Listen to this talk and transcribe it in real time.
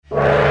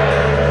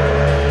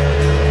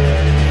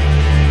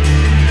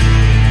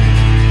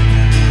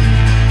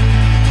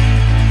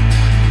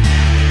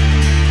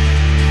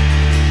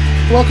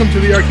welcome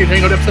to the Arcade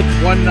Hangout episode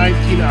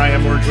 119. I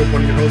am Orange Hope,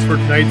 one of your hosts for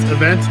tonight's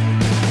event.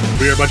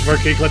 We are a bunch of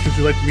arcade collectors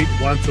who like to meet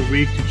once a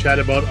week to chat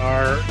about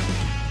our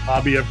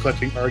hobby of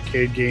collecting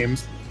arcade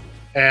games.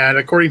 And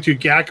according to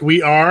GAC,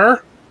 we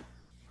are...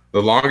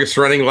 the longest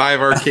running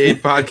live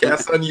arcade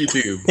podcast on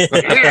YouTube.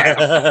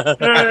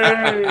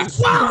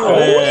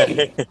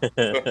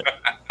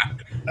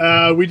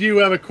 We do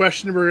have a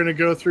question we're going to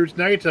go through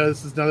tonight.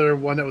 This is another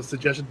one that was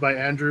suggested by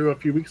Andrew a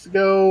few weeks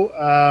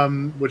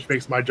ago, which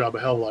makes my job a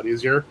hell of a lot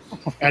easier.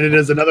 And it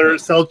is another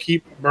sell,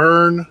 keep,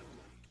 burn.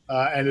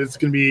 And it's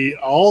going to be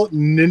all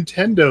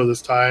Nintendo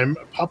this time.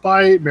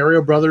 Popeye,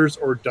 Mario Brothers,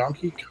 or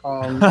Donkey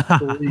Kong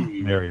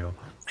 3. Mario.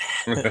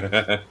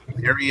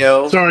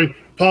 Sorry,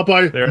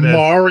 Popeye,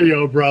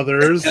 Mario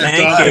Brothers.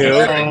 Thank you.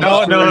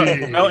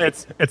 No,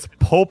 it's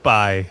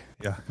Popeye.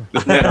 Yeah.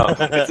 No,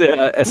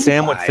 it's,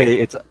 Sam would say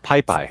it's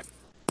pipe-eye.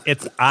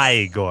 It's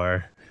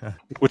Igor.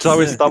 Which I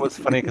always thought was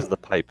funny because of the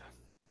pipe.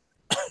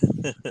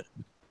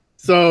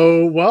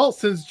 So, well,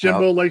 since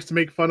Jimbo likes to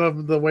make fun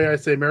of the way I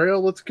say Mario,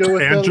 let's go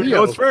with Andrew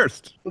Leo. goes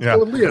first. Let's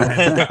go with Leo.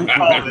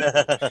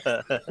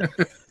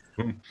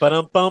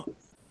 Ba-dum-bum.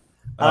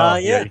 Yeah,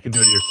 Yeah. you can do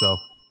it yourself.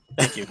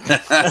 Thank you.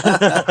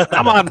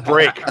 I'm on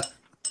break.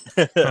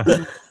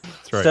 That's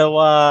right. So,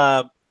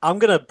 I'm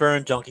going to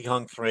burn Donkey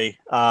Kong 3.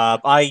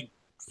 I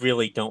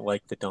really don't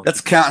like the Donkey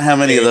Let's count how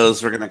many of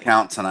those we're going to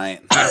count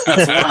tonight.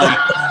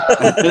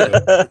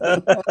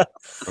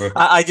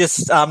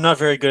 I'm not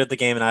very good at the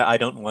game, and I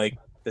don't like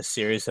the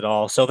series at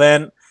all. So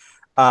then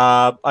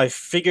I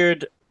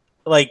figured,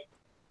 like,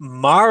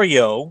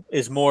 Mario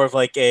is more of,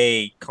 like,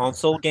 a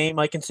console game,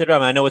 I consider. I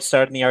mean, I know it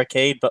started in the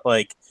arcade, but,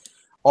 like,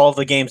 all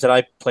the games that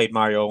I played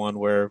Mario on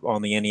were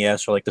on the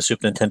NES or, like, the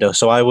Super Nintendo.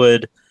 So I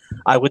would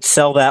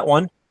sell that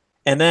one.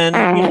 And then...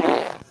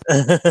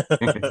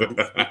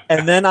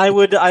 and then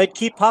I'd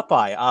keep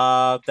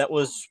Popeye. That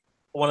was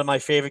one of my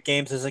favorite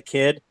games as a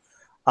kid.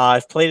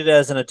 I've played it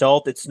as an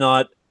adult. It's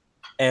not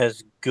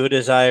as good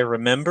as I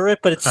remember it,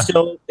 but it's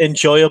still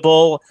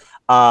enjoyable.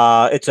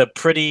 It's a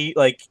pretty,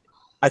 like,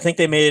 I think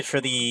they made it for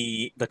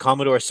the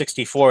Commodore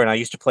 64, and I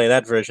used to play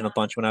that version a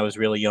bunch when I was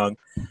really young.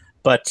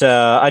 But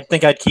I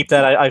think I'd keep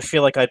that. I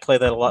feel like I'd play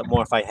that a lot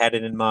more if I had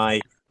it in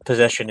my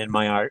possession in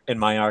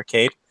my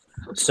arcade.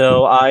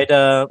 So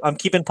I'm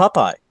keeping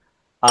Popeye.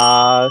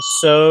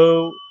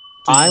 So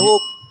I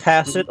will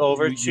pass it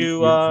over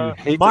to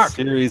hate Mark. The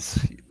series.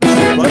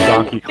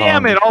 Donkey Kong.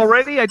 Damn it!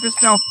 Already, I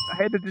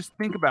had to just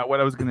think about what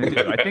I was going to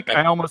do. I think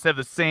I almost have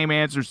the same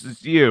answers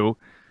as you.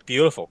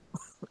 Beautiful.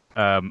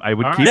 I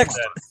would All keep Next.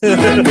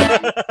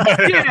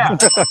 Yeah.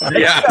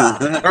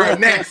 Yeah. All right,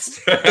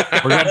 next.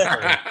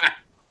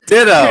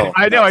 Ditto.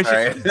 I know. I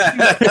Sorry. should.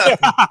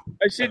 I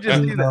should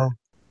just do that.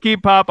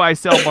 Keep Popeye,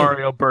 sell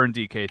Mario, burn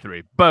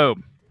DK3.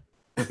 Boom.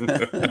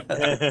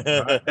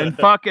 And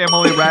fuck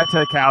Emily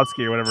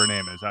Ratajkowski or whatever her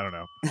name is. I don't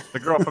know. The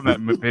girl from that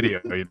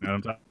video. You know what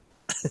I'm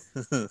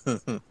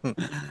talking.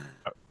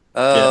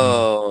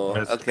 Oh,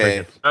 That's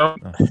okay.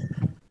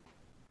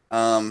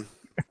 pretty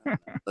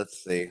Let's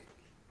see.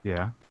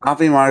 Yeah.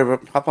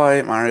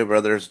 Popeye, Mario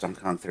Brothers,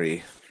 Donkey Kong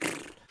 3.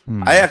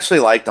 I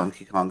actually like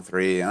Donkey Kong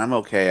 3, and I'm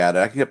okay at it.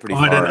 I can get pretty Oh,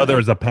 far. I didn't know there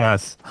was a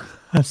pass.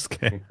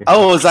 Okay.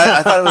 Oh,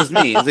 I thought it was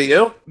me. Is it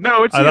you?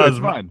 No, it's I you. thought it It's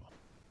was fine.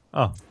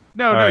 Oh.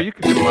 No, right. you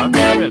can come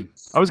in.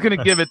 I was going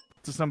to give it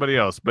to somebody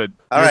else, but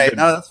All you're right. good.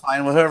 No, that's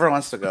fine. Well, whoever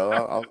wants to go,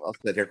 I'll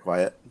sit here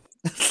quiet.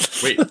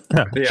 Wait.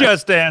 Yeah.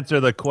 Just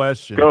answer the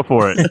question. Go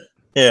for it.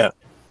 Yeah.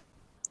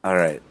 All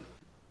right.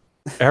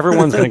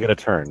 Everyone's going to get a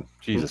turn.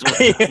 Jesus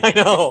Christ. I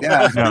know.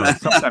 Yeah. No,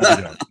 sometimes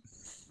you don't.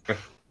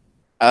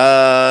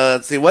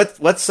 Let's see.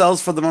 What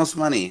sells for the most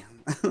money?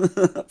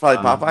 Probably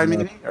Popeye,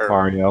 maybe, or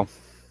Mario.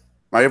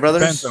 Mario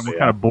Brothers. Depends on what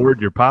kind of board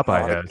your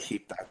Popeye I'll has.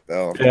 keep that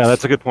though. Yeah,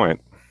 that's a good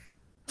point.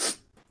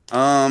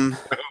 I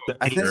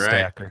think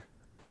Stacker.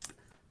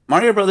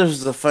 Mario Brothers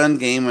is a fun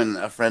game when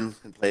a friend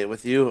can play it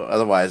with you.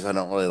 Otherwise, I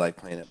don't really like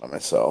playing it by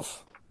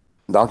myself.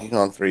 Donkey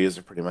Kong 3 is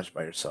a pretty much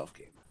by yourself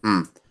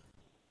game.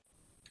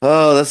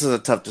 Oh, this is a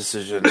tough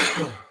decision.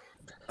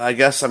 I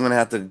guess I'm going to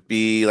have to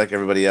be like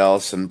everybody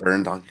else and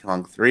burn Donkey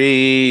Kong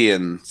 3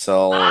 and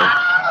sell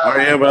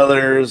Mario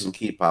Brothers and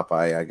keep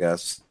Popeye, I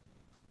guess.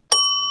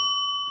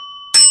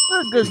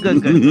 Good.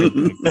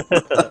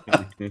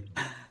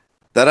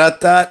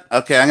 Da-da-da.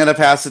 Okay, I'm going to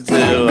pass it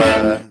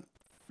to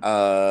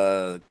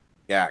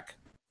Gak.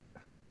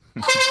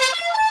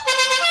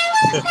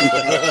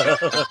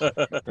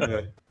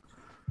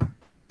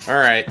 All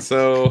right,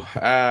 so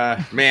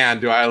man,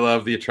 do I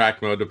love the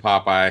attract mode to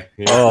Popeye?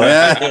 Oh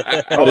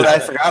yeah! Oh, I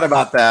forgot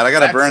about that. I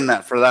got to burn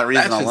that for that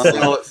reason That should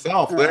alone. sell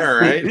itself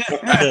there, right?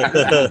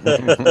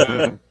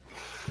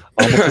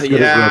 Almost as good as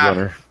Yeah.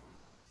 Roadrunner.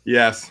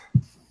 Yes.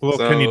 Well,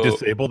 So- can you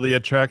disable the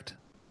attract?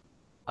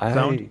 I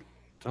Sound?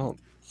 don't know.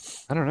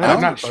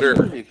 I'm not sure.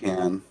 You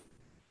can.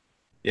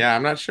 Yeah,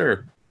 I'm not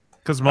sure.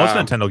 Because most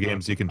Um, Nintendo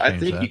games you can I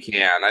change think that. you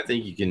can. I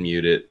think you can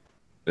mute it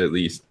at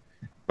least.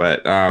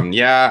 But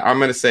yeah, I'm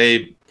gonna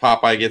say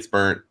Popeye gets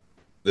burnt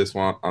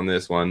on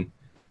this one.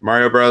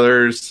 Mario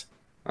Brothers,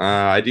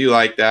 I do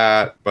like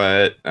that,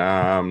 but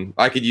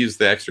I could use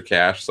the extra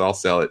cash, so I'll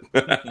sell it.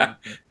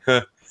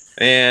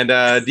 And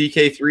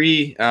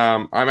DK3,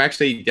 I'm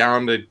actually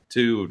down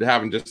to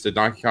having just a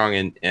Donkey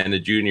Kong and a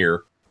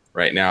Junior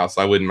right now,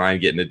 so I wouldn't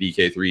mind getting a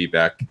DK3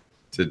 back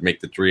to make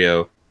the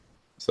trio.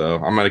 So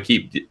I'm going to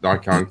keep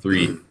Donkey Kong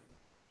 3.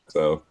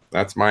 So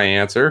that's my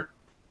answer.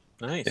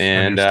 Nice.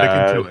 And You're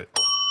sticking to it.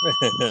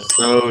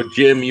 so,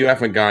 Jim, you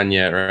haven't gone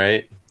yet,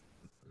 right?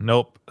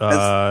 Nope. Okay,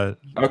 So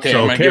I'm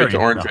going to give it to Carrie,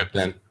 Orange no. Trip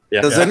then.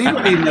 Yeah. Does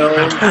anybody know?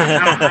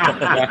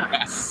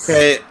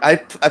 Okay, I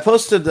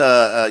posted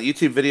a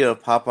YouTube video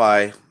of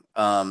Popeye.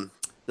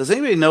 Does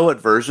anybody know what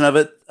version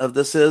of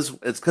this is?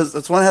 It's because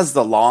this one has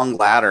the long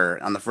ladder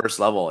on the first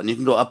level, and you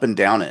can go up and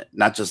down it,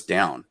 not just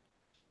down.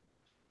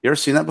 You ever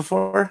seen that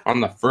before?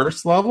 On the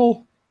first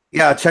level?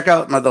 Yeah, check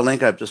out the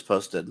link I've just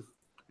posted.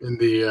 In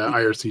the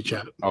IRC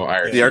chat. Oh,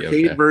 IRC. The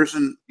arcade okay.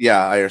 version, yeah,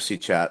 IRC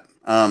chat.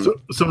 So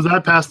is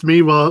that past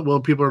me while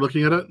people are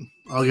looking at it?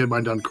 I'll get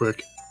mine done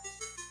quick.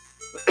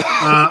 See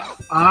how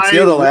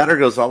the ladder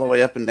goes all the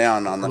way up and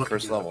down on the Looking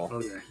first at it. level.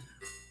 Okay.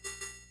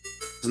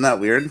 Isn't that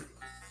weird?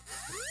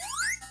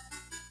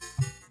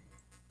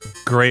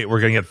 Great, we're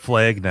gonna get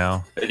flagged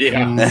now.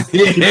 Yeah.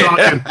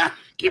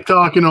 Keep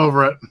talking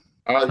over it.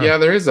 Yeah,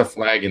 there is a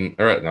flag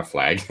a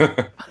flag. A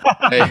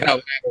ladder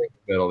in the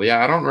middle.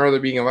 Yeah, I don't remember there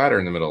being a ladder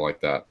in the middle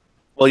like that.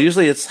 Well,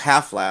 usually it's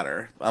half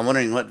ladder. I'm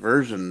wondering what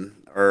version,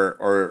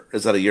 or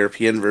is that a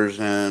European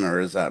version, or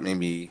is that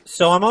maybe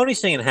So I'm only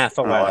seeing half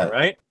a ladder,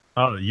 right?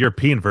 Oh, the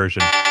European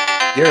version.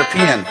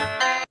 European?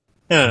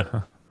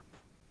 Yeah.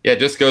 Yeah, it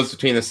just goes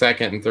between the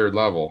second and third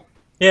level.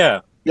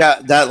 Yeah. Yeah,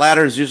 that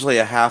ladder is usually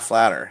a half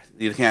ladder.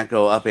 You can't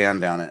go up and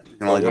down it. You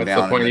can only go What's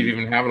down. the point of and then-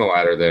 even having a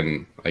ladder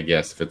then? I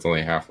guess if it's only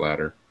a half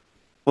ladder.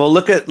 Well,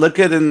 look at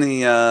in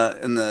the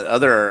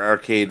other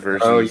arcade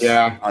versions. Oh,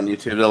 yeah. On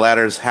YouTube, the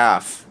ladder's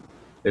half.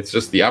 It's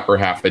just the upper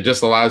half that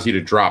just allows you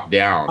to drop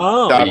down.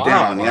 Oh, Drop wow.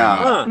 down, yeah.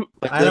 Huh.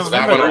 Like I this. don't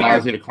That remember one that.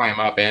 allows you to climb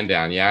up and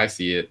down. Yeah, I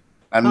see it.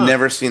 I've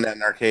never seen that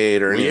in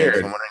arcade or anything. Weird. So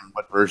I'm wondering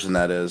what version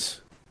that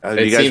is. Have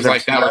It you guys seems ever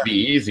like seen that would be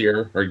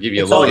easier or give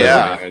you a It's little all- bit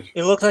yeah. of advantage.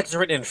 It looks like it's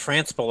written in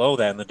France below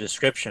that in the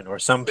description or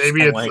some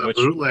Maybe it's language.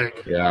 a bootleg.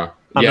 Yeah.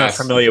 I'm not Yes,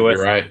 familiar you're with.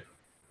 right.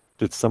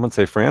 Did someone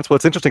say France? Well,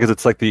 it's interesting because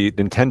it's like the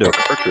Nintendo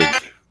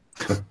cartridge.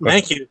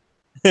 Thank you.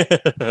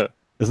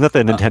 Isn't that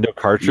the Nintendo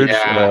cartridge?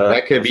 Yeah,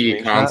 that could be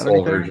screenshot console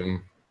right there?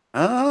 version.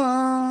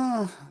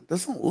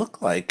 Doesn't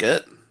look like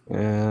it.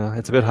 Yeah,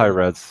 it's a bit high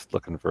res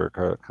looking for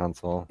a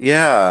console,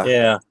 Yeah.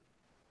 Yeah.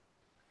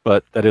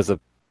 but there's an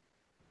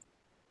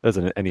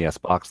NES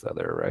box out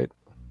there, right?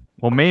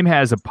 Well, MAME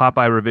has a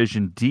Popeye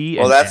revision D.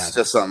 Well, and that's F.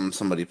 just something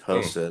somebody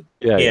posted.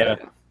 Yeah.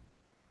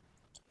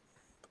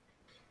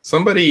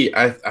 Somebody,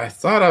 I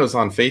thought I was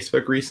on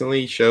Facebook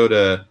recently, showed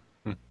a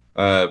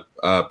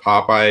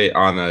Popeye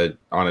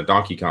on a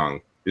Donkey Kong.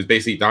 It was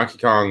basically Donkey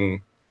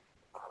Kong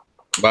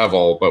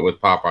level, but with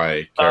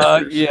Popeye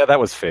characters. Yeah, that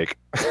was fake.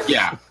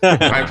 Yeah,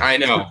 I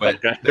know, but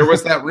there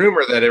was that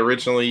rumor that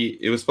originally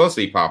it was supposed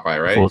to be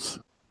Popeye, right?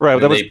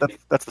 Right, And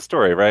that's the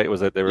story, right? It was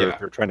that they were Yeah.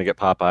 trying to get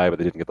Popeye, but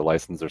they didn't get the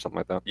license or something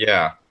like that.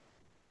 Yeah.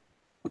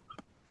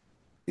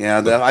 Yeah,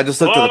 I just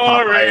looked at the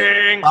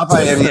Popeye.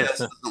 Popeye NES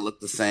doesn't look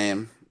the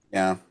same.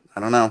 Yeah, I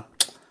don't know.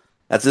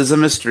 That is a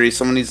mystery.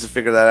 Someone needs to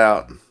figure that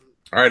out.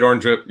 All right,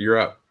 Orange Drip, you're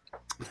up.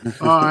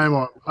 I'm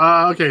on.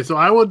 Okay, so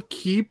I would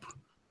keep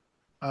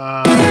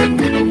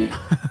Mario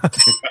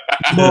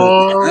Keep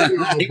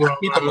them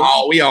Brothers.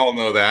 all. We all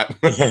know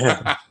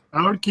that.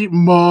 I would keep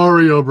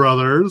Mario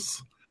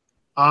Brothers.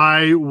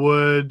 I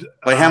would.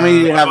 Wait, how many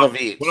do you have of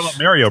each? What about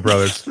Mario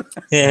Brothers?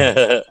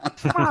 Yeah.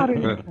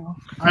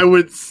 I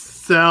would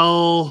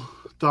sell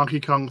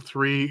Donkey Kong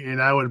 3,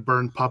 and I would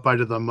burn Popeye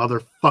to the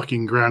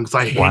motherfucking ground because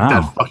I hate Wow.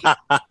 that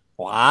fucking.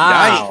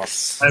 Wow.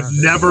 Yikes. I've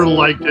never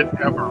liked it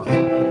ever.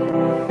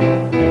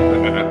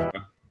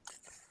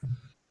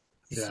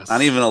 Yes.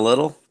 Not even a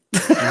little?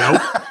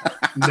 Nope.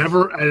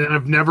 Never. And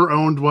I've never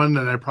owned one,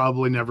 and I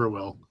probably never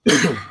will,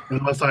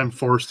 unless I'm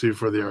forced to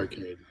for the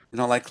arcade. You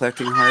don't like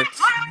collecting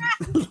hearts?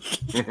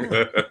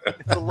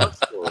 It's a love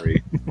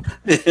story.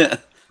 Yeah.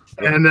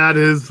 And that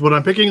is what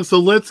I'm picking. So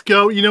let's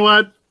go. You know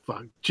what?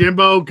 Fuck.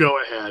 Jimbo,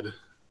 go ahead.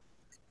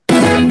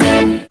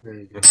 There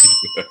you go.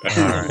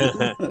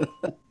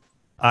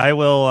 I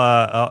will.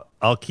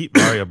 I'll keep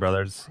Mario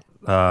Brothers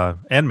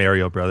and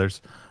Mario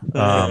Brothers.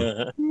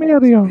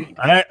 Mario.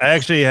 I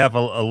actually have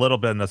a little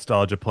bit of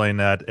nostalgia playing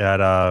that at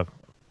a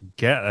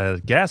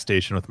gas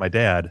station with my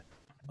dad.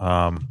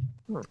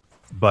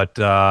 But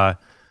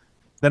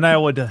then I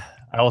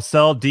will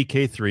sell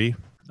DK3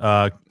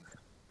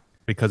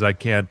 because I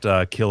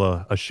can't kill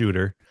a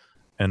shooter,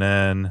 and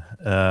then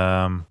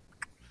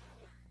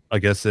I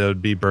guess it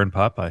would be Burn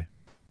Popeye.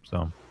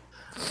 So,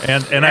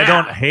 and I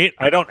don't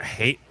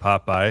hate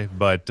Popeye,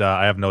 but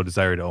I have no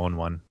desire to own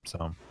one.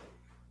 So.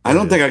 I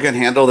don't think I can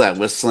handle that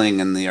whistling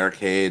in the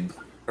arcade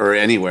or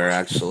anywhere,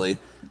 actually.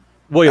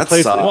 Well, That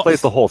it sucks. plays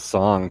the whole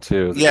song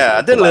too.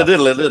 Yeah, diddle,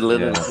 diddle, diddle,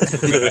 diddle.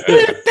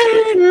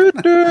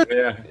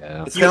 Yeah.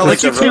 Yeah. It's kind of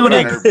like It's the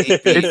tuning. Roadrunner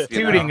beep, beep, It's you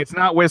know? tooting. It's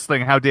not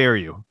whistling. How dare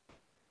you?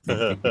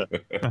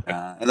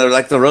 And they're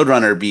like the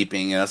Roadrunner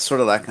beeping. It's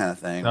sort of that kind of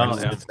thing. Oh, It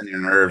just yeah. gets in your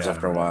nerves Yeah,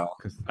 after a while.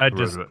 I'd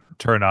just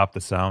turn off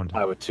the sound.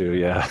 I would too.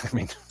 Yeah. I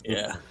mean,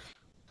 Yeah.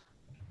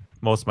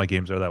 Most of my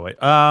games are that way.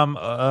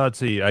 Let's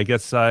see. I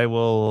guess I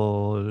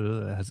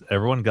will. Has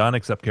everyone gone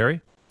except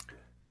Carrie?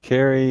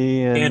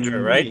 Carrie and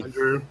Andrew, right?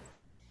 Andrew.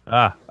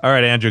 All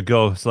right, Andrew,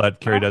 go so that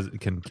Carrie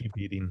can keep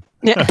eating.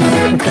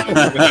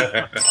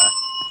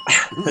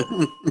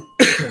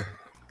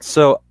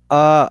 So,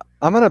 I'm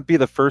gonna be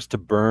the first to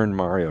burn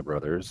Mario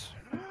Brothers.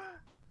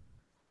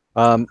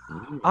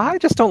 I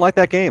just don't like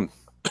that game.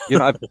 You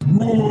know,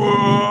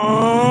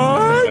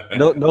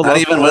 no Not love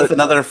even for with it.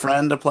 another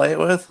friend to play it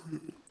with?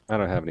 I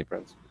don't have any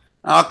friends.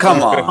 Oh,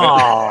 come on.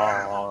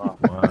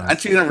 Aww.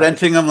 Aren't you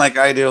renting them like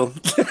I do?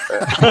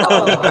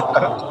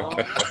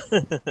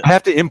 I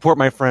have to import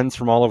my friends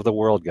from all over the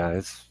world,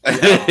 guys.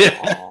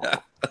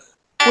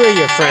 We're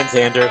your friends,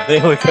 Andrew.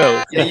 There we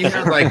go. Yeah, you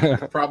had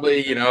like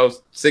probably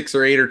 6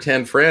 or 8 or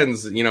 10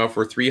 friends,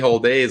 for 3 whole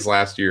days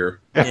last year.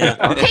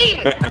 Yeah.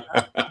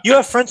 You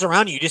have friends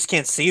around you. You just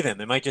can't see them.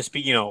 They might just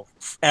be,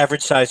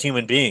 average-sized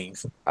human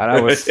beings. I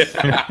was,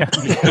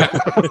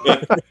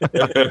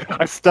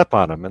 I step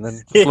on them and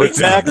then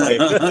Exactly.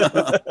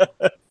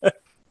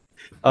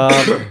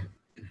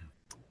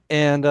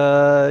 And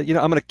I'm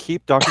going to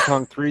keep Donkey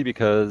Kong 3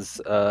 because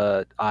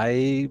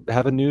I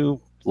have a new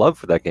love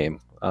for that game.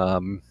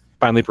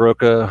 Finally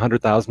broke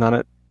 100,000 on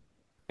it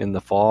in the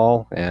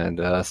fall and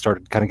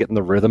started kind of getting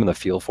the rhythm and the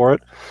feel for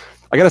it.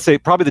 I got to say,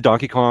 probably the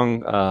Donkey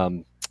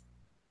Kong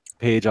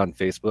page on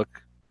Facebook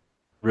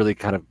really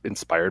kind of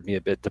inspired me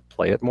a bit to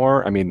play it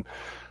more. I mean,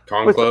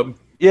 Kong Club?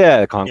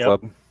 Yeah, Kong Yep.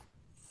 Club.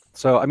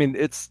 So, I mean,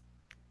 it's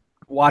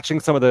watching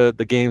some of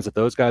the games that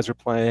those guys are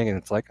playing, and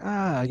it's like,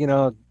 I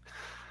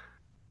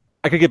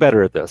could get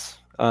better at this.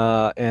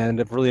 And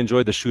I've really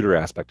enjoyed the shooter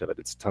aspect of it.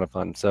 It's a ton of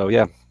fun. So,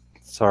 yeah,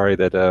 sorry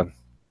that...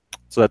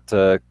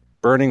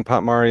 burning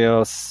Pop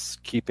Mario,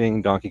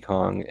 keeping Donkey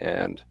Kong,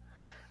 and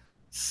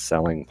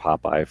selling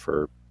Popeye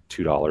for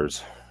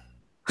 $2.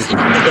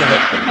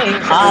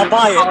 I'll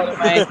buy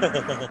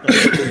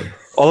it.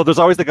 Although there's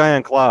always the guy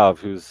on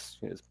Clav is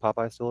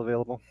Popeye still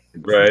available?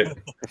 Right.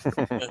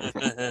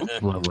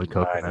 Lovely I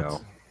coconuts.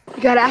 know.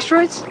 You got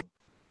asteroids?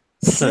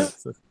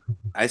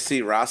 I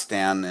see Ross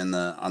down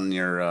on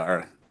your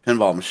our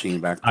pinball machine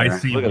back there. I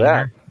see. Look at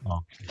that.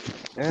 Oh.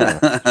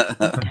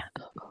 Yeah.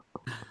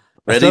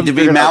 Ready to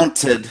be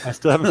mounted. I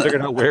still haven't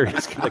figured out where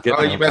he's going to get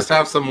Oh, you must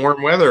have some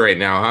warm weather right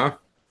now, huh?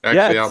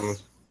 Actually, Yeah,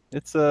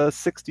 it's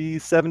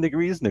 67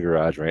 degrees in the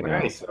garage right now.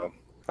 Nice. So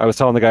I was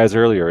telling the guys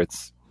earlier,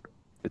 it's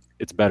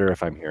better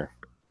if I'm here.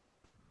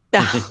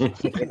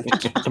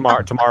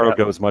 Tomorrow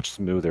goes much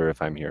smoother if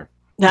I'm here.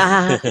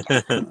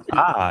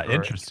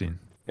 Interesting.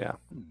 Can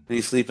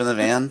you sleep in the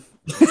van?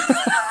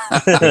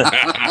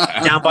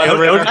 Down by the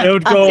river. It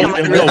would go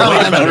way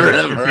better if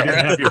River. you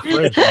didn't have your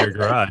fridge in your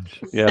garage.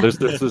 Yeah,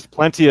 there's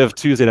plenty of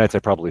Tuesday nights I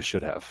probably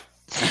should have.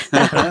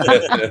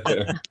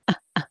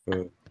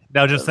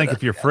 Now, just think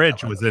if your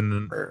fridge was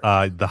in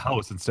the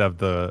house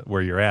instead of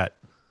where you're at.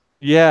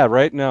 Yeah,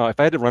 right now, if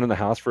I had to run in the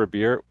house for a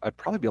beer, I'd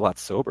probably be a lot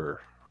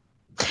sober.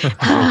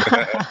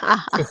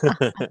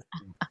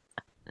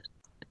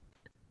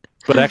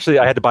 But actually,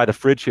 I had to buy the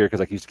fridge here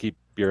because I used to keep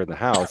beer in the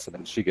house, and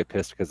then she'd get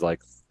pissed because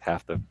like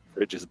half the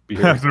fridge is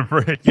beer. Have the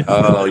fridge.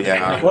 Oh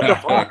yeah. What the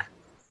fuck?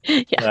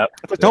 Yeah.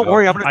 It's like, don't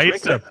worry, I'm I gonna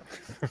used drink to. it.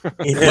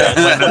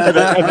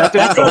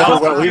 That's go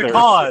not well the either.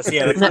 cause.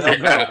 Yeah. That's not the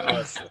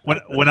cause.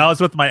 When I was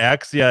with my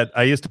ex,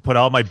 I used to put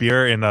all my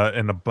beer in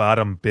the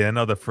bottom bin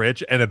of the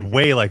fridge, and it'd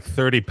weigh like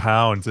 30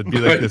 pounds. It'd be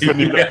like this.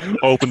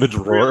 Open the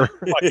drawer.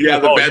 Yeah,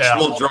 the Oh,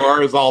 vegetable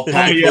drawer is all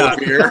packed yeah.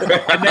 full of beer.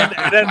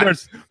 and then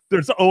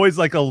there's always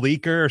like a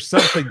leaker or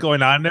something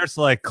going on there.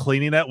 So like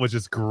cleaning it was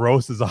just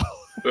gross as all.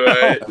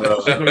 Right.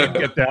 When you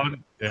get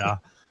down,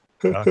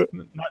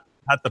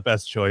 not the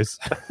best choice.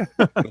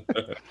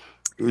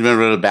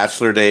 Remember the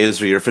bachelor days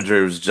where your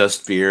refrigerator was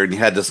just beer and you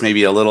had just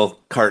maybe a little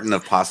carton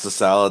of pasta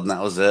salad and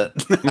that was it?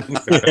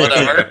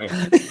 Whatever.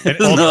 And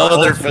No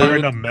other old carton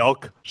food. of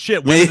milk.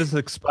 Shit, when does this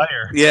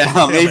expire?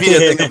 Yeah, maybe a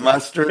thing of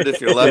mustard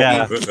if you're lucky.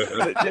 Yeah,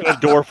 a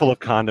door full of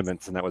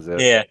condiments, and that was it.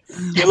 Yeah.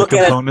 You look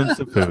at Components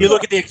of food. you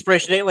look at the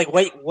expiration date, like,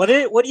 wait, what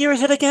year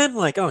is it again?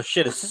 Like, oh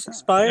shit, is this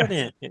expired?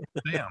 Yeah.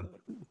 Damn.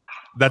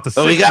 That's a 6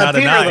 Oh, we got out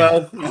of 9. beer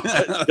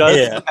though. Does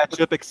Yeah.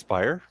 ketchup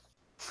expire?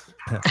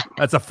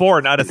 That's a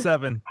 4, not a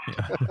 7.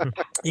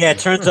 Yeah, it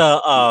turns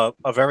a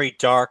very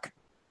dark,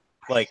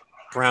 like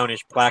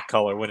brownish black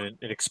color when it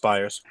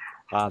expires.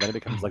 Then it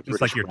becomes like Just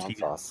British like your brown teeth.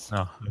 sauce.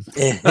 No.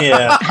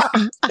 Yeah,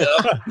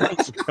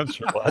 Becomes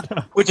your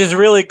blood. which is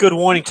really good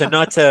warning to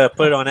not to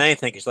put it on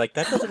anything. It's like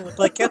that doesn't look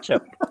like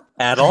ketchup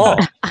at all.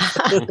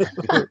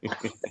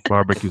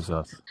 Barbecue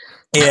sauce.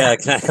 Yeah,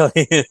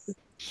 exactly.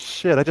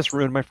 Shit, I just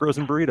ruined my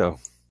frozen burrito.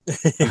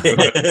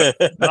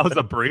 That was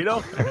a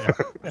burrito?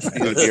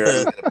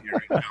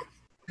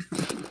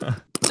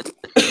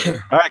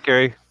 All right,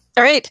 Gary.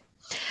 All right.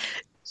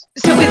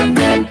 So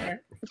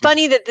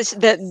funny that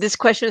this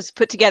question is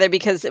put together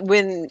because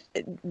when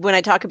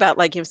I talk about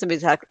like if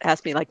somebody's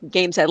asked me like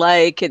games I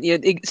like and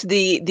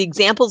the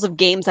examples of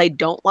games I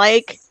don't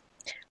like,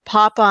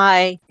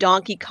 Popeye,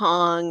 Donkey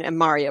Kong, and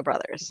Mario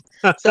Brothers.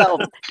 So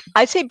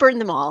I'd say burn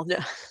them all. No.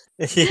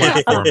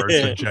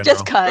 Platformers in general.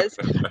 Just cause.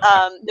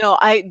 No,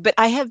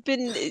 I have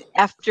been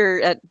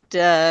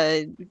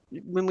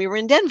when we were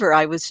in Denver,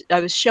 I was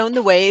shown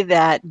the way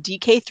that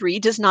DK3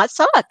 does not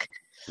suck.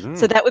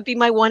 So that would be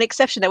my one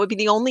exception. That would be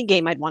the only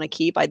game I'd want to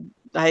keep. I'd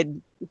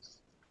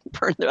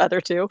burn the other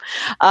two.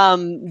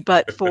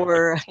 But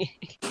for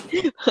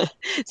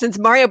since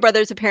Mario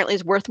Brothers apparently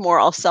is worth more,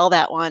 I'll sell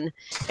that one.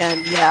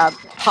 And yeah,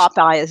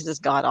 Popeye is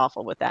just god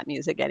awful with that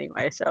music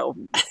anyway. So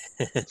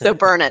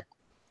burn it.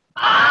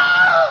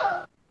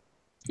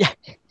 Yeah,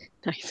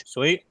 nice.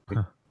 Sweet.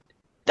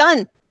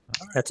 Done.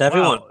 That's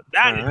everyone. Wow,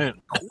 that is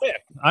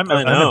quick. I'm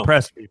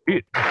impressed.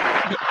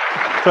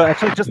 So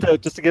actually,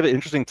 just to give an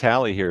interesting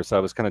tally here. So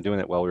I was kind of doing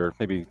it while we were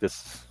maybe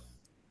this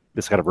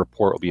kind of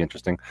report will be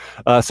interesting.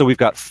 So we've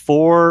got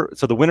 4.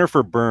 So the winner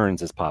for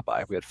Burns is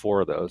Popeye. We had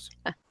 4 of those.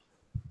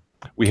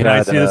 Can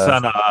I see this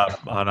on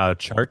a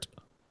chart,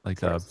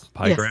 like a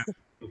pie graph?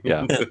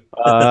 Yeah.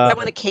 I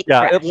want a cake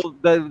crash.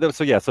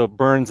 So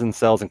burns and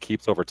sells and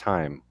keeps over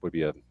time would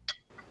be a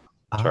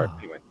chart.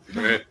 Anyway.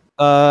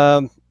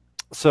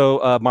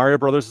 So Mario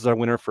Brothers is our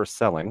winner for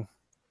selling.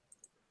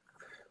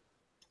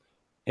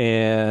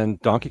 And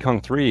Donkey Kong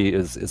 3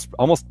 is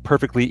almost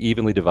perfectly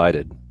evenly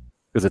divided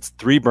because it's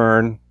 3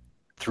 burn,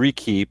 3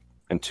 keep,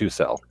 and 2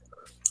 sell.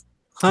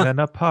 And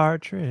a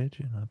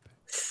partridge.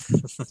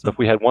 So if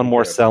we had one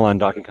more sell on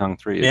Donkey Kong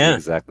 3, it'd be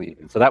exactly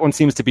even. So that one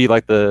seems to be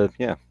like it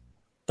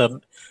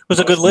was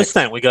a good list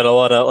then. We got a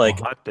lot of like.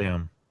 Hot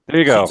damn. There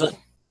you go.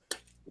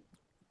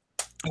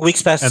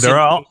 Weeks past. And they're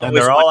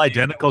all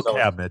identical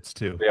cabinets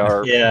too. They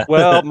are. Yeah.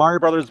 Well, Mario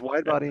Brothers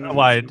wide body.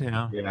 Wide.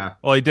 Yeah. Yeah.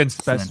 Well, he didn't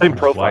specify Same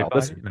profile. wide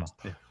body. No.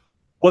 Yeah.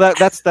 Well,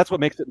 that's what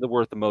makes it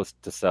worth the most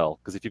to sell.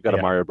 Because if you've got a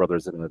Yeah. Mario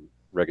Brothers in a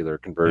regular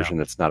conversion,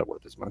 it's not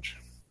worth as much.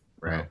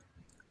 Right.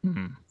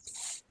 Mhm.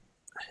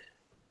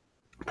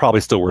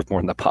 Probably still worth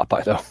more than the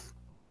Popeye though.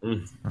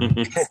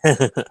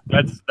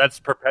 That's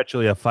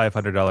perpetually a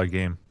 $500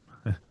 game.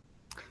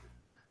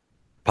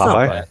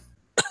 Popeye.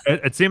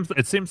 It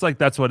seems like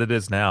that's what it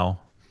is now.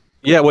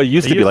 Yeah, well, it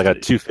used to be like a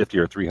 $250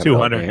 or $300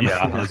 $200. game. Yeah,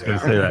 I was going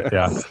to say that.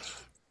 Yeah,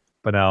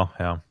 but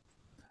now,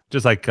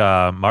 just like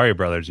Mario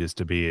Brothers used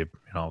to be,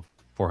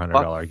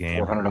 $400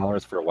 game.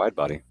 $400 for a wide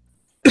body.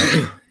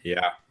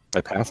 Yeah.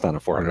 I passed on a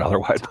 $400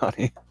 wide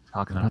body.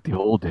 Talking about the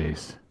old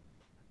days.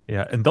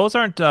 Yeah, and those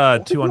aren't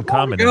too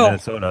uncommon in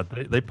Minnesota.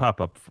 They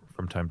pop up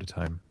from time to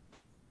time.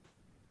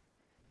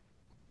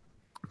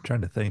 I'm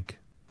trying to think.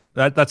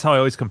 That's how I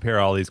always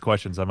compare all these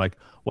questions. I'm like,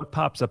 what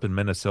pops up in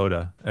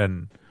Minnesota?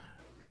 And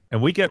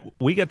we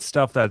get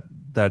stuff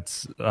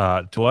that's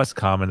to us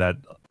common that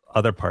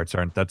other parts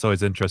aren't. That's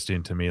always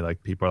interesting to me.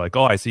 Like people are like,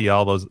 oh, I see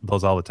all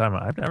those all the time.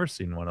 I've never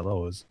seen one of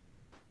those.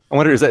 I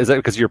wonder, is that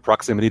because of your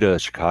proximity to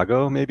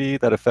Chicago? Maybe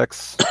that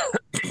affects.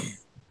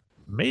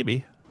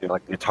 Maybe.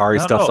 Like the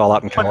Atari stuff's all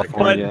out in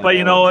California. But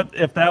you know what?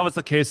 If that was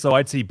the case, though,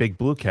 I'd see Big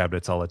Blue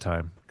cabinets all the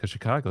time because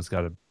Chicago's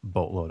got a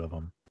boatload of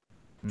them.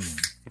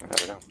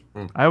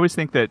 I always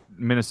think that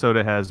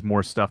Minnesota has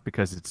more stuff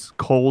because it's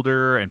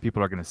colder and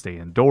people are going to stay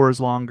indoors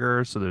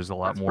longer. So there's a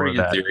lot more of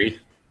that. Theory.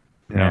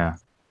 Yeah.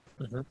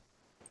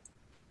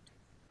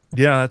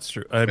 Yeah, that's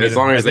true. I mean, As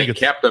long as they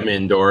kept them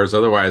indoors,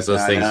 otherwise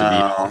those things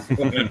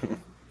would be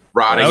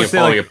rotting and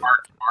falling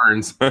apart in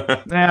barns.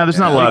 Yeah, there's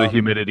not a lot of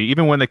humidity.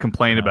 Even when they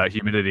complain about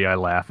humidity, I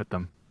laugh at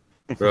them.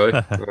 Really?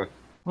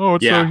 Oh,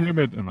 it's so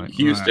humid. I'm like,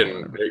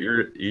 Houston.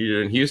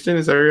 You're in Houston?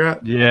 Is that where you're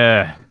at?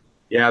 Yeah.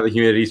 Yeah, the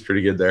humidity's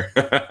pretty good there.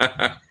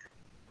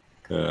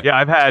 Yeah,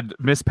 I've had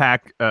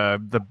mispack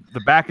the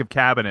back of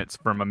cabinets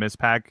from a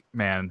mispack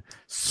man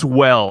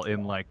swell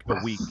in like a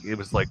week. It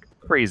was like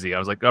crazy. I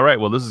was like, all right,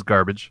 well, this is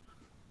garbage.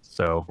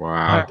 So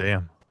wow,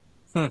 damn.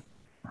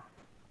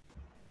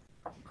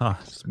 Huh.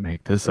 Just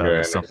make this out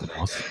of something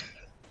else.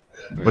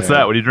 What's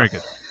that? What are you drinking?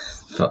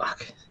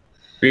 Fuck.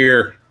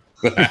 Beer.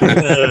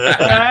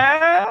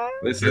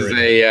 This is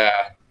a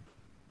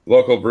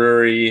local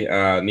brewery,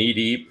 Knee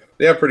Deep.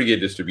 They have pretty good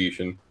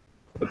distribution,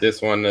 but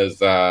this one is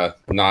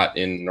not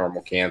in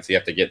normal cans. So you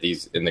have to get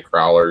these in the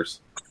crowlers.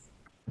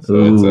 So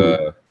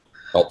it's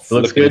called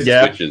Flipping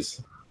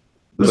Switches.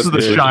 This is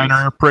the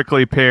Shiner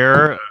Prickly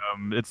Pear.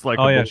 It's like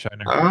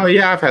Shiner. Oh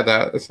yeah, I've had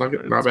that. It's not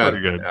good. Not bad.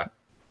 Pretty good. Yeah.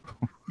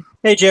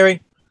 Hey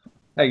Jerry.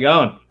 How you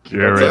going?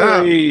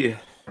 Jerry.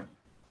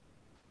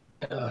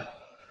 I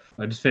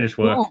just finished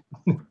work.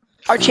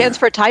 Our chance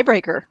for a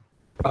tiebreaker.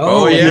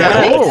 Oh yeah.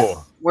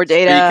 Oh. More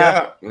data.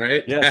 Speak up,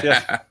 right? Yes.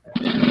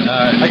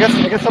 I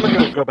guess someone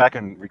can go back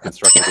and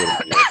reconstruct the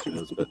data for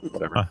you, but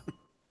whatever.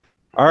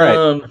 All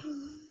right.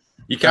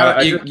 You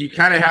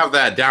kind of have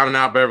that down and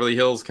out Beverly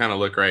Hills kind of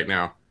look right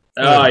now.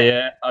 Oh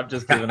yeah, I've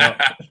just given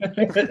up.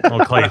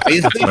 Clay. Are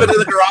you sleeping in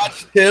the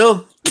garage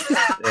too?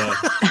 Yeah.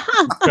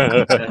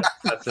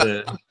 That's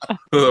it.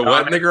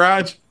 What in the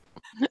garage?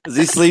 Is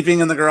he sleeping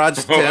in the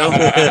garage too?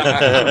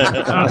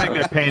 I don't think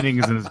that painting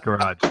is in his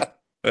garage.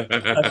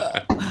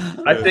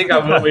 I think I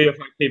will be if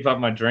I keep up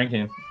my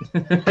drinking.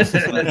 That's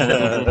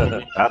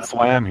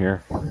why I'm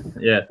here.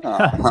 Yeah.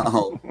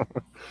 Oh.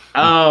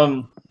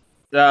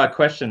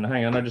 Question.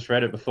 Hang on, I just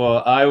read it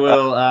before. I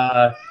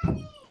will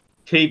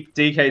keep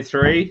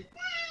DK3,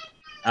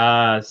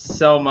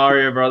 sell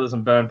Mario Brothers,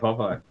 and burn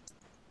Popeye.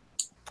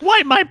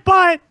 Wipe my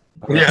butt.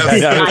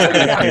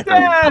 Yes.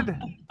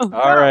 Dad.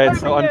 All right,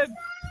 so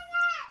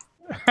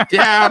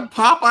Yeah,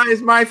 Popeye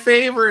is my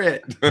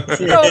favorite.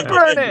 Don't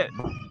burn it.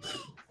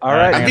 all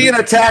right. I'm being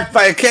attacked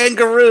by a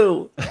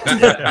kangaroo.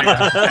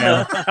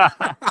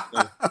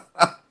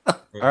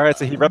 All right,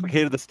 so he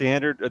replicated the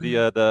standard, or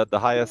the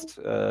highest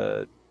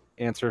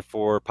answer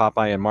for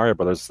Popeye and Mario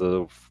Brothers.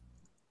 So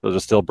those are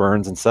still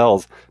burns and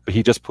sells, but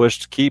he just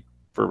pushed keep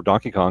for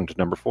Donkey Kong to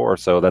number 4.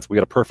 So we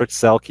got a perfect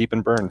sell, keep,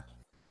 and burn.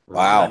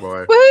 Wow.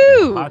 Boy.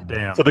 Woo! Hot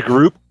damn. So the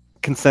group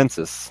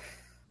consensus,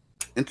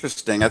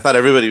 Interesting. I thought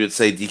everybody would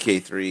say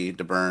DK3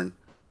 to burn.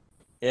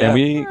 and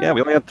we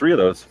only had 3 of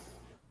those.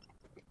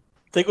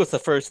 I think it was the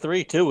first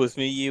 3 too. It was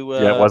me, you,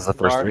 Yeah, it was the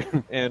first Mark,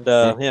 3. and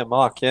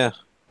Mock. Yeah,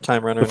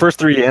 Time Runner. The first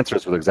 3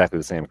 answers were exactly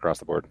the same across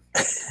the board.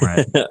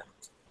 Right.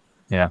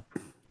 Yeah.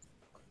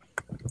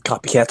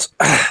 Copycats.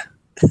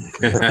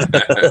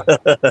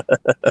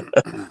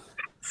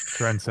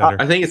 Trendsetter.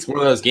 I think it's one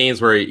of those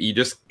games where you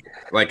just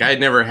like I'd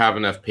never have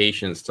enough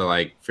patience to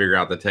like figure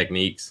out the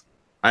techniques.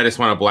 I just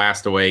want to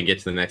blast away and get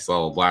to the next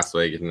level, blast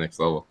away, get to the next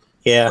level.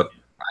 Yeah. But,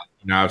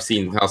 I've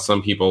seen how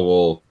some people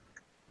will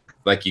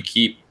like you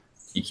keep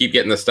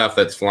getting the stuff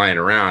that's flying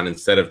around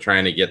instead of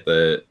trying to get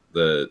the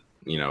The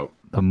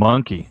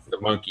monkey.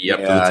 monkey up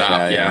to the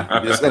top. Yeah.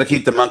 You just got to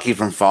keep the monkey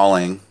from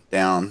falling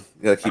down.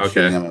 You got to keep Okay.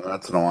 shooting him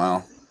once in a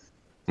while.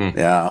 Hmm.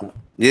 Yeah.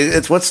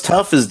 It's what's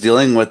tough is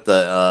dealing with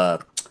the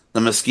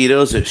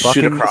mosquitoes that shoot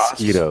Fucking across.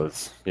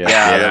 mosquitoes. Yeah,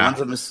 Yeah.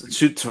 the ones that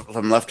shoot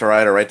from left to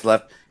right or right to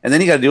left, and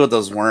then you got to deal with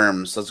those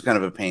worms. That's kind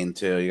of a pain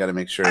too. You got to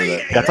make sure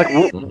that That's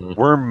like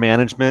worm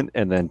management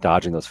and then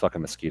dodging those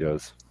fucking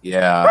mosquitoes.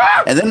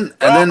 yeah, and then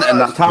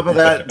on top of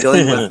that,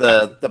 dealing with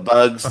the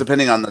bugs,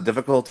 depending on the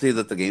difficulty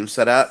that the game's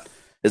set at,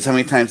 is how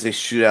many times they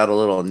shoot out a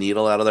little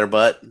needle out of their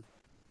butt,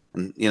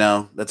 and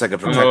that's like a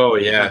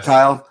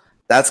projectile.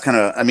 That's kind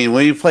of. I mean,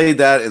 when you played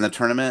that in the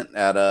tournament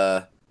at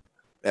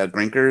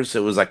Grinkers, it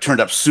was like turned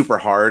up super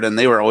hard, and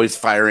they were always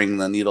firing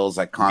the needles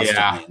like constantly.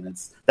 Yeah. And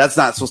that's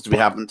not supposed to be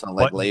happening until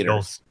like Butt later.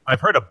 needles. I've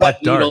heard of butt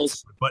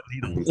darts. Butt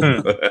needles.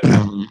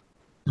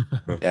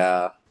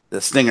 Yeah, the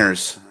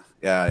stingers.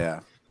 Yeah.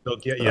 They'll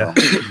get you.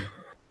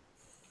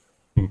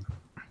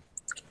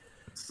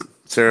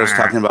 Sarah's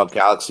talking about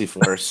Galaxy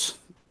Force.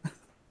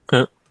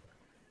 Huh.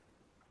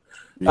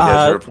 You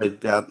guys ever played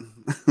that?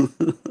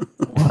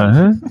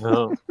 What?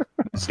 No.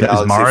 Is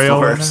Galaxy Mario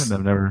in Force. it?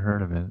 I've never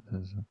heard of it.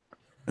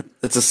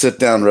 It's a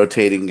sit-down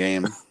rotating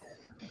game.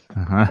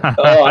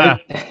 Oh,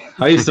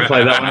 I used to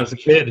play that one as a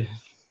kid.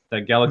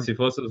 That Galaxy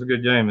Force, it was a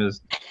good game. It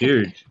was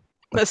huge.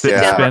 The sit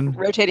Yeah. down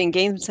rotating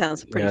game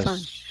sounds pretty fun.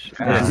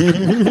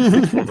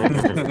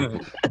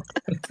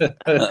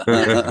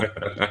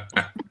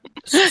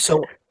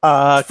 So,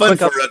 Fun quick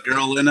for up, a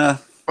girl in a.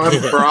 Fun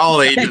for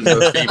all ages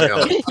of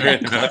females.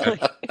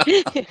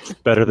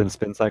 Better than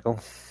Spin Cycle.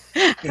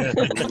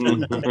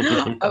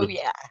 Oh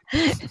yeah.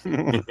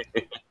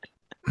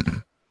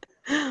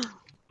 That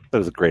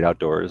was great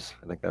outdoors.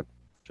 I think that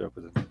joke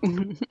was.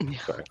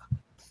 Sorry.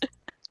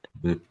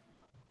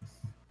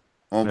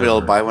 Won't be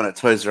able to buy one at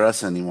Toys R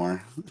Us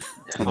anymore.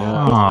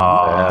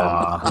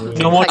 Aww.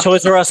 no more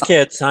Toys R Us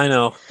kids. I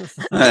know.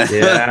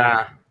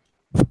 Yeah.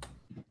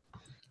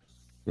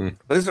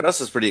 Toys R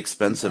Us is pretty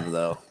expensive,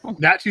 though.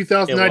 Nat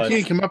 2019 It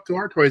was. come up to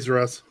our Toys R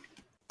Us.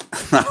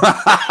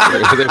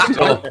 They're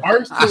still,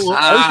 Ours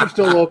are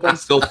still open.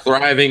 still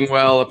thriving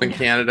well up in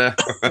Canada.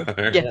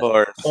 Yeah. Of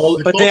course.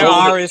 But their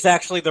R is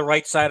actually the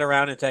right side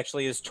around. It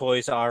actually is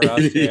Toys R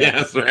Us. Yeah,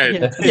 that's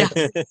right. Yeah.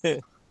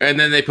 And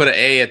then they put an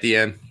A at the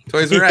end.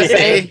 Toys R Us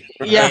A.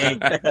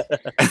 Yeah.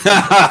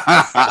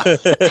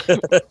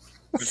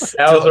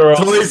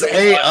 Toys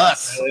A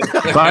Us.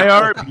 Buy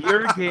our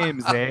beer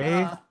games,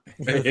 eh?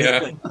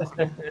 Yeah.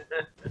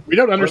 We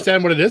don't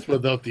understand what it is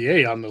without the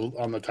A on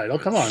the title.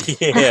 Come on.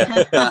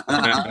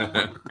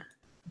 Yeah.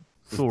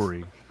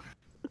 Sorry.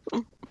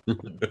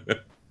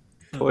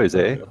 Toys,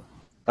 eh?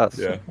 Us.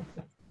 Yeah.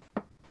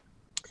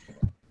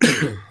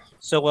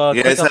 So,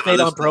 You quick guys have update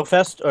on this-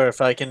 Brofest, or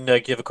if I can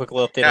give a quick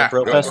little update Yeah, on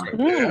go Brofest. for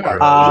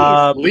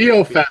it.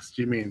 Leo Fest,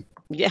 you mean?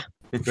 Yeah.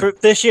 For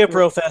this year,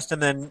 Brofest,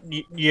 and then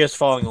years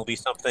following will be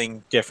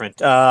something different.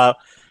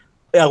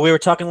 We were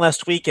talking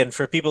last week, and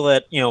for people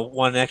that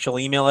want an actual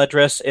email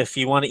address, if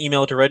you want to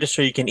email to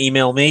register, you can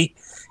email me.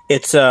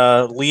 It's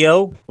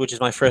Leo, which is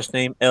my first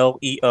name,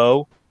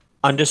 LEO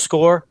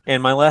 _,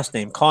 and my last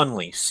name,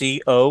 Conley,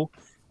 CONNOLLY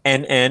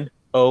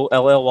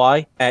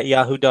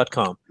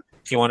 @yahoo.com.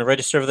 If you want to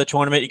register for the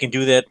tournament, you can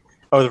do that,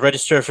 or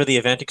register for the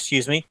event,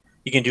 excuse me.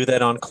 You can do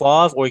that on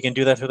Clav, or you can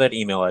do that through that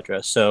email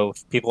address. So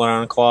if people are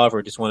on Clav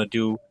or just want to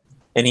do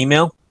an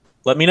email,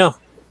 let me know.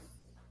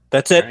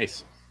 That's it.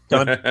 Nice.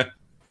 Done.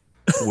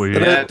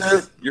 Weird.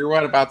 You're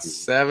what, about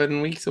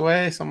 7 weeks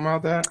away, something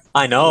like that?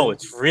 I know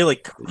it's really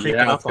creeping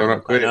Yeah, up it's coming on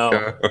up quick. I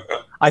know.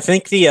 I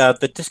think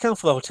the discount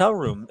for the hotel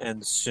room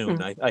ends soon.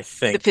 Hmm. I The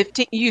think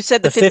 15th. You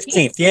said the the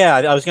 15th. Yeah,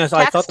 I was gonna say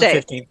I Tax thought the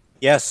day. 15th.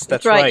 Yes,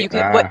 that's right. right. You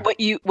can Ah.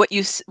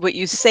 what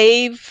you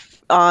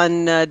save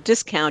on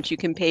discount, you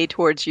can pay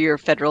towards your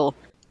federal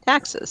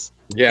taxes.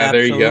 Yeah,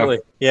 there you go. Absolutely.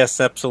 Yes,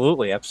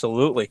 absolutely,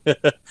 absolutely.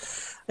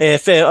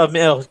 If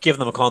I'll give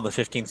them a call on the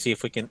 15th, see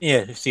if we can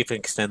see if we can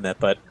extend that,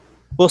 but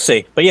we'll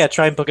see. But yeah,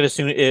 try and book it as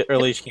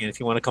early as you can if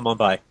you want to come on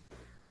by.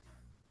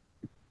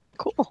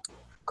 Cool.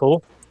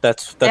 Cool.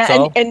 That's Yeah,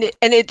 all. and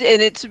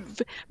it's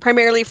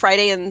primarily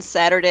Friday and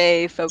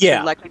Saturday. Folks Yeah.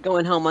 who like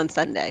going home on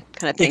Sunday,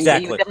 kind of thing.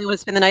 Exactly. You definitely want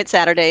to spend the night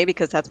Saturday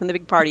because that's when the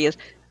big party is.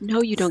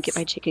 No, you don't get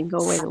my chicken. Go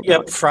away, little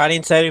Yep, dog. Friday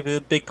and Saturday will be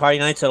the big party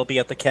nights. That'll be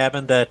at the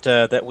cabin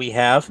that we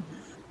have.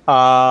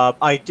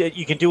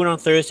 You can do it on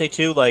Thursday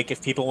too. Like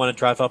if people want to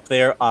drive up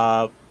there,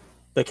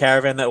 the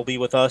caravan that will be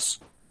with us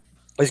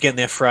is getting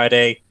there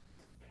Friday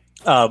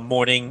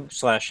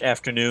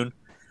morning/afternoon,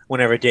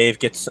 whenever Dave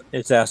gets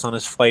his ass on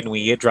his flight and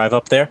we drive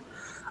up there.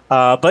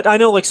 But I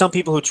know like some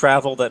people who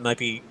travel that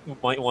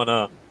might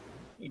want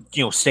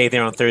to stay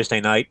there on Thursday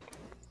night.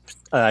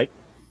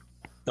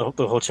 The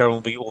hotel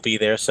room will be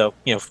there, so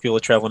if people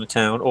are traveling to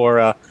town,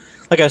 or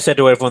like I said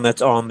to everyone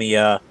that's on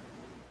the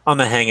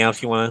hangout,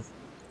 if you want to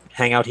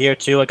hang out here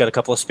too, I got a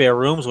couple of spare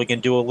rooms. We can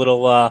do a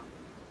little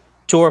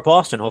tour of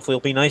Boston. Hopefully,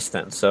 it'll be nice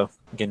then, so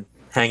we can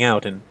hang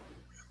out. And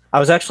I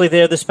was actually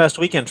there this past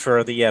weekend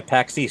for the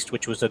PAX East,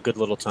 which was a good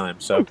little time.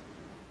 So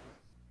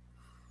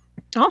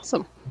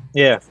Awesome.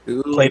 yeah,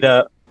 Ooh. played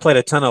a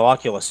ton of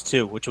Oculus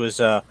too, which was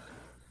fun,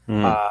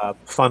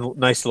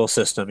 nice little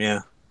system.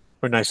 Yeah,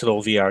 or nice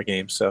little VR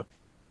game. So.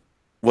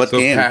 What So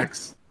game?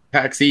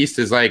 PAX East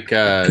is like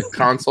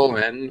console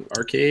and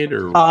arcade,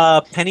 or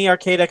Penny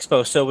Arcade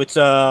Expo. So it's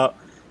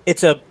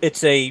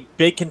a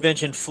big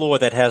convention floor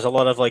that has a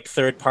lot of like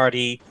third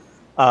party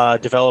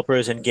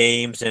developers and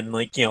games and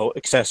like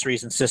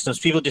accessories and systems.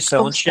 People just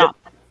selling shit.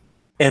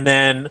 And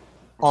then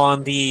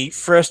on the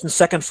first and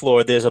second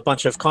floor, there's a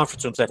bunch of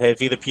conference rooms that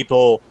have either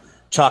people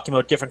talking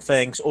about different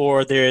things,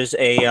 or there's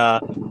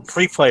a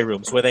free play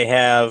rooms where they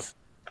have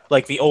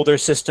like the older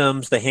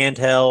systems, the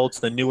handhelds,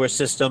 the newer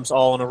systems,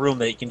 all in a room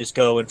that you can just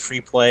go and free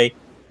play,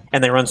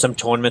 and they run some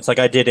tournaments. Like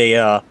I did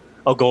a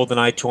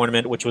GoldenEye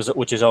tournament, which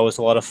is always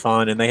a lot of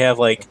fun, and they have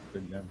like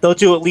they'll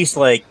do at least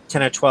like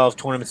 10 or 12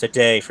 tournaments a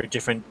day for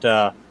different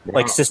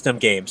like system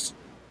games.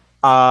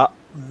 My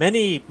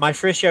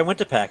first year I went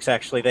to PAX,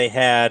 actually, they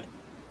had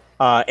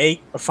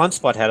a Fun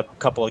Spot had a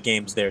couple of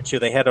games there too.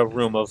 They had a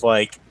room of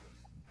like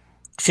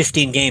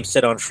 15 games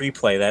set on free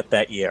play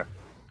that year.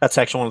 That's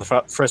actually one of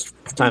the first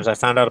times I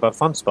found out about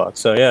Fun Spot.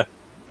 So yeah,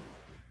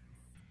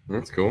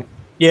 that's cool.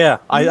 yeah.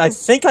 I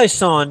think I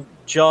saw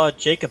Jaw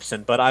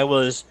Jacobson, but I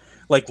was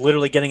like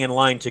literally getting in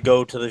line to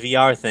go to the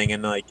VR thing,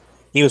 and like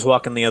he was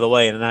walking the other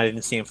way, and I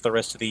didn't see him for the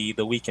rest of the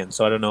weekend.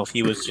 So I don't know if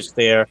he was just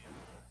there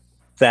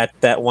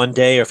that one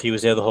day or if he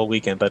was there the whole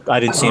weekend. But I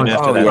didn't see him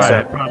after that.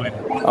 Yeah,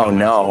 So. Oh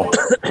no!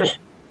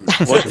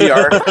 What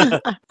VR?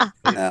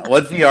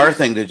 What VR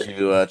thing did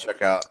you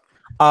check out?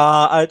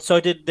 So I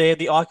did. They had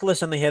the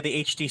Oculus and they had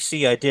the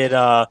HTC. I did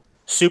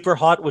Super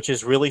Hot, which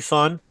is really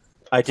fun.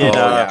 I did.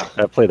 yeah.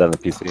 I played that on the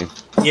PC.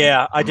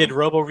 Yeah, I did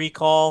Robo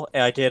Recall.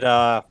 I did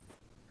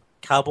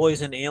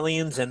Cowboys and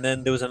Aliens, and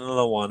then there was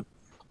another one.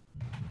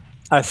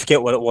 I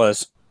forget what it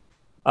was.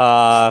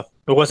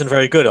 It wasn't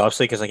very good,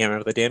 obviously, because I can't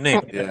remember the damn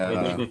name.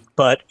 Yeah.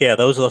 But yeah,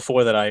 those are the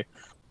four that I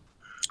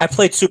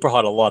played Super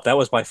Hot a lot. That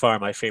was by far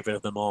my favorite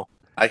of them all.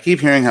 I keep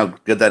hearing how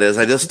good that is.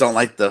 I just don't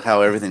like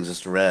how everything's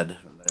just red.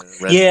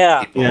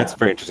 Yeah. people. Yeah, it's a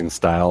very interesting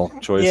style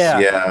choice. Yeah.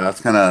 Yeah, that's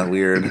kind of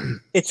weird.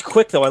 It's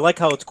quick though. I like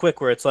how it's quick,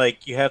 where it's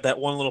like you have that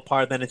one little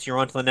part, then you're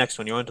on to the next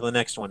one. You're on to the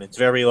next one. It's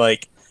very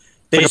like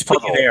they Like a just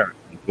put you puzzle. there.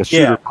 The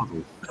shooter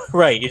puzzle.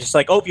 Right. You're just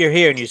like, oh, you're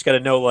here, and you just got to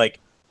know, like,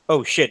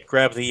 oh shit,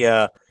 grab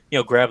the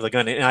grab the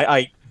gun. And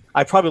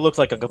I probably look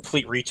like a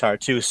complete retard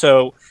too.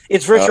 So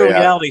it's virtual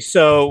reality.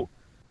 So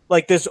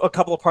like, there's a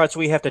couple of parts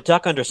where you have to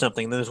duck under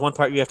something. Then there's one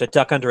part where you have to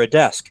duck under a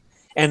desk.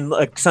 And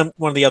like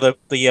one of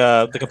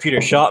the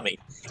computer shot me,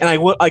 and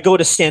I go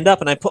to stand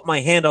up, and I put my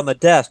hand on the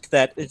desk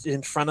that is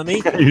in front of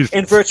me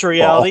in virtual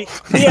reality.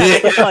 Yeah,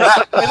 and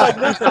like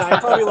nothing. I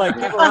probably like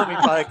people around me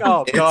like,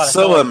 oh god, It's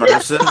so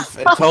immersive.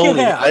 It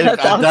totally. Yeah, I've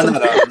done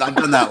that. I've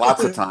done that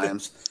lots of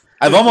times.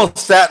 I've almost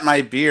sat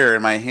my beer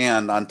in my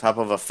hand on top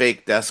of a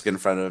fake desk in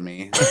front of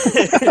me. It's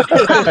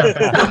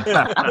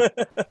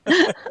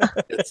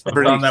I've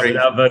pretty done that crazy.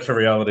 without virtual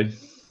reality.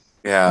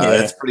 Yeah,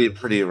 it's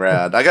pretty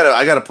rad. I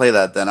gotta play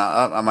that then.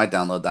 I might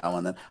download that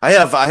one then. I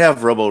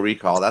have Robo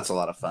Recall. That's a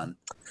lot of fun.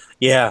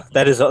 Yeah,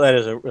 that is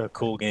a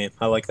cool game.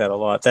 I like that a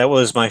lot. That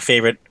was my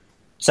second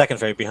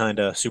favorite behind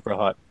Super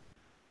Hot.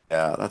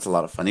 Yeah, that's a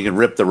lot of fun. You can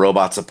rip the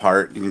robots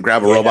apart. You can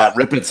grab a robot,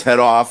 rip its head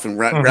off, and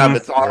grab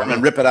its arm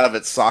and rip it out of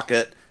its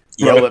socket.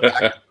 Throw it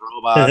back at the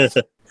robots.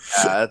 Yeah,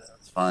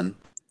 that's fun.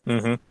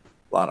 Mm-hmm. A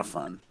lot of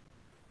fun.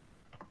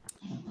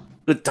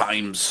 Good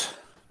times.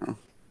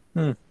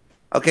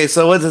 Okay,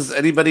 so what has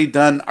anybody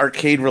done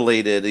arcade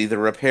related, either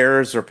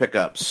repairs or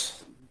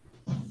pickups?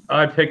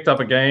 I picked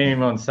up a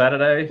game on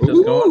Saturday.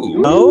 Just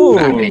gone. Oh,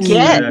 Nice.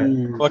 Get. Yeah.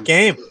 what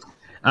game?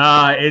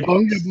 It,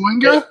 Boinga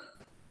boinga.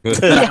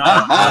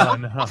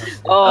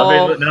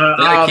 Oh, no.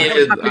 Oh,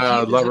 Dedicated Papa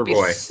Jesus lover would be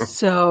boy.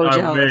 so I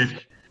jealous.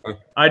 wish.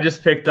 I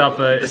just picked up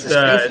an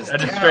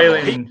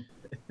Australian,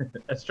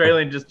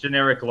 Australian just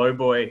generic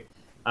lowboy.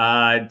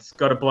 It's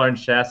got a blown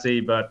chassis,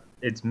 but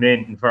it's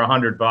mint. And for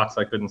 $100,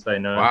 I couldn't say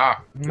no. Wow.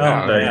 Oh,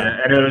 So, yeah,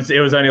 and it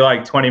was only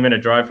like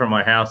 20-minute drive from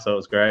my house, so it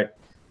was great.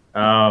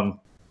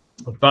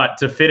 But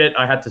to fit it,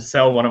 I had to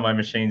sell one of my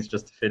machines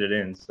just to fit it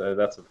in. So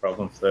that's a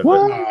problem. So,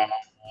 but,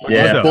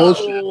 yeah. That's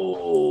Bullshit.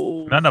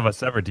 None of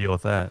us ever deal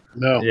with that.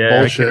 No, Yeah.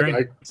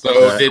 bullshit.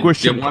 So did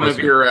Squishing one of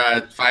pussy. your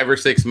 5 or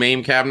 6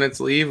 MAME cabinets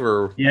leave,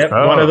 or? Yep,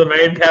 Oh. one of the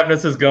main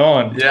cabinets is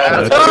gone.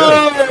 Yeah.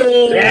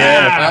 Oh!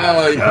 Yeah.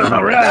 Oh,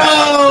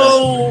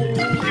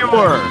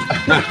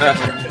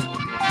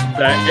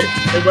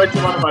 It went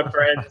to one of my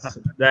friends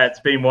that's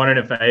been wanting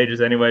it for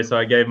ages anyway, so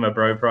I gave him a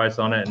bro price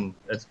on it, and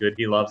that's good.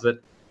 He loves it.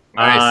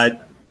 Nice.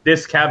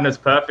 This cabinet's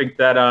perfect.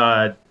 That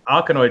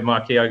Arkanoid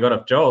marquee I got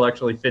off Joel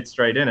actually fits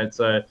straight in it,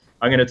 so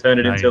I'm going to turn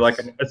it into like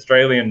an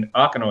Australian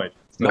Arkanoid.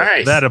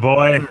 Nice. That a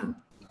boy.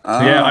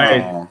 Oh.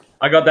 Yeah,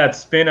 I got that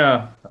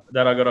spinner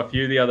that I got off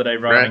you the other day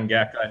running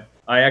GAC.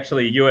 I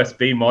actually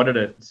USB modded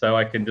it so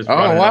I can just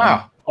run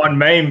it on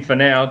MAME for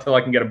now until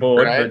I can get a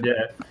board. Right. But yeah,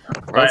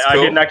 That's I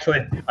cool. didn't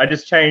actually. I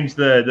just changed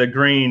the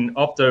green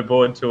Opto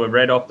board to a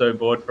red Opto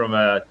board from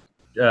a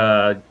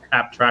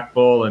app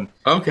trackball and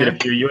did a Okay.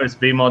 few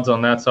USB mods on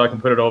that so I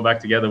can put it all back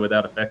together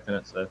without affecting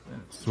it. So yeah,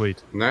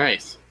 Sweet.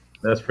 Nice.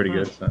 that's pretty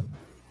good. So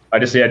I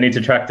just need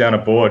to track down a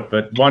board,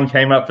 but one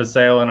came up for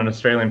sale on an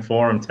Australian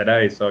forum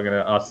today, so I'm going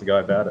to ask the guy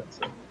about it.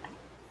 So.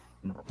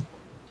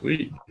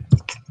 Sweet.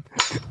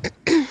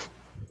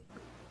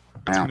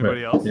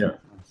 Anybody else? Yeah.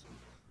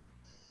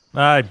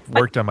 I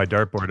worked on my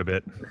dartboard a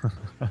bit,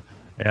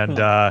 and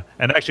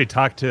actually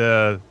talked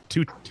to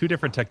two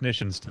different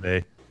technicians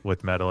today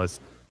with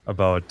Medalist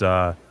about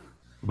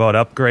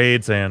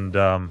upgrades and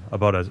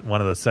about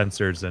one of the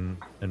sensors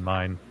in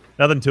mine.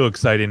 Nothing too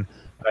exciting.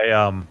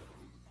 I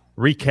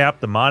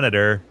recapped the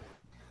monitor,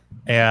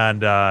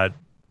 and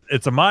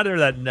it's a monitor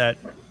that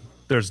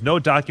there's no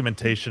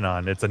documentation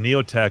on. It's a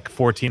Neotech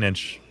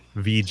 14-inch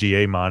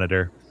VGA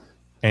monitor.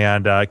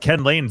 And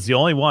Ken Lane's the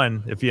only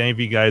one, if any of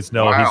you guys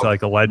know, he's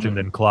like a legend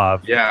in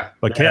Clav. Yeah.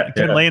 But Ken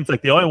Lane's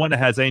like the only one that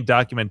has any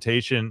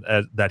documentation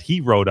that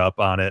he wrote up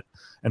on it.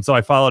 And so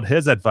I followed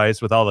his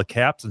advice with all the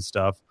caps and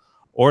stuff,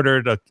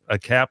 ordered a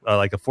cap,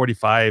 like a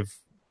 45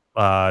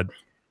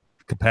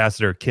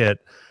 capacitor kit,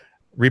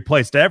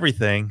 replaced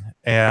everything,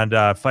 and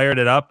fired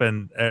it up,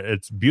 and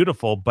it's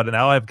beautiful. But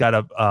now I've got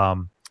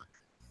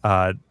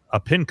a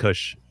pin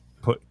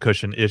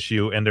cushion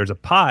issue, and there's a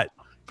pot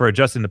for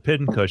adjusting the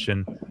pin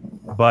cushion,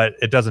 but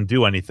it doesn't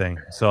do anything.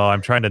 So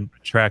I'm trying to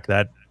track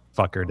that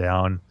fucker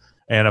down.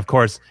 And of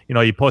course,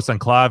 you post on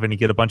Clav and you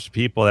get a bunch of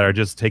people that are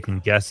just taking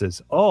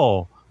guesses.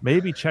 Oh,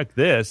 maybe check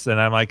this.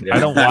 And I'm like, I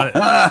don't want it.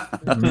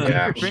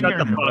 Yeah. Shut Finger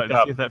the in fuck it,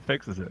 up. see if that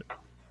fixes it.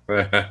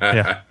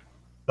 Yeah.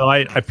 So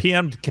I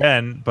PM'd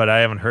Ken, but I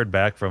haven't heard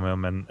back from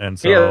him. And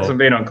so He hasn't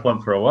been on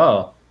Club for a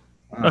while.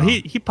 no,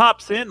 he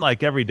pops in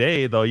like every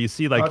day, though. You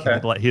see, like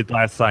he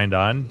last signed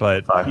on,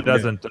 but he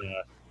doesn't.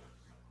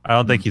 I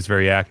don't think he's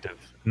very active.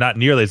 Not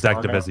nearly as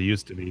active as he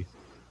used to be.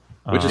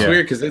 Which is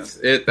weird because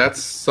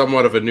that's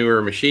somewhat of a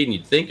newer machine.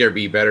 You'd think there'd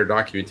be better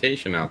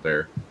documentation out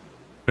there.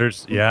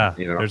 There's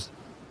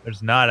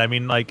not. I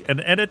mean, like,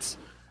 and it's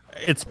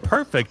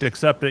perfect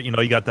except that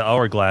you got the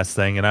hourglass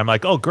thing, and I'm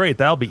like, oh great,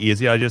 that'll be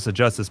easy. I just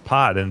adjust this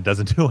pot and it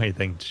doesn't do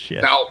anything.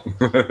 Shit. No.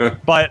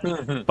 But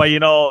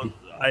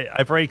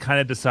I've already kind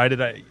of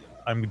decided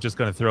I'm just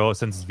going to throw,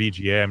 since it's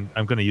VGA,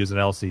 I'm going to use an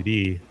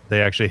LCD.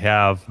 They actually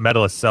have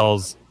Medalist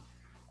sells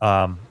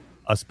a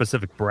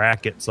specific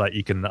bracket so that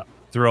you can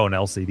throw an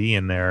LCD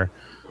in there.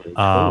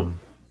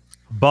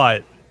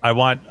 But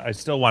I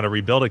still want to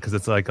rebuild it because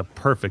it's like a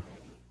perfect,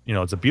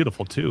 it's a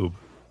beautiful tube.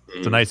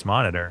 It's a nice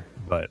monitor,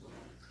 but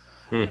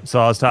so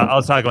I was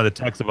talking with the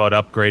techs about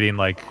upgrading,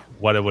 like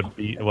what it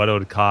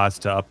would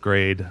cost to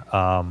upgrade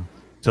to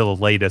the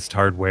latest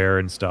hardware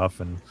and stuff,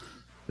 and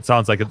it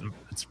sounds like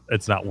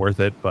it's not worth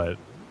it, but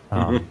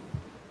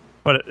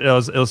but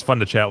it was fun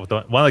to chat with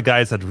them. One of the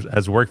guys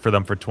has worked for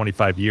them for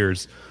 25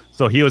 years,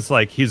 so he was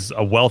like, he's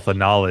a wealth of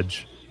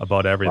knowledge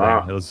about everything.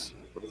 Wow. It was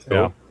Cool.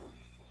 yeah.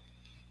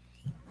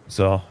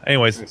 So,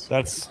 anyways,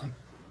 that's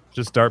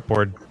just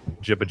dartboard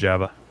jibba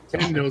jabba.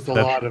 Ken knows a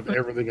lot of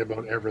everything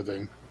about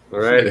everything. All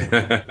right.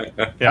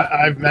 Yeah.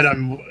 I've met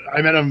him.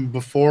 I met him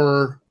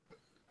before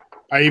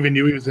I even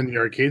knew he was in the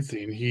arcade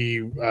scene.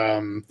 He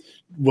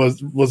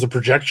was a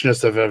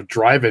projectionist of a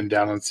drive-in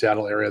down in the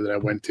Seattle area that I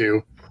went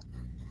to,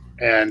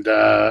 and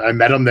I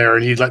met him there.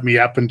 And he let me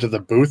up into the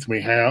booth. We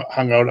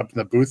hung out up in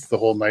the booth the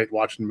whole night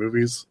watching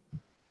movies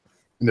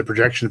in the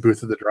projection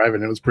booth of the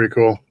drive-in. It was pretty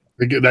cool.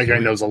 That guy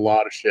knows a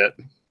lot of shit.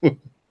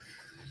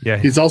 Yeah.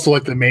 He's also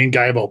like the main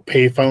guy about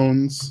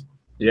payphones.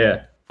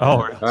 Yeah.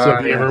 Oh, So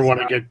if you ever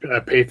want to get a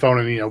payphone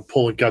and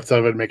pull the guts out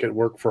of it and make it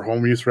work for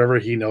home use, whatever,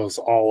 he knows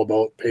all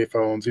about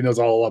payphones. He knows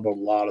all about a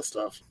lot of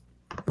stuff.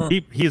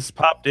 he's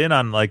popped in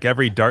on like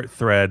every Dart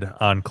thread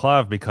on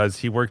Clav because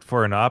he worked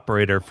for an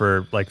operator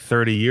for like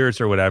 30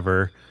 years or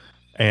whatever,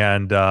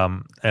 and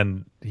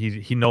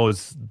he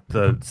knows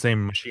the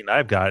same machine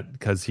I've got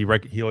because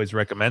he always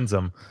recommends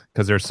them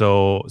because they're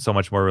so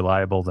much more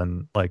reliable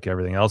than like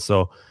everything else.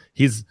 So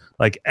he's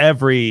like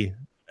every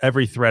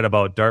thread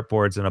about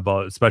dartboards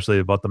and especially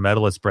about the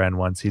Medalist brand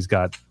ones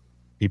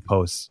he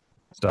posts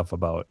stuff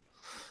about.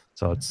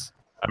 So it's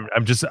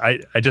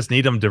I just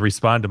need him to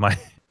respond to my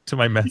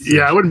message.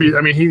 Yeah, I wouldn't be.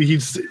 I mean, he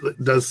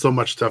does so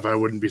much stuff. I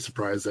wouldn't be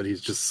surprised that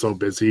he's just so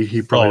busy.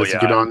 He probably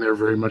doesn't get on there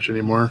very much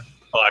anymore.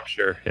 Oh, I'm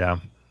sure. Yeah.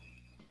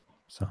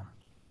 So,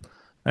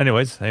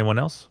 anyways, anyone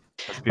else?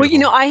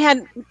 Well, I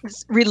had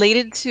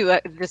related to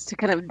just to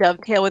kind of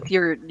dovetail with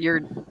your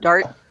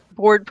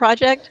dartboard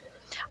project.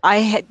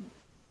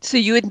 So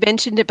you had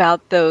mentioned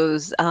about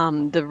those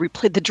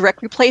the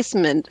direct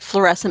replacement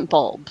fluorescent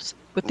bulbs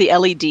with the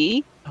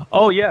LED.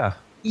 Oh yeah.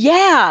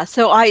 Yeah.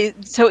 So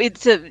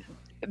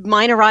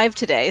mine arrived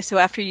today. So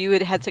after you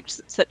had such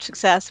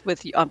success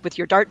with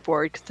your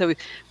dartboard, so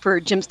for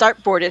Jim's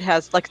dartboard, it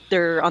has like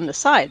they're on the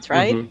sides,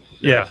 right? Mhm.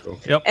 Yeah.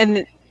 Yep.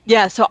 And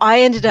yeah, so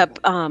I ended up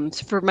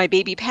for my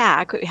baby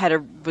pack,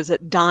 it was a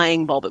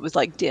dying bulb. It was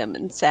like dim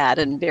and sad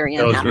and very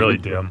unhappy. It was really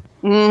dim.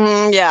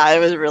 Yeah, it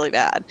was really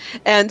bad.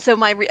 And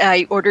so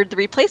I ordered the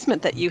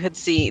replacement that you had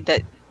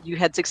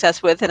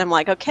success with, and I'm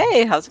like,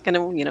 okay, how's it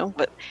gonna,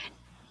 but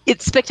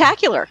it's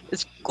spectacular.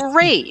 It's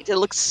great. It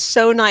looks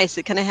so nice.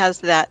 It kind of has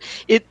that.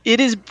 It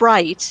is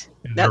bright.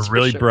 They're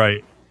really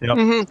bright. Yep.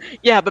 Mm-hmm.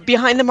 Yeah, but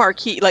behind the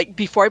marquee, like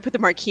before I put the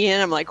marquee in,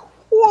 I'm like,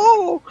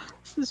 whoa.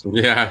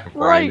 Yeah,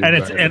 right. And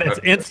it's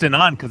instant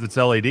on because it's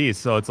LED,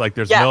 so it's like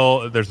there's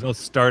no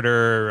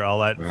starter, all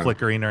that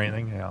flickering or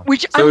anything. Yeah.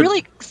 Which I'm really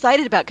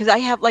excited about because I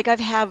have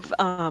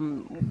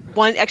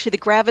one actually the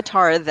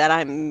Gravatar that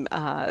I'm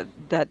not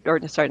the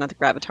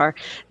Gravatar,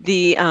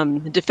 the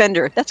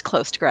Defender that's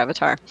close to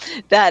Gravatar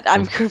that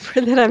I'm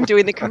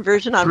doing the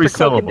conversion on for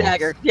Cloak and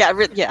Dagger. Yeah,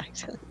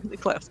 really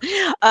close.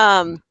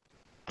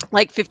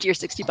 Like $50 or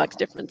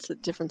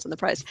 $60 difference in the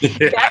price.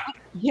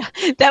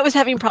 That was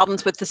having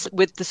problems with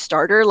the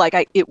starter.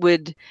 Like it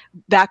would,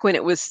 back when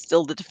it was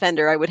still the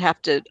Defender, I would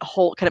have to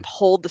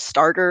hold the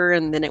starter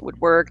and then it would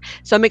work.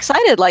 So I'm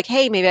excited. Like,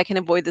 hey, maybe I can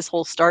avoid this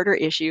whole starter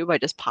issue by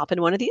just popping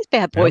one of these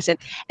bad boys in,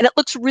 and it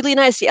looks really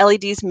nice. The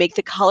LEDs make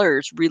the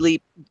colors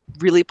really,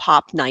 really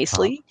pop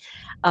nicely.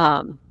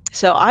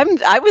 So I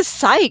was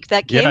psyched.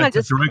 That game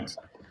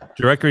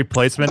direct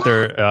replacement.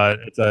 There,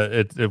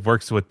 it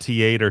works with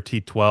T8 or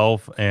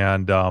T12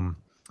 and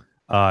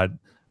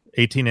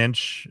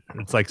 18-inch.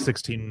 It's like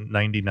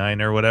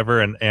 $16.99 or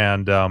whatever,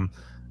 and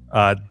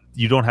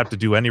you don't have to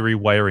do any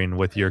rewiring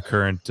with your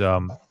current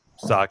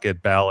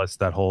socket, ballast,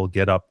 that whole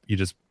get up. You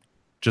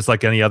just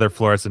like any other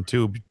fluorescent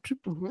tube,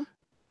 and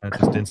it's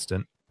just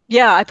instant.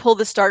 Yeah, I pull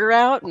the starter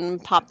out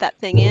and pop that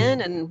thing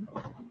in, and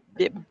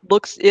it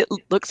looks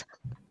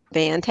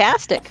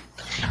fantastic.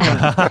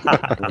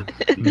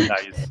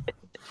 Nice.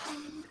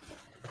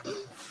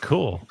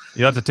 Cool.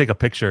 You have to take a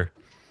picture.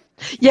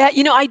 Yeah,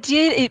 I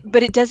did,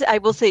 but it does. I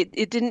will say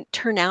it didn't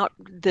turn out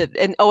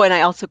and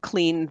I also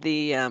cleaned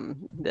the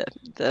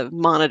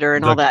monitor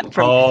and all that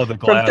from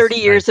 30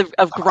 years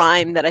of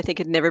grime that I think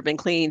had never been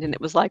cleaned, and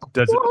it was like,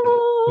 did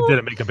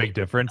it make a big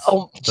difference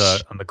on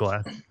the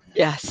glass?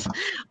 Yes.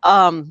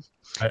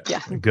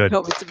 Good.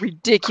 No, it's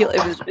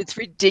ridiculous. It's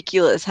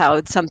ridiculous how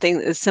it's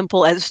something as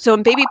simple as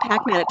in Baby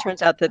Pac-Man. It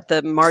turns out that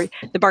the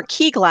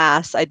marquee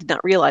glass, I did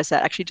not realize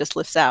that actually just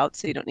lifts out,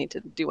 so you don't need to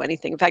do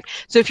anything. In fact,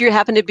 so if you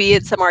happen to be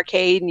at some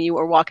arcade and you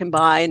are walking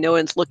by and no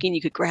one's looking, you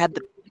could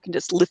you can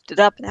just lift it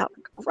up and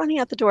running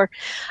out the door,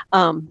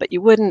 but you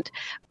wouldn't.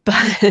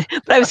 But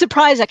I was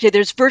surprised actually.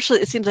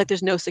 It seems like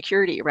there's no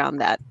security around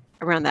that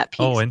piece.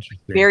 Oh,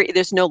 interesting.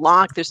 There's no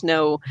lock. There's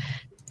no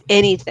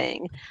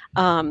anything,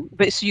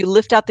 but so you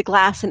lift out the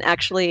glass, and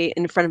actually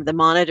in front of the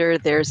monitor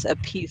there's a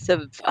piece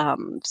of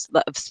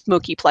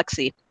smoky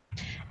plexi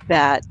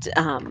that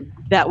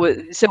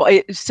was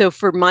so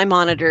for my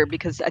monitor,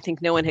 because I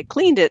think no one had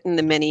cleaned it in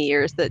the many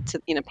years that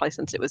probably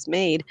since it was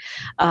made,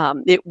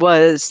 it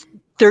was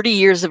 30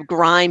 years of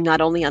grime, not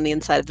only on the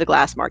inside of the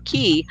glass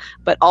marquee,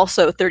 but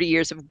also 30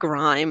 years of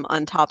grime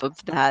on top of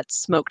that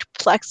smoked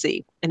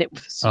plexi. And it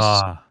was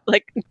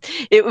like,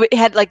 it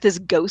had like this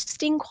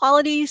ghosting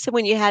quality. So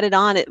when you had it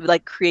on, it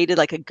like created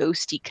like a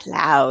ghosty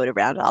cloud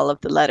around all of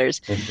the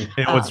letters. It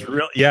was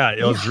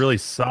it was really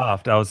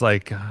soft. I was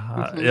like,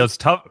 it was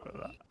tough.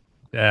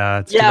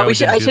 Yeah. I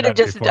should have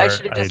just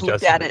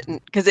looked at it,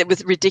 because it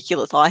was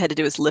ridiculous. All I had to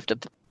do was lift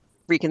up the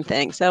freaking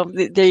thing. So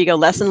there you go.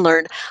 Lesson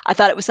learned. I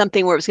thought it was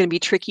something where it was going to be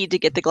tricky to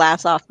get the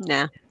glass off.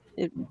 Nah,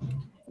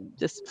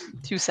 just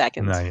 2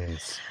 seconds.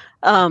 Nice.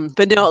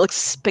 But no, it looks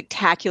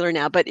spectacular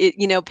now. But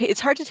it's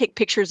hard to take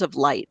pictures of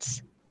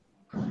lights.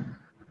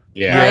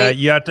 Yeah, right?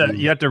 You have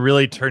to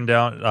really turn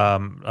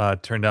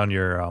down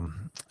your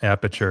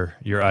aperture,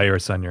 your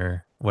iris on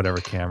your whatever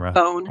camera,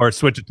 Phone. or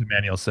switch it to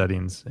manual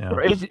settings. Yeah,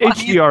 Or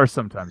HDR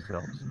sometimes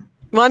helps.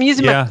 Well, I'm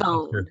using Yeah, my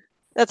phone. sure.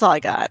 That's all I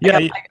got. Yeah,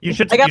 I got, you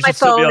should. I got You my should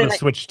still be phone able to and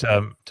switch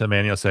to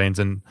manual settings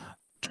and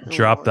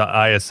drop the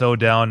ISO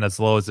down as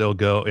low as it'll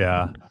go.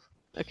 Yeah.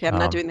 Okay, I'm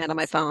not Um, doing that on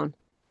my phone.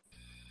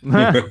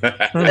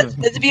 That's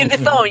the beauty of the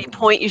phone. You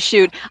point, you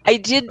shoot. I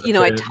did,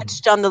 I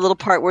touched on the little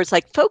part where it's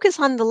like focus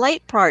on the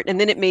light part,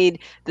 and then it made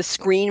the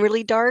screen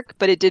really dark,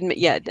 but it didn't.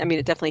 Yeah, I mean,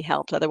 it definitely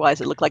helped.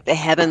 Otherwise, it looked like the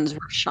heavens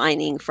were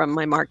shining from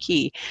my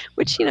marquee,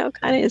 which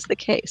kind of is the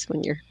case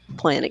when you're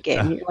playing a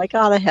game. You're like,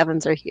 oh, the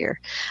heavens are here.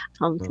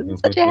 So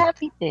it's such a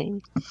happy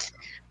thing.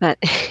 But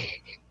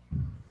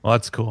Well,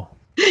 that's cool.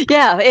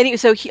 yeah. Anyway,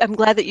 so I'm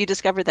glad that you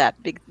discovered that.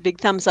 Big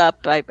thumbs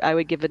up. I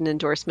would give it an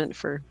endorsement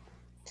for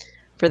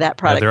that Yeah,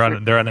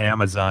 product. they're on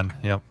Amazon.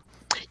 Yep.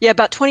 Yeah,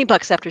 about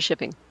 $20 after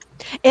shipping.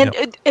 And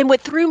and what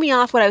threw me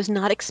off, what I was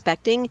not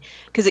expecting,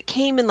 because it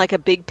came in like a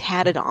big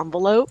padded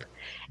envelope,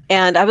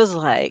 and I was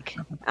like,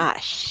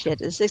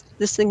 shit, is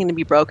this thing going to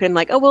be broken?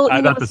 Like, oh well,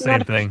 I thought the it's same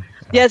not thing.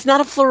 Yeah, it's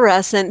not a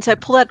fluorescent. So I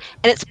pull out,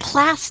 and it's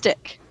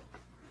plastic.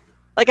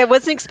 Like I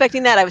wasn't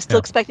expecting that. I was still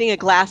expecting a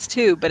glass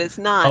tube, but it's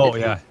not. Oh,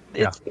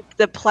 It's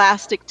the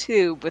plastic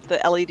tube with the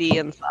LED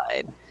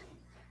inside.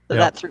 So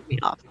that threw me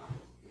off.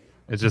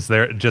 It's just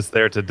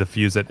there to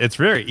diffuse it. It's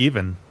very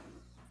even.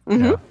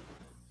 Mm-hmm.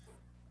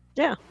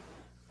 Yeah.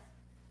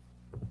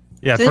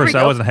 Yeah. At So there first, we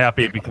I go. wasn't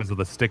happy because of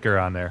the sticker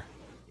on there.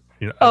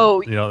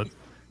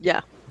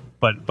 Yeah.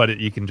 But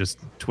you can just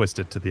twist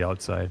it to the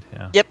outside.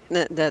 Yeah. Yep.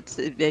 That's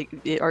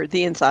or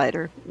the inside,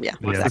 or Yeah.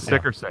 What's exactly. the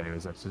sticker say?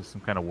 Is that just some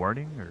kind of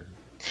warning, or?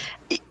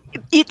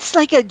 It's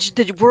like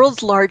the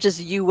world's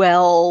largest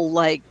UL.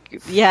 Like,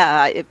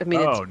 yeah. I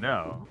mean, Oh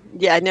no.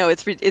 yeah. No,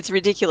 it's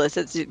ridiculous.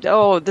 It's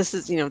this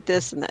is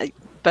this and that.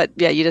 But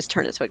yeah, you just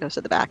turn it so it goes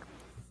to the back.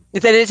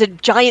 Then it's a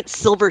giant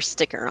silver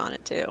sticker on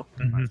it too.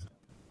 Mm-hmm.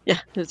 Yeah,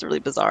 it's really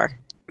bizarre.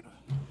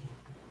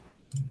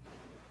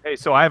 Hey,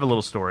 so I have a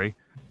little story.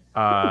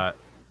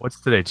 What's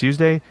today?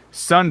 Tuesday?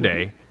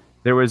 Sunday,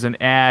 there was an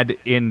ad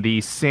in the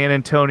San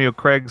Antonio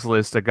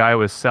Craigslist. A guy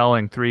was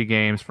selling 3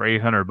 games for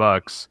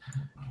 $800,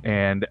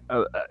 and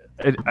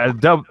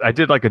I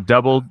did like a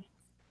double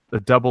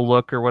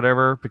look or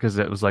whatever, because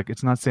it was like,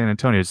 it's not San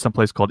Antonio. It's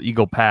someplace called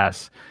Eagle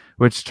Pass,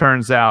 which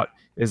turns out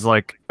is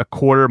like a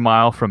quarter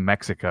mile from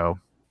Mexico.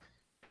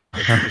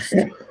 It's just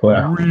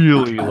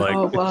really like.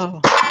 Oh wow.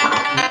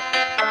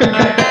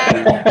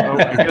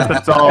 I guess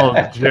that's all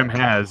Jim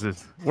has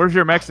is, where's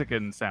your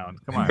Mexican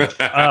sound? Come on.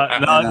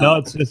 No,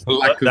 it's just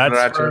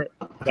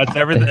that's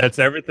everything. That's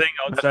everything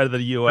outside of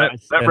the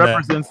U.S. That and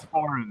represents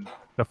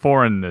the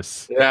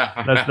foreignness.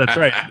 Yeah, that's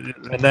right.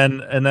 And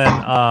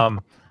then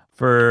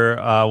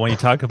for when you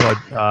talk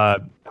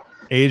about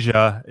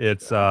Asia,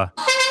 it's No.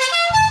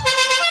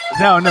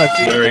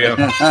 there we go.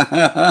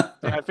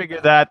 I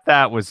figured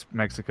that was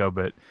Mexico,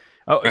 but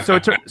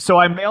so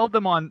I mailed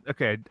them on.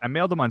 Okay, I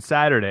mailed them on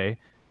Saturday,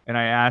 and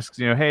I asked,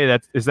 hey,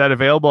 is that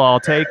available? I'll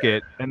take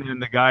it. And then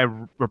the guy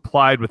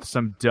replied with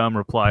some dumb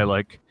reply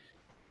like,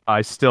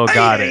 I still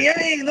got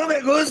it. No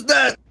me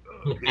gusta.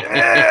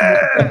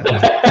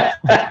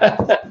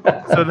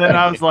 So then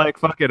I was like,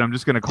 fuck it, I'm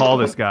just gonna call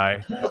this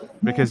guy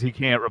because he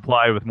can't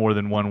reply with more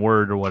than one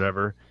word or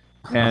whatever.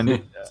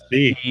 And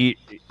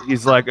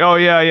he's like, oh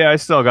yeah, I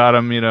still got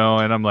him, and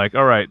I'm like,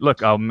 all right,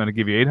 look, I'm gonna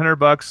give you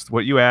 $800,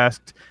 what you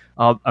asked.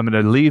 I'm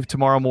gonna leave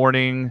tomorrow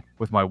morning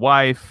with my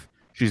wife.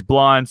 She's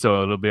blonde,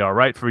 so it'll be all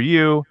right for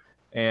you.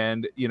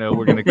 And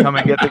we're gonna come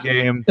and get the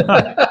game.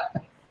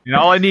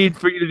 All I need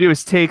for you to do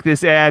is take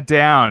this ad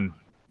down,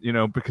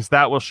 because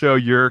that will show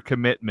your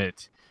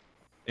commitment.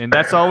 And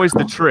that's always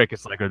the trick.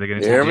 It's like, are they going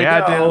to take the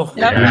ad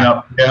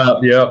down?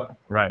 Yep.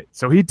 Right.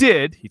 So he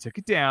did. He took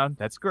it down.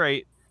 That's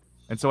great.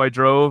 And so I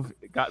drove,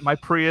 got my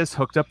Prius,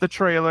 hooked up the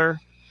trailer,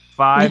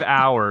 5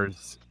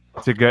 hours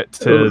to get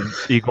to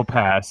Eagle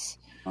Pass.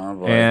 Oh,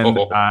 boy.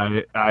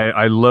 And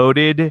I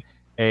loaded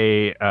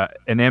an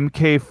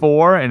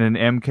MK4 and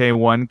an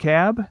MK1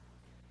 cab,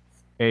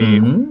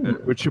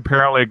 which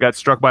apparently got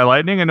struck by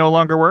lightning and no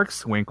longer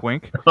works. Wink,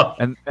 wink.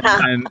 And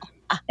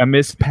a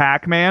Miss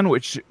Pac-Man,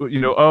 which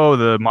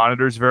the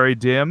monitor's very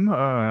dim.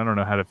 I don't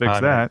know how to fix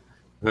that.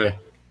 Yeah.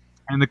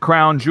 And the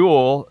crown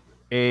jewel,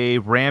 a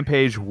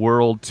Rampage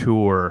World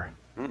Tour.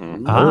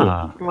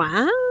 Wow.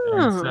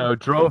 And so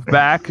drove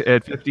back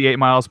at 58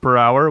 miles per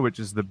hour, which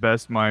is the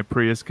best my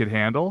Prius could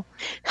handle.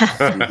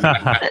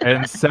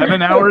 And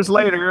 7 hours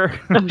later,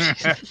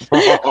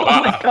 Oh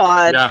my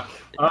God. Yeah.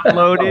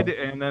 unloaded.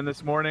 And then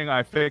this morning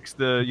I fixed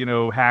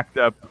the hacked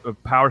up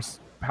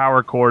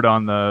power cord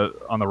on the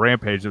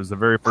Rampage. It was the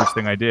very first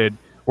thing I did.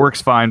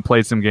 Works fine.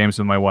 Played some games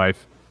with my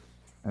wife,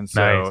 and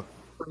so Nice.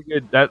 pretty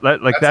good.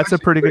 That's a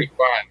pretty good.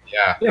 fun.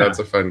 Yeah, that's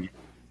a fun.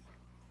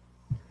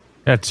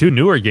 Yeah, 2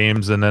 newer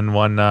games and then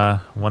one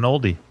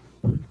oldie.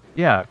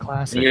 Yeah,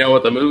 classic. You know,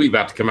 with the movie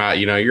about to come out,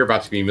 you're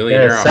about to be a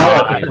millionaire. Yeah, on sell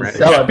that it. game, right?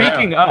 Sell it.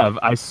 Speaking of,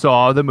 I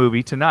saw the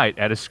movie tonight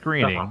at a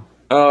screening.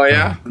 Oh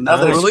yeah,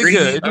 Another Really screen.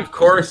 good. of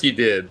course you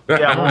did.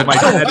 Yeah, well, my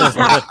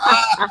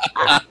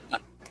dad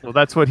Well,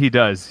 that's what he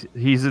does.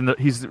 He's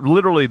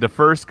literally the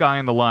first guy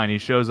in the line. He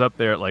shows up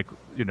there at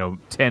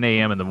 10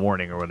 a.m. in the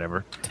morning or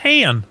whatever.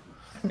 10.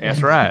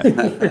 That's right.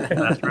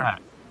 That's right.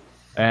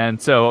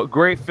 And so,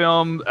 great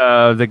film.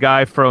 The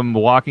guy from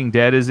Walking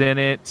Dead is in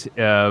it.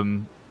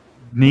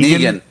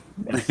 Negan.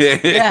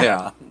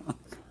 Yeah.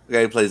 The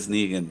guy who plays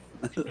Negan.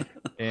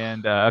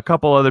 And a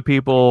couple other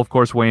people, of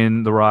course,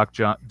 Dwayne the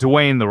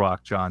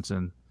Rock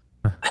Johnson.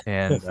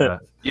 And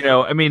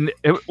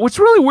what's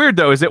really weird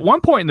though is at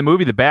one point in the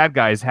movie, the bad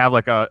guys have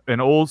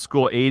an old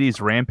school '80s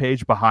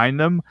rampage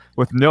behind them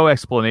with no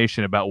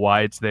explanation about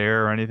why it's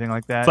there or anything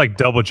like that. It's like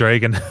Double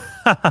Dragon.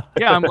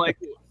 Yeah, I'm like,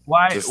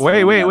 why?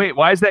 Wait,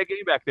 why is that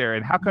game back there?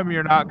 And how come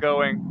you're not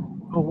going?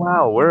 Oh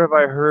wow, where have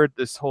I heard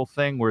this whole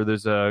thing where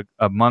there's a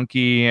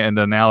monkey and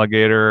an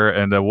alligator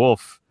and a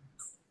wolf?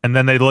 And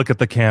then they look at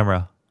the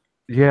camera.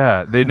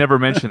 Yeah, they never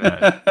mention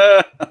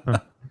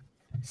that.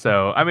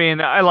 So, I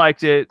mean, I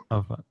liked it.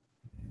 Oh, fun.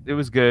 It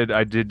was good.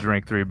 I did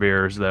drink 3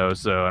 beers, though,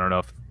 so I don't know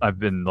if I've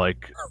been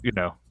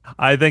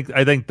I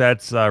think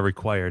that's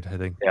required. I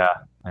think.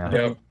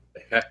 Yeah.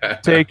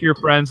 Take your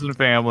friends and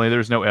family.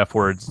 There's no F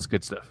words. It's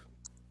good stuff.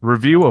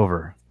 Review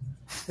over.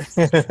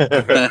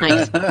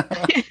 Nice.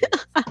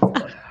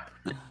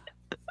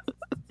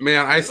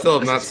 Man, I still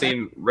have not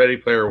seen Ready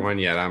Player One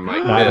yet. I'm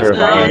like, I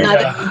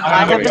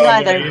haven't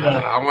either.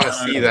 I want to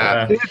see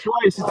that. See it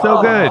twice. It's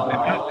so good.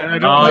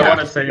 I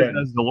want to see it.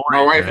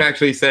 My wife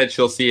actually said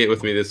she'll see it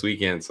with me this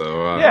weekend.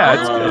 So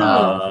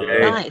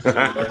Nice.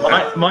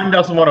 Mine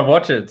doesn't want to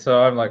watch it,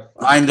 so I'm like,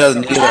 Mine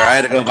doesn't either. I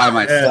had to go by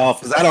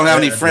myself because I don't have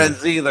any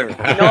friends either.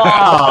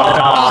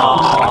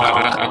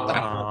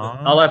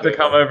 I'll have to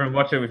come over and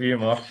watch it with you,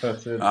 Mark.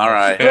 That's it. All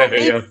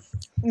right.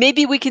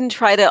 Maybe we can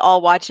try to all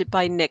watch it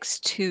by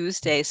next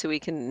Tuesday so we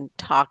can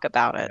talk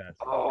about it.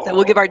 So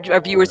we'll give our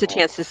viewers a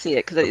chance to see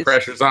it. The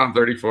pressure's on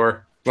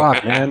 34.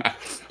 Fuck, man.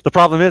 The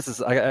problem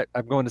is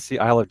I'm going to see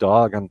Isle of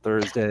Dog on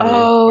Thursday.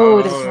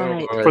 Oh, that's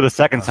right. For the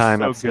second time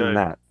So I've seen good.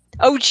 that.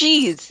 Oh,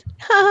 geez.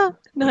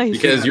 Nice.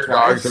 Because your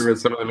dogs are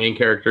with some of the main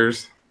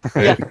characters.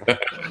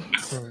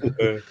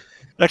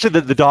 Actually,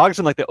 the dogs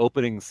in the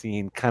opening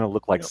scene kind of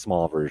look like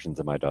small versions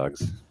of my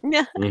dogs.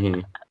 Yeah. Mm-hmm.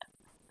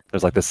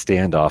 There's this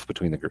standoff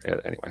between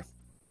the anyway.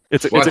 I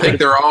think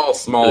they're all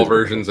small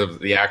versions of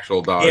the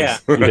actual dogs. Yeah.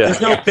 There's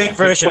no big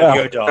version of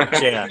your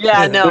dogs. Yeah.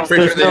 Yeah, no. I'm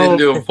pretty sure they didn't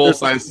do a full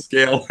size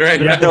scale, right?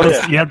 You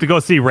have to go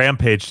see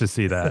Rampage to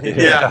see that.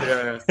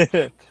 Yeah.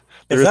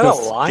 Is that a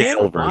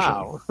lion?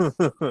 Wow.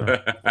 All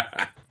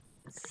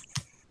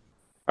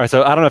right,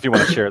 so I don't know if you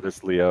want to share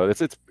this, Leo.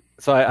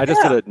 So I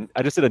just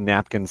did a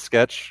napkin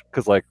sketch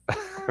because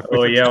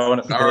Oh yeah, I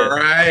want to see All it.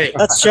 right.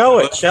 Let's show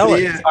it. Show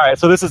it. All right,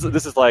 so this is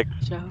seriously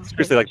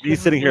me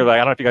sitting here. I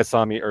don't know if you guys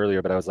saw me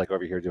earlier, but I was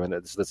over here doing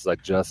this. This is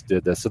just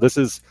did this. So this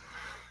is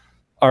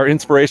our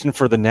inspiration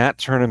for the Nat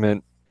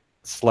tournament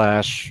 /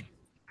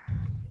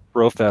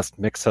 Brofest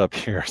mix up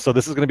here. So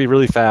this is going to be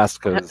really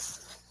fast because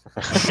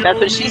That's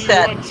what she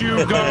said.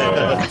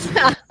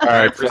 All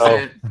right,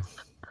 present.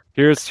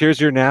 here's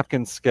your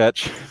napkin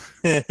sketch.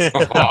 Oh,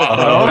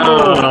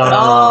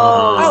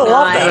 I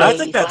love that. I nice.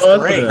 think that's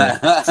great.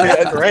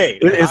 That's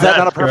great. Is that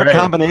not a perfect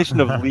combination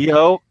of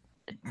Leo?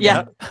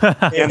 Yeah.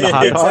 And the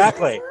hot dog?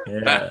 Exactly.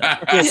 Yeah.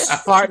 Just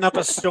farting up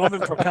a storm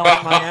and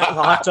propelling my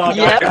hot dog.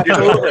 Yep.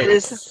 Absolutely. It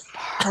is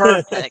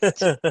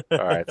perfect. All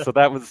right, so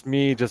that was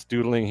me just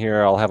doodling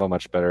here. I'll have a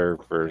much better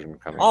version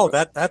coming. Oh,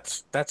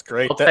 that's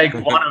great. I'll take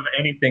one of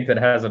anything that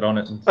has it on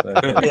it.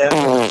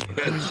 Yeah.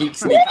 Cheek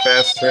sneak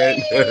fest,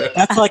 right?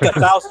 That's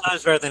 1,000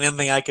 times better than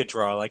anything I could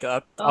draw.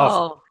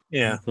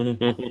 Yeah.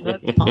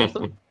 That's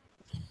awesome.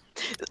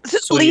 So,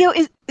 Sweet. Leo,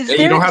 is You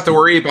there? don't have to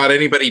worry about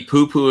anybody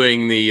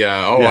poo-pooing the,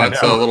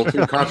 that's a little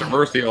too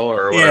controversial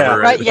or Yeah. whatever.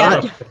 Right,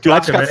 yeah. Dude, I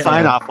just got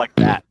sign off like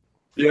that.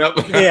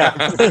 Yep. Yeah.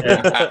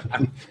 Yeah.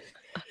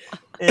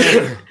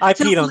 I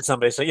peed on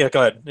somebody, so yeah, go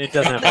ahead. It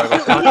doesn't have to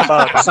talk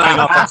about signing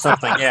off on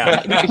something.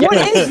 Yeah.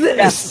 What is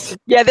this?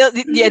 Yeah,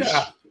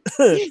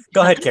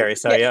 Go ahead, Carrie.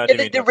 Sorry, yeah. I didn't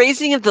mean the to-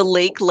 raising of the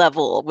lake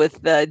level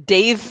with the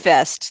Dave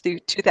Fest through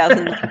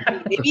 2000.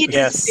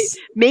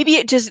 Maybe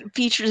it just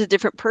features a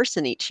different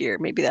person each year.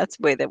 Maybe that's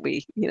the way that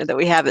we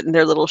have it in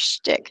their little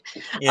shtick.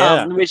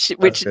 Yeah. Which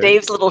good.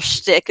 Dave's little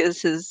shtick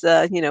is his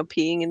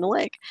peeing in the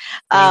lake.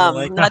 Peeing in the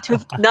lake. Not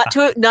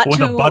With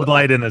to a Bud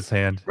Light in his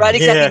hand. right,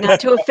 exactly. Yeah. Not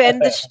to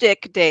offend the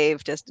shtick,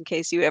 Dave. Just in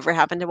case you ever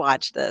happen to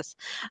watch this.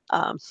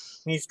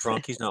 He's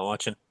drunk. He's not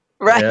watching.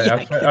 Right.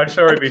 Yeah, I'm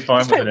sure he'd be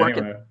fine with it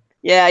working. anyway.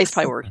 Yeah, he's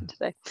probably working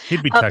today.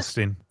 He'd be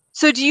texting.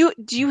 So do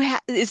you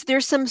have? Is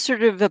there some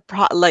sort of a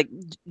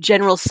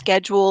general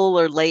schedule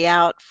or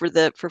layout for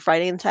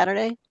Friday and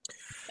Saturday?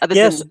 Other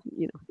Yes. than,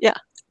 yeah.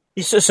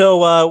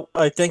 So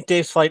I think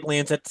Dave's flight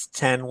lands at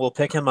 10. We'll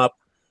pick him up.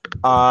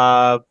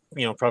 Probably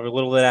a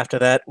little bit after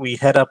that. We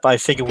head up. I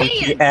figure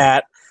we'd be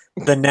at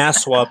the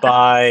Nassau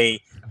by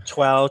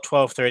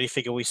 12:30.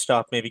 Figure we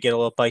stop, maybe get a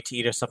little bite to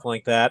eat or something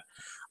like that.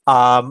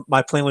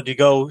 My plan would be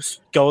go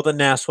to the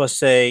Nassau,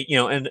 say,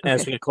 and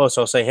as we get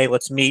closer, I'll say, hey,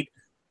 let's meet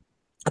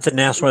at the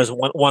Nassau at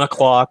 1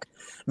 o'clock,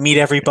 meet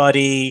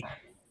everybody,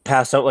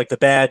 pass out like the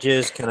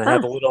badges, kind of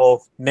have a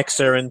little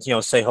mixer and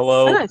say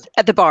hello. Oh, nice.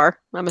 At the bar,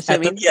 I'm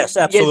assuming. Yes,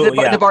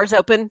 absolutely. The bar's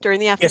open during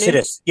the afternoon. Yes, it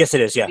is. Yes,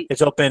 it is. Yeah,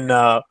 it's open.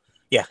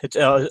 It's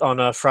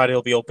on Friday.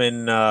 It'll be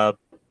open. I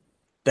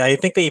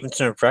think they even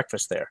serve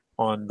breakfast there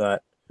on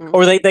that,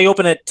 or they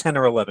open at 10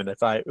 or 11.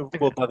 By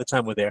the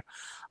time we're there,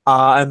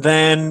 and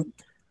then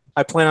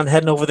I plan on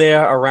heading over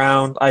there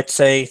around I'd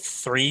say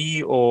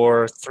 3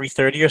 or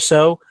 3:30 or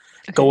so.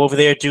 Okay. Go over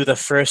there, do the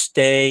first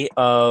day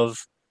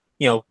of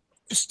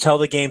just tell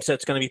the games that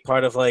it's going to be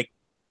part of 5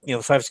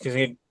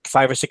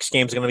 or 6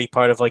 games are going to be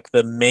part of like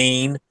the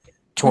main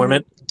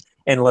tournament,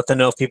 and let them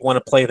know if people want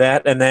to play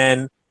that, and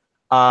then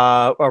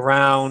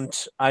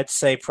around I'd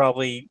say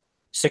probably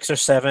 6 or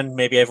 7,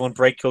 maybe everyone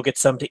break, go get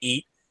something to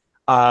eat.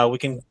 We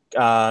can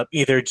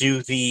either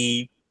do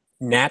the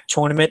Nat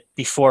tournament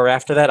before or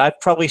after that. I'd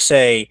probably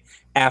say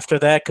after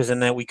that, because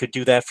then we could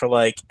do that for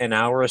like an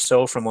hour or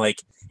so from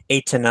like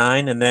 8 to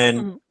 9, and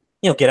then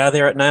get out of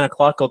there at 9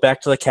 o'clock, go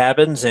back to the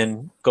cabins,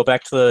 and go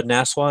back to the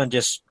Nassau and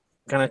just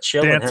kind of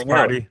chill and hang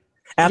party. out.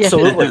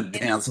 Absolutely.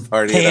 Dance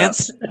party.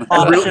 Pants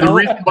optional. The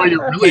reason why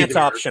you're really pants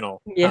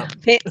optional. Yeah.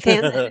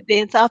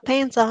 Pants off,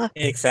 pants off.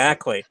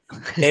 Exactly.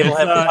 Dave will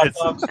have the hot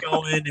dogs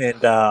going,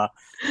 and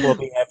we'll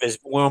have his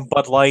warm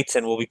Bud Lights,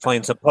 and we'll be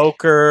playing some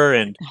poker,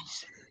 and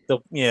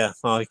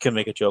I can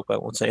make a joke, but I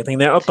won't say anything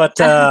there. But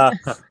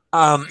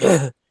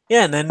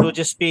and then we'll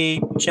just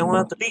be chilling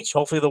at the beach.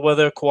 Hopefully the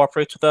weather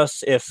cooperates with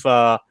us.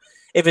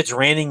 If it's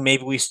raining,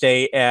 maybe we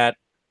stay at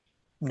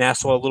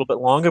Nassau a little bit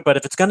longer. But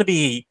if it's going to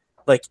be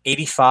like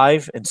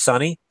 85 and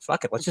sunny,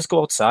 fuck it, let's just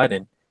go outside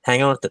and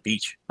hang out at the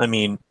beach. I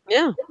mean,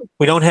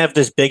 we don't have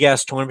this big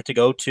ass tournament to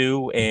go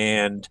to,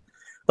 and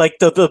like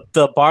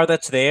the bar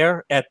that's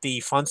there at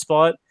the fun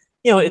spot,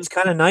 it's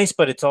kind of nice,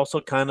 but it's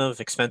also kind of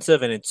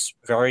expensive, and it's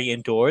very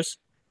indoors.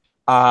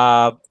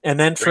 And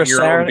then for your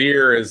Saturday, own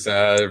beer is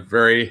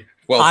very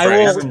well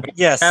priced.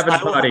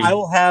 I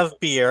will have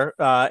beer,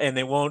 and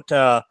they won't.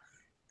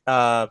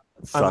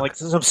 Unlike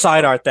some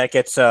side art that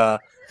gets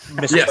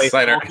misplaced. Yes,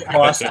 side art.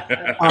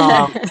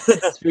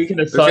 Speaking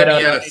of side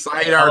art,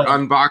 side art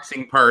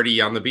unboxing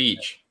party on the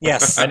beach.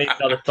 Yes, I need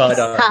another side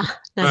art.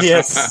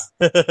 Yes.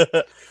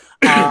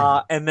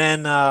 And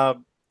then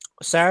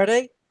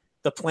Saturday,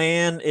 the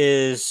plan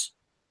is,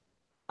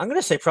 I'm going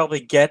to say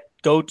probably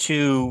go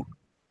to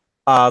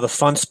the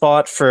fun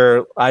spot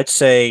for, I'd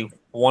say,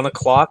 1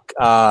 o'clock.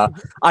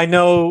 I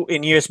know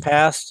in years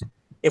past,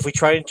 if we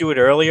try to do it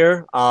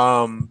earlier,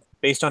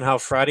 based on how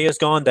Friday has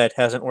gone, that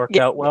hasn't worked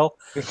out well.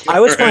 I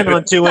was planning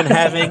on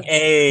having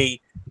a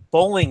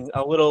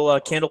little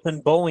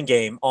candlepin bowling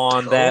game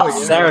on that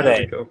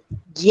Saturday.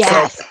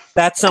 Yes. So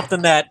that's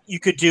something that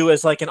you could do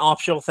as like an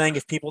optional thing.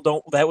 If people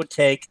don't, that would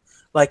take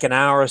like an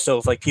hour or so.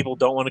 If like people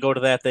don't want to go to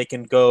that, they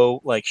can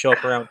go like show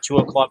up around 2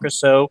 o'clock or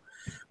so.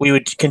 We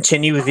would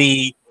continue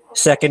the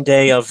second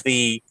day of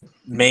the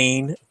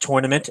main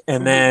tournament,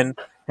 and then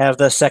have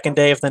the second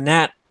day of the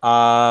Nat,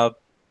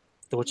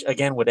 which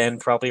again would end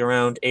probably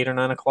around 8 or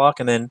 9 o'clock,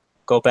 and then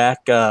go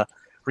back,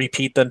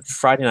 repeat the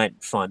Friday night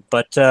fun.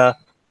 But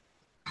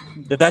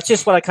that's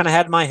just what I kind of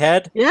had in my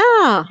head.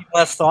 Yeah. People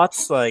have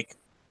thoughts, like,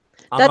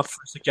 I'm up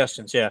for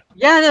suggestions. Yeah.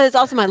 Yeah, no, it's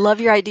awesome. I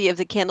love your idea of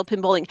the candlepin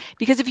bowling,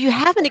 because if you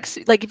haven't,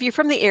 if you're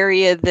from the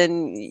area,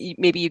 then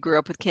maybe you grew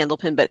up with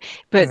candlepin, but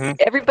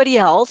everybody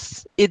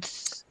else,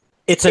 it's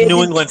a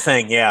New England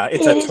thing. Yeah,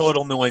 it's a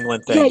total New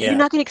England thing. Yeah, you're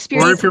not going to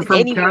experience. Or if you're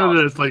from Canada,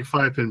 else. it's like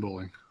 5-pin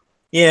bowling.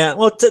 Yeah,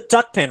 well,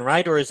 duck pin,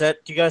 right? Or is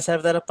that? Do you guys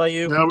have that up by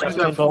you? No, we have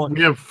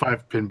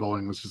 5-pin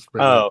bowling, which is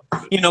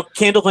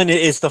candlepin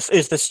is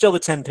still the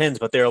 10 pins,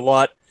 but they're a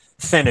lot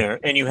thinner,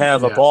 and you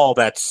have a ball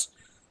that's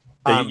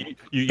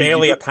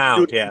barely a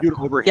pound. You do it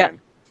overhand.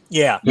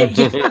 Yeah.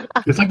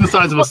 It's like the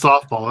size of a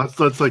softball.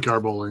 That's like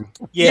our bowling.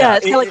 Yeah,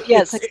 it's kind of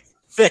it's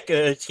thick.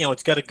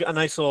 It's got a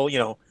nice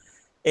little,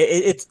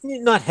 it's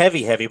not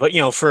heavy, but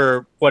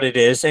for what it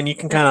is, and you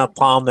can kind of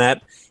palm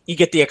that. You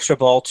get the extra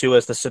ball too,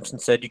 as the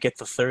Simpsons said. You get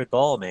the third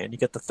ball, man. You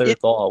get the third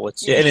ball, and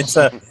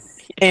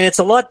it's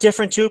a lot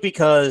different too,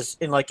 because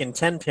in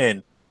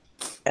 10-pin,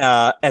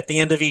 at the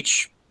end of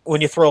each,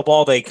 when you throw a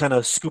ball, they kind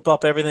of scoop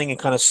up everything and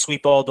kind of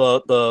sweep all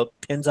the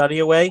pins out of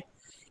your way.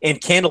 In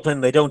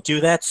candlepin, they don't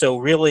do that. So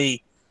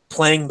really,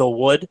 playing the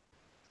wood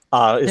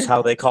is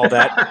how they call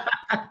that.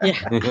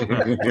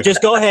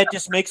 Just go ahead,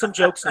 just make some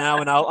jokes now,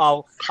 and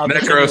I'll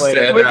Necro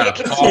said, we're going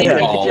to continue the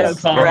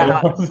jokes.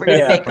 We're going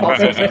to make all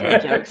sorts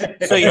of jokes.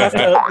 So you have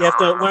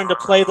to learn to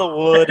play the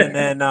wood, and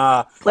then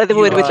play the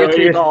wood with your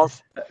 3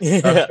 balls.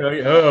 Yeah.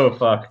 Oh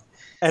fuck!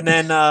 And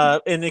then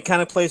and it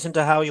kind of plays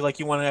into how you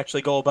want to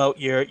actually go about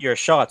your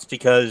shots,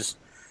 because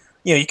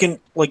you can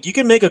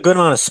make a good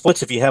amount of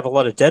splits if you have a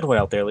lot of deadwood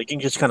out there. Like you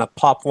can just kind of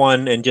pop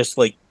one and just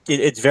it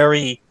gets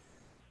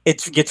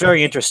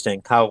very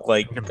interesting how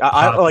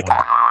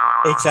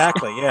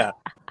exactly, yeah.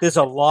 There's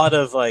a lot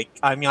of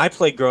I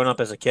played growing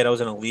up as a kid. I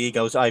was in a league.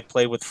 I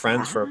played with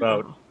friends for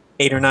about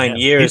 8 or 9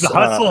 years. He's a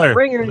hustler.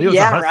 Ringer, Leo's a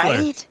yeah,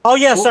 hustler. right. Oh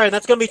yeah, sorry.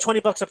 That's going to be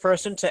 $20 a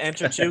person to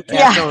enter too.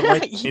 Yeah.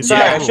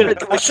 Sorry, I should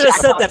have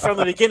said that from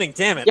the beginning.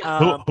 Damn it.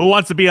 Who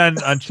wants to be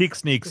on Cheek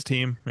Sneaks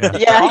team? Yeah.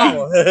 Yeah.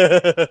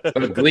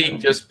 Gleek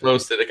just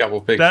posted a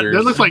couple pictures.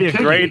 That looks like That'd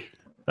be a great.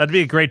 That'd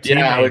be a great team.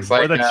 Yeah, it name. looks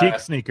like, We're the Cheek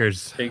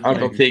Sneakers.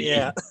 Uncle Tiggy.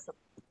 Yeah,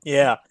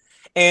 yeah,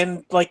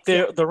 and like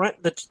the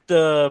rent,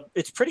 the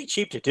it's pretty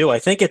cheap to do. I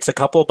think it's a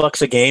couple of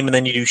bucks a game, and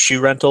then you do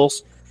shoe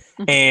rentals,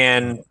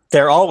 and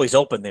they're always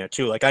open there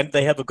too. Like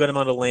they have a good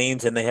amount of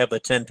lanes, and they have the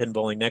 10-pin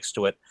bowling next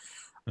to it.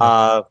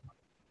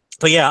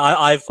 But yeah,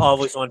 I've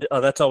always wanted.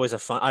 That's always a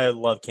fun. I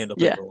love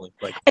candlepin bowling.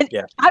 Like, and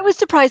I was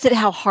surprised at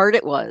how hard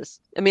it was.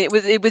 I mean,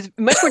 it was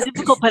much more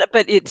difficult, but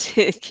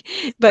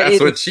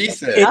That's what she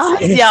said.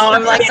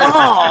 I'm like,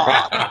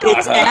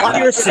 it's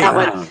accuracy.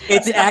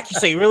 It's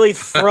accuracy. Really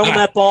throwing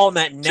that ball in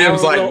that narrow.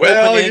 Jim's like,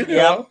 well, you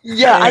know.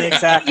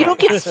 Exactly. You don't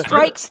get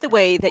strikes the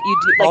way that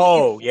you do. Like,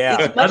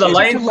 Are the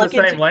lanes the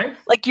same length?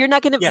 Like you're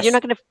not gonna. Yeah.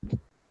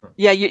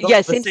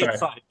 Same thing.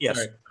 Yes.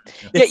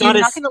 Yeah, you're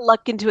not gonna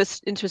luck into a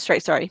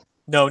strike. Sorry.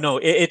 No.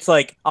 It's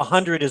like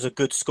 100 is a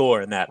good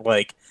score in that.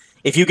 Like,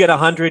 if you get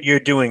 100, you're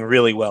doing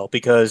really well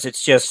because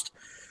it's just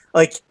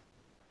like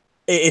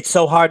it's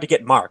so hard to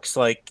get marks.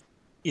 Like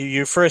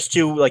your first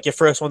two, like your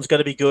first one's got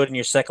to be good, and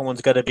your second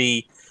one's got to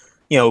be,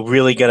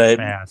 really got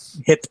to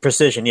hit the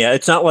precision. Yeah,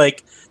 it's not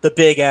like the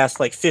big ass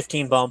like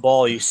 15-bomb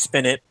ball. You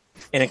spin it,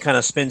 and it kind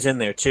of spins in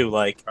there too.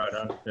 Like,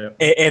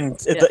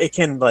 it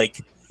can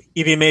like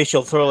you'd be amazed.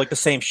 You'll throw like the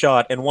same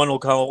shot, and one will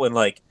go and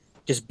like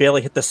just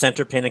barely hit the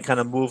center pin and kind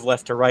of move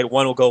left to right.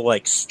 One will go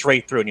like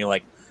straight through, and you're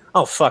like,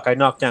 oh fuck, I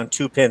knocked down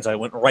 2 pins. I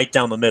went right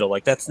down the middle.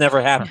 Like that's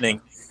never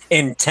happening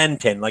in 10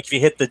 pin. Like if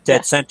you hit the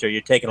dead center,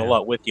 you're taking a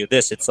lot with you.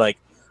 This, it's like,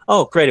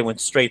 oh great, it went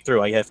straight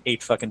through. I have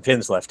 8 fucking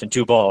pins left and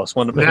 2 balls.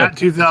 That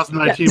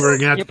 2019, we're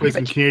gonna have to play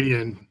some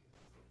Canadian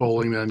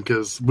bowling then,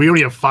 because we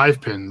only have 5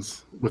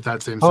 pins with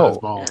that same size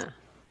ball.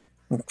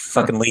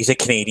 Fucking lazy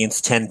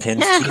Canadians, 10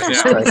 pins.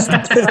 Jesus Christ.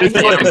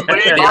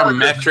 Our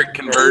metric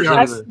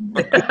conversions.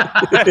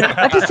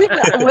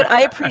 What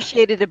I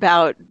appreciated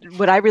about,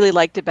 what I really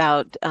liked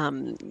about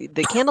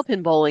the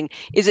candlepin bowling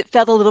is it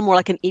felt a little more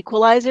like an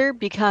equalizer,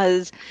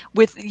 because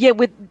with the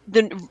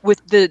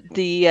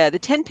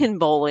 10-pin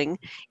bowling,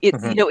 it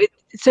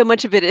so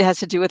much of it has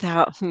to do with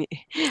how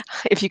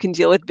if you can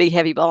deal with big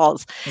heavy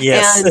balls.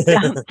 Yes.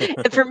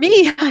 And for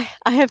me, I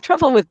have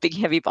trouble with big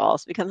heavy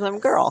balls because I'm a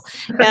girl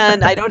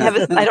and I don't have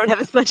as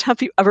much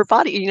upper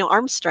body,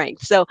 arm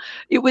strength. So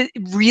it was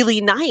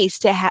really nice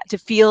to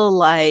feel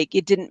like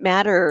it didn't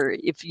matter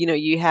if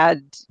you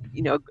had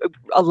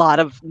a lot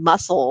of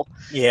muscle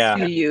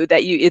to you,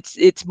 that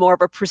it's more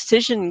of a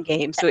precision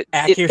game. So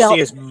accuracy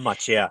is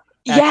much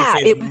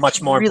it was much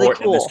more really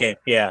important in this game.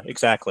 Yeah,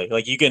 exactly.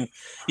 Like you can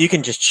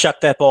just chuck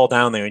that ball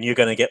down there and you're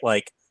gonna get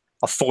like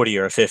a 40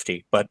 or a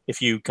 50. But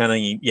if you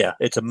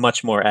it's a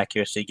much more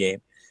accuracy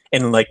game.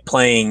 And like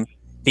playing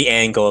the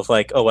angle of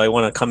like, oh, I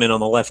want to come in on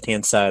the left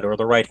hand side or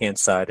the right hand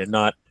side and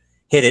not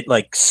hit it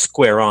like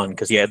square on,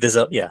 because it's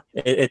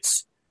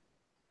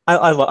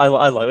I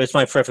love it. It's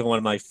definitely one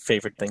of my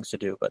favorite things to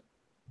do. But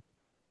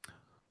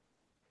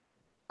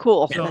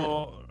cool.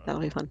 So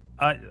that'll be fun.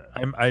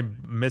 I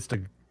missed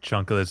a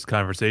chunk of this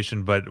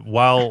conversation, but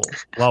while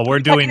we're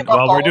doing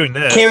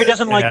this, Carrie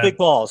doesn't like big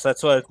balls.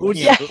 That's what. Or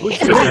heavy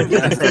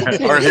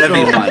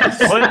ones.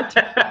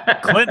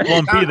 Clint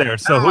won't be there,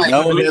 so who's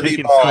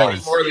taking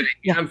scores? More than a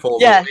handful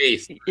Yeah. of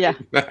waste. Yeah.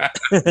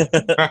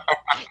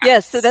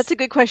 Yes, so that's a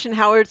good question.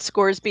 How are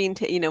scores being?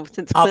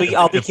 Since I'll be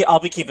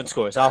keeping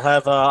scores.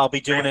 I'll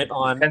be doing it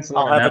on.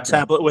 I'll have a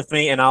tablet with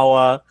me, and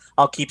I'll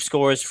keep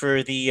scores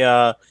for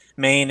the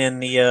main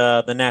and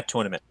the Nat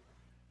tournament.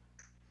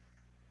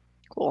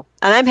 Cool.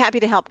 And I'm happy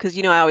to help because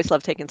I always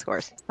love taking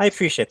scores. I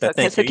appreciate that.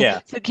 Thank you.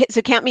 Yeah.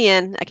 So count me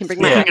in. I can bring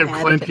my Speaking of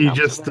Clint, he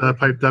just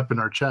piped up in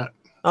our chat.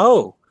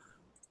 Oh.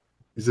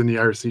 He's in the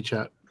IRC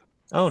chat.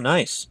 Oh,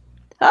 nice.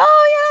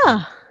 Oh,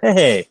 yeah.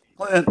 Hey.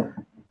 Clint.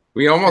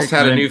 We almost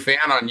had a new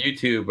fan on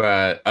YouTube,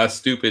 a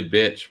stupid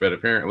bitch, but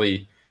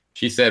apparently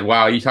she said,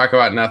 wow, you talk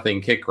about nothing,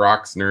 kick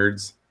rocks,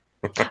 nerds.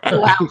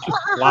 Wow.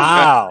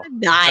 Wow.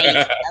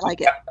 Nice. I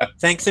like it.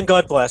 Thanks and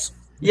God bless.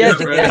 Yes.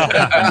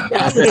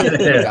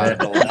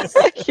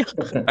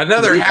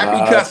 Another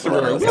happy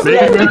customer.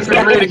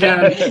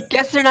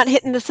 Guess they're not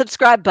hitting the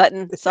subscribe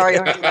button. Sorry.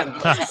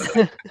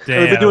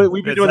 Damn.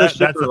 We've been doing this shit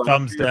that's for a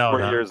thumbs down.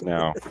 4 years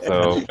now.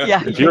 So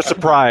Yeah. if you're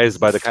surprised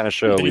by the kind of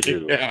show we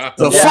do.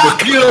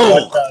 Fuck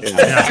you!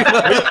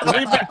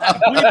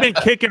 We've been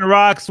kicking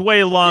rocks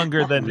way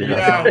longer than you.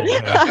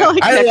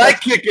 I like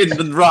kicking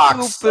the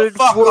rocks. Stupid,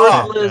 Fuck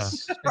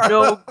worthless,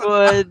 no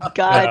good,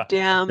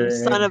 goddamn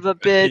son of a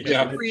bitch.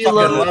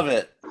 I love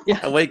it. Yeah.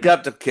 I wake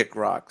up to kick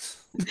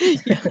rocks.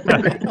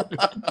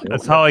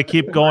 That's how I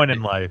keep going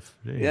in life.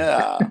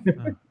 Yeah.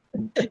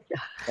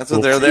 That's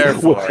what they're there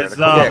for.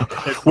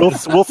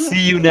 We'll see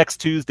you next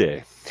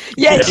Tuesday.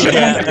 Yes. You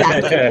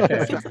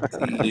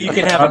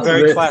can have a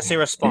very classy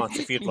response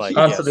if you'd like.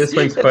 Answer this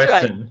week's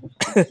question.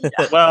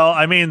 Well,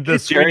 I mean, the Jerry,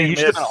 screen you is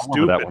should have known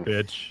stupid that one.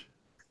 bitch.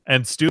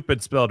 and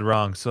stupid spelled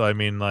wrong. So I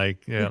mean,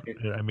 like, yeah,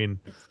 I mean,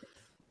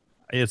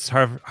 it's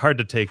hard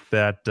to take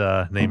that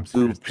name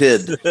seriously.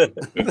 Stupid.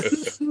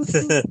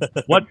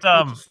 What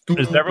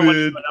is everyone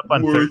showing up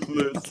on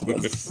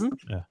Thursday?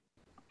 Yeah.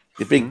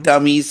 You big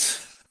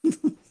dummies.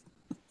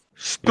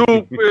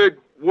 Stupid,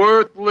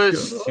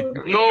 worthless,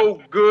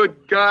 no good,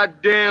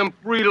 goddamn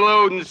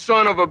freeloading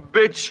son of a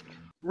bitch,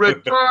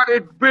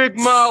 retarded, big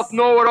mouth,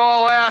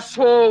 know-it-all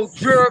asshole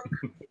jerk.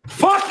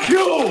 Fuck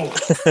you!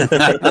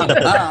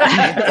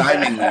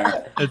 Timing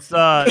there. It's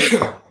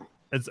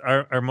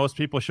are most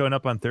people showing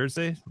up on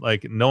Thursday?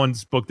 Like no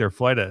one's booked their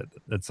flight.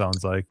 It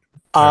sounds like.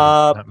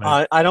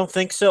 I don't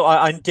think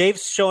so.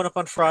 Dave's showing up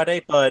on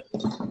Friday, but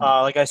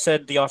like I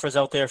said, the offer's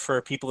out there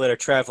for people that are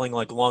traveling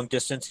like long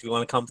distance. If you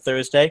want to come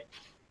Thursday,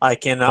 I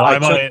can. Well,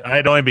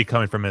 I'd only be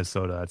coming from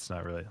Minnesota. That's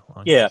not really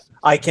long. Yeah, distance.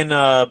 I can.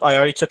 I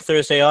already took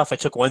Thursday off. I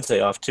took Wednesday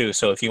off too.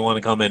 So if you want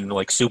to come in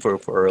like super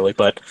early,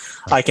 but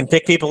I can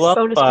pick people up.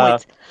 Bonus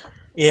points.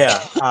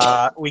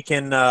 Yeah, we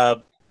can.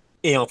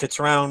 If it's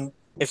around,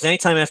 if it's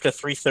anytime after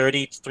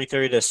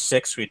 3:30 to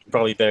 6, we'd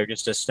probably better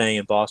just to stay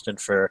in Boston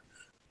for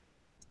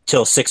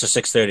till 6 or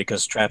 6:30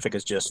 because traffic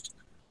is just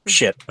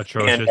shit.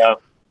 Atrocious. And,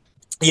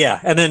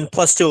 and then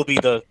 +2 will be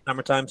the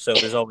summertime, so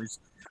there's always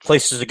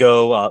places to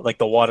go, like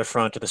the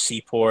waterfront or the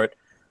seaport.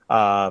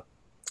 The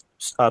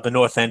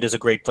North End is a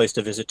great place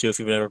to visit too if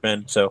you've never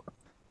been. So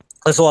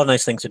there's a lot of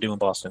nice things to do in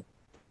Boston.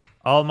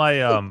 All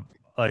my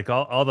like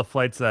all the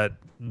flights that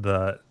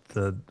the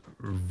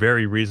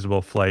very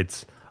reasonable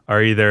flights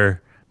are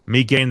either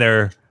me getting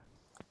there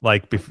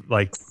like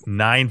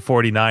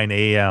 9:49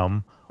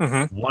 a.m.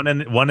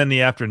 Mm-hmm. One in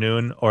the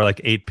afternoon or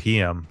like 8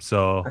 p.m.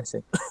 So I see.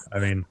 I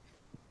mean,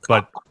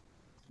 but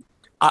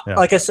yeah.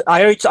 Like I said,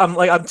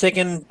 I'm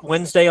taking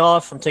Wednesday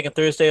off. I'm taking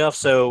Thursday off.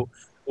 So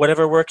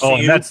whatever works for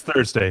you. Oh, that's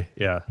Thursday.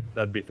 Yeah,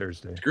 that'd be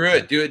Thursday. Screw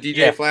it. Do it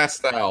DJ Flash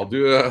style.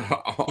 Do a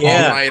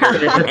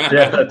all-nighter.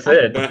 Yeah, that's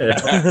it.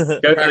 Yeah.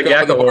 Go to the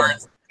gaggle.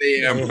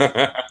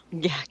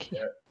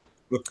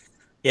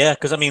 Yeah,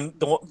 because I mean,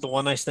 the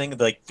one nice thing,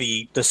 like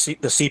the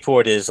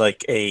seaport is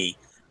like a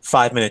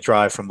 5-minute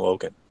drive from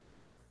Logan.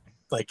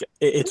 Like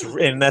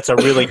and that's a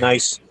really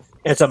nice.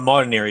 It's a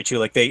modern area too.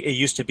 Like it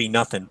used to be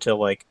nothing till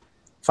like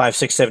 5,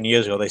 6, 7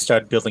 years ago. They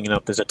started building it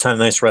up. There's a ton of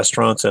nice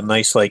restaurants, a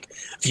nice like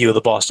view of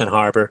the Boston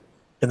Harbor.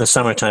 In the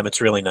summertime,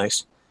 it's really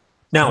nice.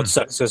 Now it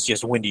sucks. It's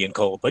just windy and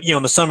cold. But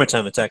in the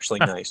summertime, it's actually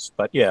nice.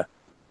 But yeah,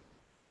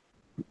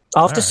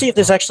 I'll have to see if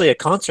there's actually a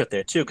concert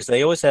there too, because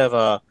they always have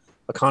a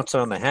concert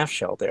on the half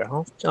shell there.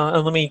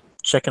 Let me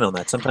check in on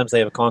that. Sometimes they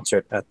have a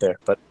concert out there,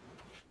 but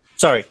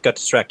sorry, got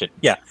distracted.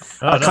 Yeah,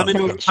 come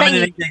in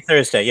any day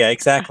Thursday. Yeah,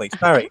 exactly.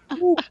 Sorry.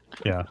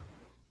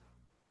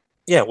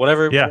 Yeah,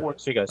 whatever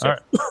works for you guys. All right.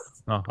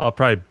 No, I'll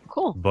probably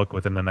book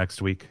within the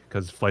next week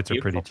because flights are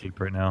pretty cheap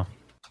right now.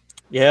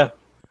 Yeah,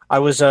 I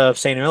was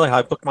saying earlier,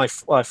 I booked my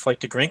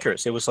flight to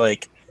Grinkers. It was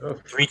like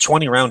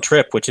 $320 round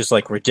trip, which is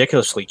like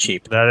ridiculously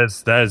cheap. That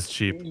is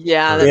cheap.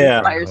 Yeah, that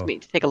inspires me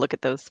to take a look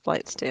at those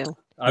flights too.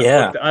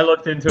 I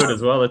looked into it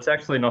as well. It's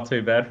actually not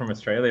too bad from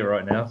Australia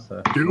right now.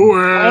 So do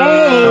it.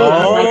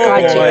 Oh my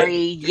God, Jerry!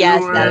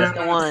 Yes, that is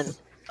the one.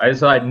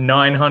 It's like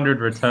 900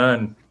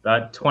 return.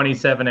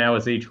 27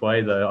 hours each way,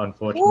 though,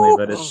 unfortunately.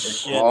 But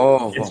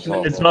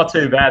it's not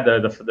too bad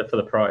though for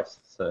the price.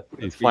 So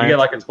you get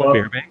like a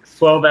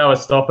 12-hour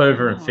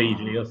stopover in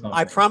Fiji or something.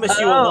 I promise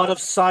you, a lot of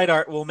side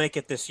art will make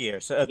it this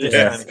year. So this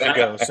time to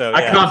go. So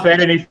I can't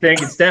bet anything.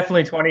 It's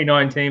definitely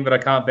 2019, but I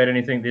can't bet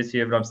anything this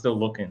year. But I'm still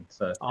looking.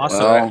 So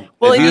awesome.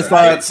 Well, if you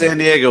thought San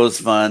Diego was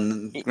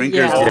fun,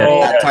 Grinkers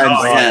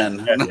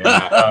times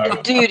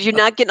 10. Dude, you're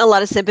not getting a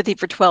lot of sympathy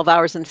for 12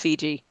 hours in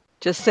Fiji.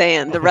 Just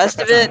saying. The rest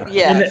of it,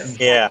 yes.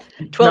 Yeah.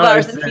 12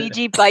 hours in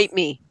Fiji, bite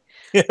me.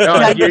 You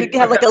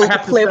have like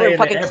a flavor of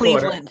fucking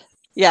Cleveland.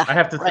 Yeah. I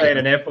have to say, in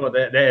an airport,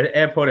 the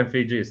airport in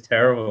Fiji is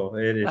terrible.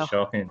 It is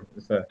shocking.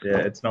 So, yeah,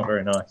 it's not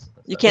very nice.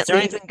 You can't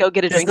leave and go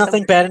get a drink. There's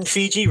nothing bad in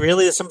Fiji?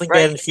 Really? There's something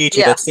bad in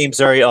Fiji? That seems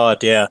very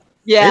odd, yeah.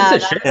 Yeah,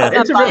 it's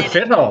a real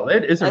shithole.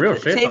 It is a real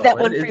shithole. Save that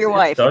one for your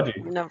wife.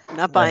 No,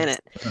 not buying it.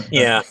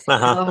 Yeah.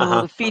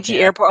 Fiji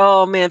airport.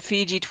 Oh man,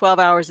 Fiji 12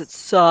 hours. It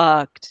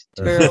sucked.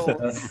 Terrible.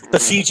 The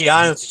Fiji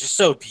Islands are just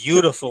so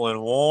beautiful and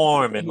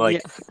warm, and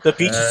like the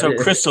beach is so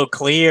crystal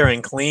clear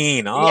and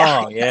clean.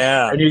 Oh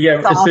yeah. And you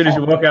get as soon as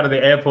you walk out of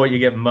the airport, you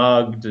get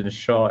mugged and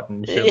shot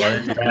and shit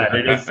like that.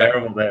 It is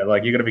terrible there.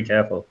 Like you got to be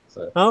careful.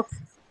 So.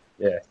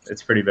 Yeah,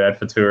 it's pretty bad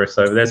for tourists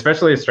over there,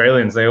 especially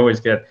Australians. They always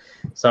get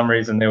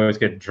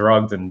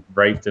drugged and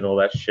raped and all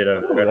that shit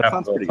over there. That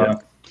sounds pretty good.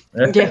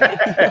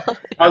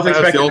 I was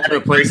expecting the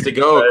ultimate place to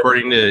go,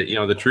 according to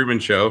the Truman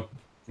Show.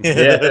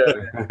 Yeah.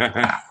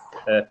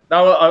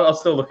 No, I'll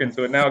still look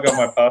into it. Now I got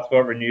my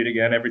passport renewed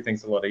again.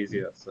 Everything's a lot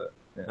easier. So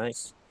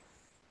nice.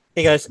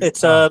 Hey guys,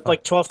 it's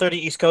like 12:30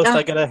 East Coast.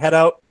 I gotta head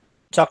out.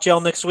 Talk to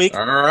y'all next week.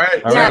 All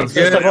right. Sounds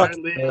good.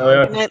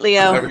 Good night,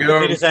 Leo. Have a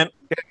good one. Zen.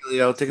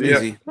 Leo, take it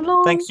easy.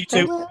 Hello. Thanks, you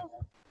too.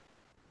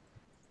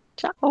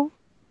 Ciao.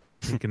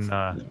 You can.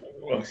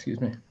 Excuse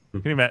me.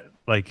 Can you imagine,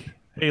 like,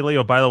 hey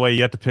Leo, by the way,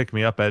 you have to pick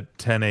me up at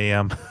 10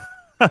 a.m.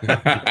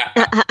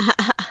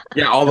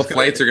 Yeah, all the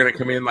flights are going to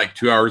come in like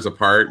 2 hours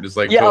apart, just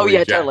like Yeah, totally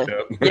jacked totally.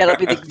 up.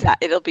 Yeah,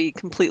 it'll be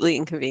completely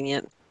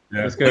inconvenient.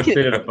 Yeah. Just go sit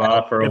at a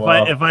bar for a If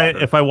while.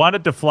 if I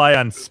wanted to fly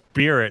on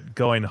Spirit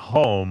going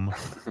home,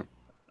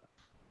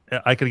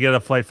 I could get a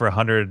flight for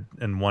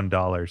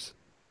 $101.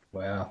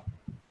 Wow.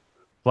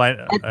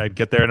 I'd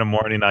get there in the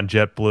morning on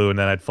JetBlue, and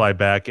then I'd fly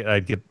back.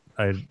 I'd get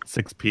a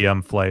 6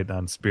 p.m. flight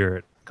on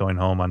Spirit going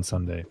home on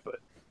Sunday. But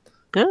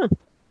Yeah.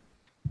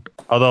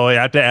 although I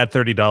have to add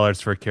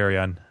 $30 for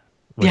carry-on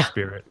with Yeah.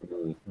 Spirit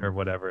or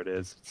whatever it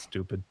is, it's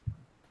stupid.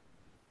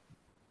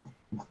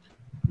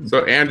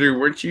 So, Andrew,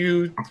 weren't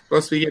you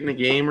supposed to be getting a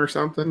game or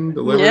something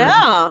delivered?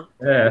 Yeah.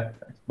 Yeah.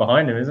 It's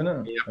behind him, isn't it?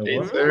 Any updates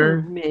What?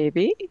 there?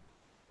 Maybe.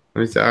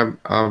 Let me see.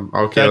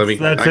 Okay.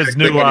 That's his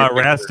new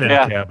Raston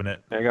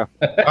cabinet. There you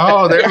go.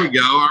 Oh, there we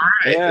go. All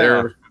right. Yeah.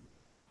 They're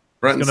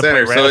front and It's gonna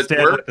center. play So it's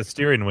Raston with the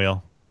steering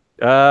wheel.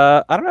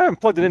 I don't know. I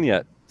haven't plugged it in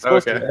yet. It's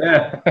supposed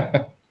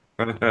to.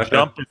 Yeah.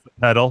 Jump is the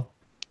pedal.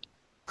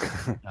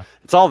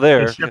 It's all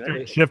there.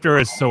 The shifter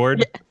is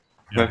sword.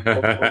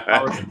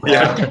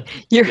 Yeah.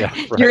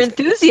 Your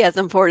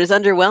enthusiasm for it is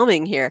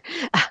underwhelming here.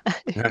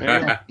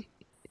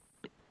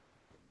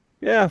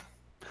 Yeah.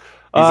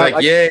 He's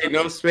like, yay,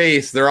 no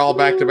space. They're all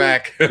back to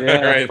back. Yeah.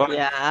 Right.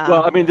 Yeah.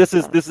 Well, I mean, this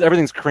is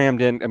everything's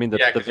crammed in. I mean, the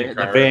 'cause your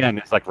car- van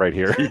is like right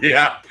here.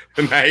 Yeah.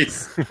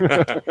 Nice.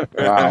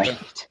 Wow.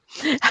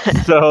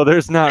 So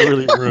there's not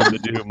really room to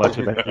do much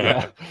of it.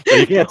 Yeah. So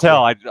you can't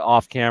tell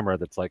off camera.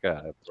 That's like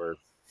we're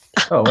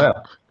Oh,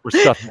 wow.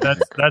 stuck.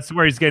 That's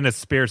where he's getting a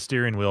spare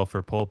steering wheel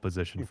for pole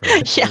position. For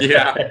him.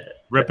 Yeah.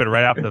 Rip it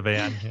right off the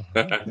van.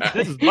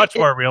 This is much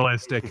more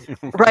realistic.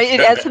 Right, it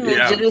adds some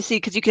Yeah. legitimacy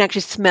because you can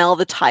actually smell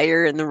the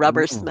tire and the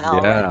rubber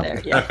smell yeah. right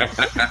there.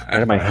 Yeah,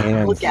 Right in my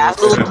hands. little gas,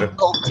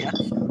 little yeah.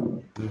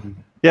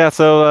 Yeah.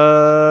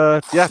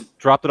 So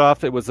dropped it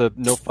off. It was a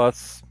no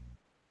fuss,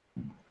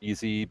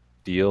 easy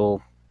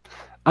deal.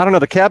 I don't know.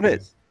 The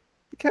cabinet's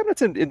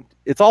in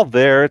it's all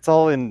there. It's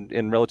all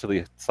in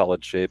relatively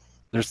solid shape.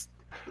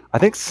 I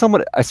think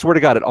I swear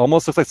to God, it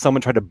almost looks like someone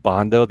tried to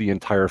Bondo the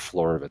entire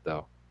floor of it,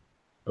 though.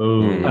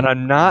 Ooh. And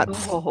I'm not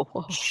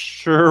Oh.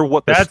 sure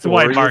what the That's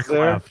why story Mark is there.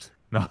 left.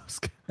 No, I'm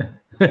just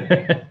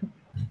kidding.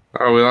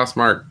 Oh, we lost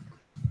Mark.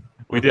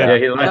 We did. Yeah,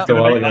 he left a I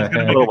while was going to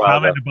ago. make A a while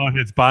comment about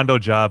his Bondo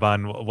job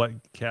on what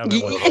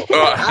cabinet was it?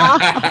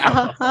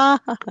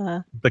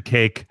 The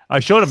cake. I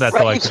showed him that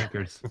to like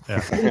thinkers.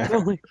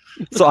 Yeah.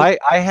 So I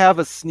have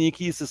a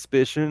sneaky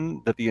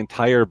suspicion that the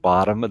entire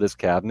bottom of this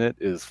cabinet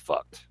is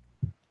fucked.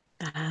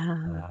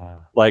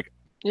 Like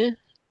Yeah.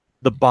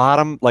 the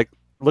bottom, like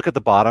look at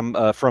the bottom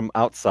from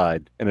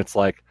outside, and it's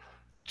like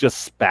just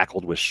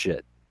spackled with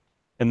shit.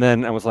 And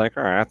then I was like,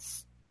 all right,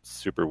 that's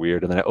super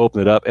weird. And then I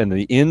opened it up, and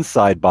the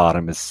inside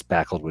bottom is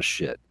spackled with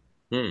shit.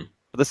 Hmm.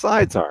 But the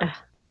sides aren't.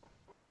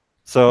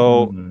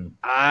 So Hmm.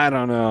 I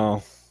don't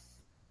know.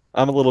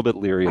 I'm a little bit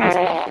leery of this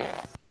one.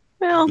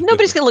 Well,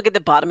 nobody's going to look at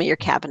the bottom of your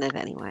cabinet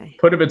anyway.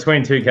 Put it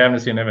between two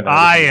cabinets, you never know.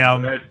 I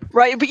am.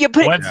 Right, but you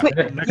put Next it.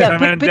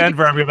 time I'm in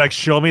Denver, I'm going to be like,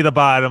 show me the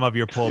bottom of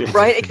your pole.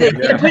 Right,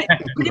 exactly. Yeah. Put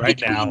it Right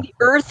between now. the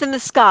earth and the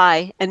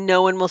sky, and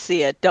no one will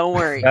see it. Don't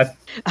worry. That's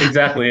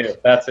exactly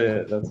it. That's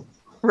it. That's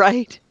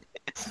Right.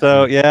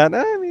 So yeah, no,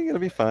 I mean, it'll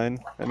be fine.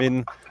 I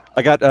mean,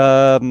 I got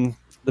the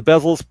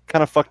bezels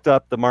kind of fucked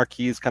up, the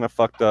marquees kind of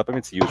fucked up. I mean,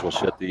 it's the usual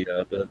shit.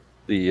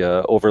 The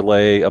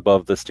overlay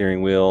above the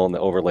steering wheel and the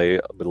overlay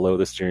below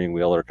the steering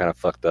wheel are kind of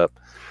fucked up.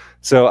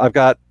 So I've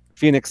got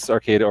Phoenix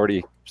Arcade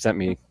already sent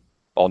me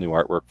all new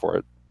artwork for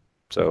it.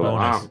 So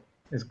Bonus.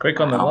 it's quick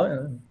on the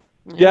line.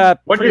 yeah,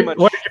 What pretty did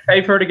much you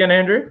pay for it again,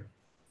 Andrew?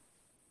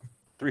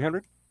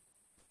 300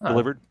 Oh.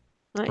 delivered.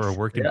 Nice. For a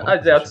working Yeah, pole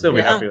I'd still be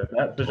Yeah. happy with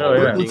that for sure.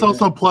 Yeah. Let's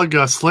also plug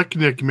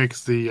Slicknick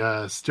makes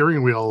the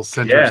steering wheel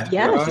center. Yeah.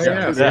 Yes.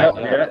 Oh,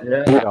 yeah.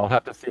 Yeah. I'll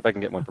have to see if I can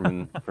get one from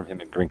him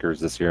at Grinkers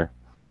this year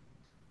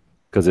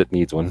because it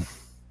needs one.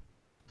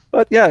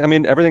 But yeah, I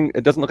mean, everything.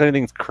 It doesn't look like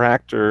anything's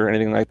cracked or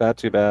anything like that.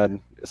 Too bad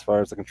as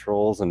far as the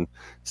controls, and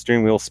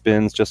steering wheel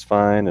spins just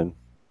fine, and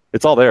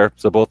it's all there.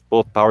 So both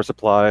power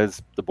supplies,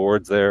 the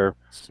board's there.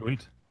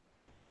 Sweet.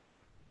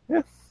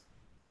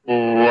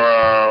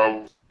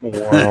 Wow.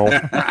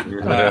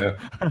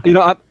 You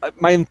know,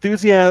 my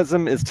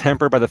enthusiasm is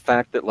tempered by the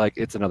fact that like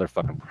it's another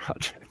fucking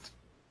project.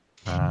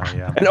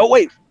 Yeah. And oh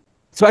wait,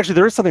 so actually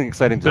there is something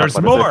exciting to There's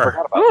talk about. more. I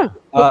forgot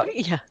about. Oh,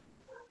 yeah.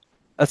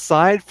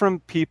 Aside from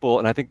people,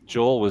 and I think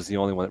Joel was the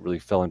only one that really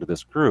fell into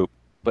this group,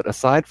 but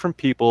aside from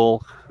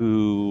people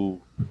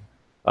who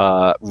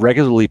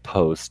regularly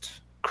post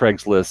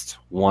Craigslist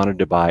wanted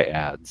to buy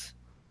ads,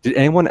 did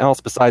anyone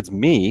else besides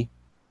me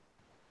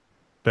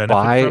Benefit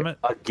buy from it?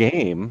 a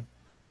game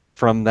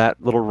from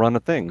that little run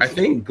of things? I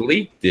think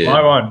Gleek did.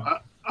 My one.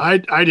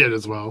 I did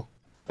as well.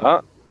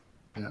 Yeah.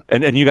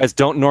 And you guys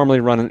don't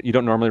normally run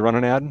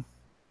an ad?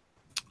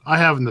 I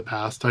have in the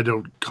past. I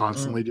don't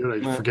constantly do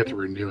it. I forget to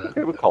renew it.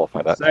 Okay, we'll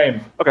qualify that. Same.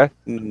 Okay.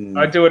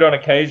 I do it on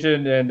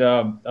occasion, and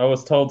I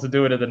was told to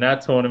do it at the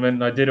Nat tournament.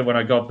 And I did it when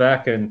I got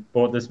back and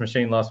bought this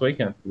machine last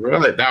weekend.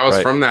 Really? That was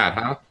Right. from that,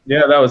 huh?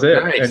 Yeah, that was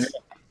it. Nice. And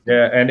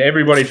Yeah, and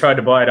everybody tried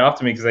to buy it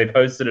after me because they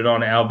posted it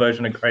on our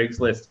version of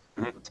Craigslist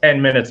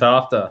 10 minutes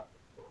after.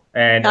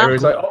 And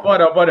everybody's like, "Oh,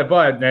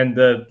 buy it." And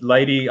the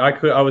lady,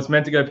 I was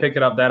meant to go pick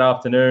it up that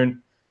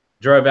afternoon.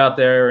 Drove out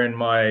there in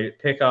my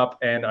pickup,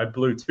 and I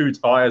blew 2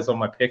 tires on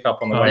my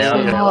pickup on the way out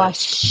there. Oh,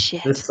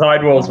 shit. The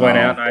sidewalls went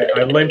out, and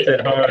I limped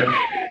it home.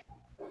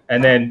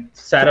 And then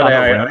Saturday,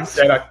 I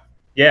said,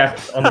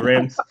 on the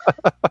rims.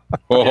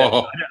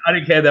 Oh. I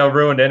didn't care; they were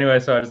ruined anyway,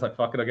 so I was like,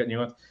 "Fuck it, I'll get new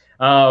ones."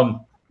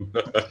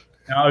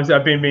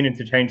 I've been meaning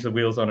to change the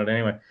wheels on it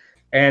anyway.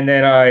 And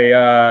then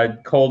I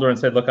called her and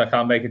said, "Look, I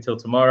can't make it till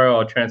tomorrow.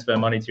 I'll transfer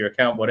money to your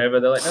account,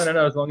 whatever." They're like,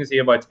 "No, as long as you're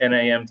here by 10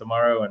 a.m.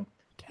 tomorrow." And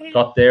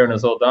got there and it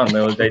was all done.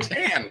 They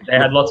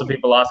had lots of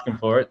people asking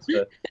for it.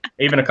 So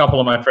even a couple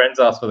of my friends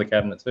asked for the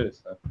cabinet too.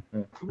 So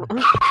yeah.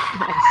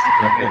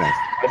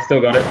 I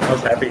still got it. I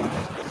was happy.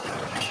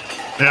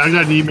 Yeah, I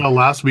got an email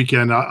last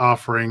weekend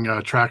offering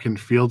a track and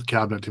field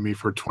cabinet to me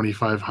for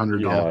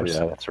 $2,500.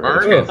 Yeah, that's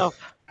right. Oh.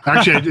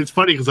 Actually, it's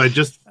funny because I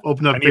just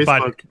opened up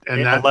Facebook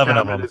and that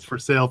cabinet is for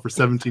sale for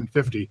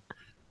 $1,750.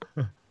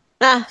 No.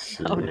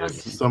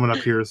 Someone up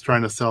here is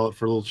trying to sell it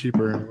for a little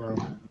cheaper.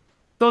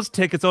 Those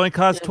tickets only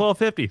cost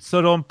 $12.50, so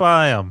don't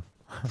buy them.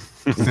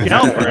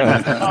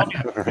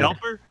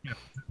 Scalper?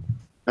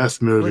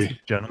 Best movie. Listen,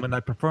 gentlemen,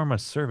 I perform a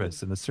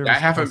service, and the service. I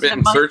haven't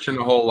been searching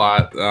a whole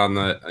lot on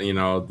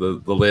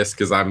the list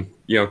because I'm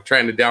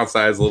trying to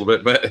downsize a little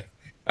bit. But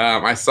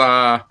I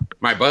saw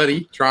my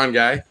buddy Tron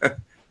guy,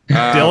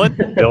 Dylan.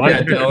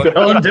 Yeah,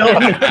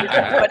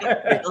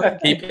 Dylan.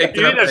 He picked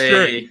up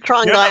a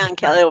Tron guy on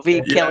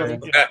KLV.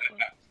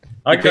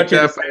 I got you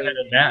to say that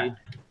in that.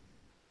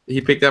 He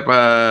picked up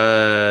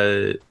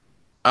a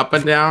Up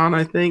and Down,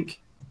 I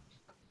think.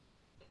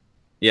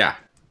 Yeah,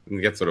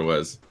 that's what it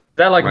was. Is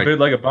that like a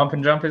bootleg of Bump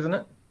and Jump, isn't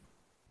it?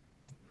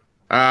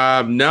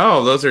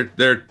 No,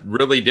 they're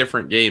really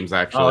different games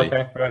actually. Oh,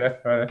 okay.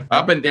 Right.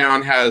 Up and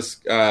Down has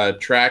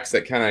tracks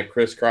that kind of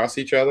crisscross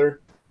each other.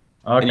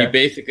 Okay. And you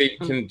basically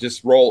can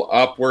just roll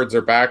upwards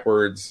or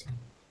backwards.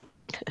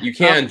 You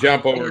can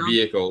jump over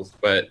vehicles,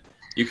 but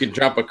you can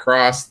jump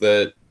across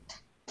the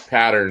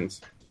patterns.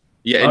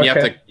 Yeah, and you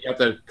have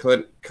to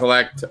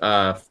collect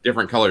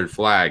different colored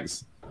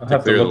flags. I'll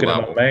have to look it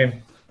up.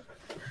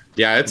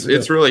 Yeah,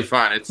 it's really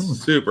fun. It's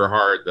super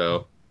hard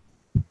though.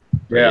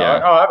 Yeah,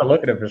 I'll have a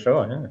look at it for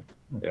sure.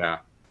 Yeah.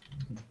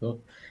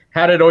 Cool.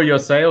 How did all your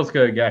sales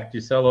go, Gak? Did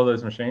you sell all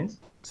those machines?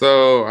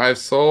 So I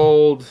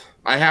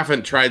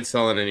haven't tried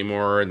selling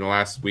anymore in the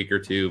last week or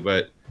two,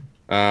 but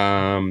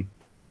I've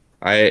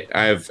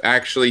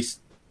actually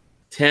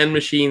 10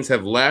 machines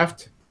have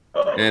left.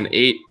 And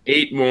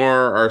eight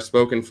more are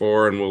spoken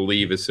for and will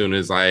leave as soon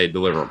as I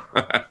deliver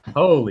them.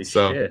 Holy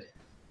shit.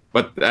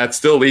 But that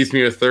still leaves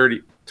me with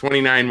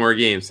 29 more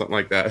games, something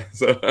like that.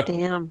 So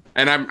damn.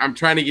 And I'm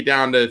trying to get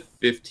down to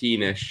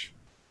 15-ish,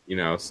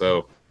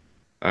 so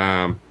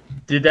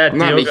did that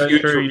deal go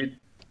through you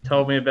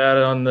told me about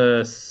it on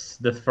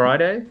the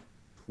Friday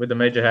with the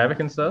Major Havoc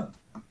and stuff?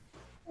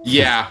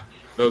 Yeah,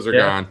 those are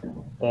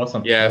gone.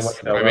 Awesome.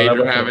 Yes, my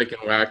Major Havoc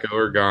and Wacko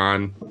are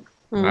gone.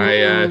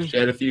 I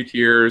shed a few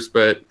tears,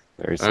 but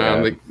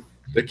the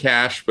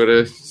cash put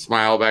a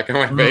smile back on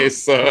my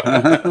face. So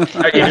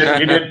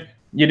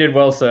you did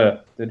well, sir.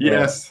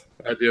 Yes,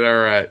 I did all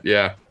right.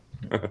 Yeah.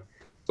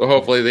 So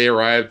hopefully they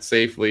arrived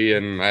safely,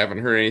 and I haven't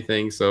heard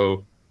anything.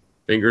 So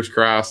fingers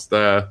crossed.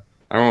 I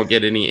won't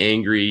get any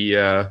angry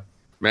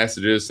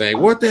messages saying,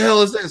 "What the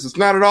hell is this? It's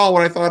not at all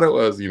what I thought it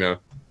was."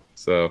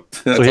 So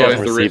that's always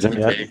the risk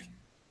you take.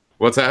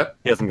 What's that?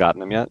 He hasn't gotten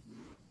them yet.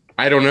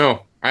 I don't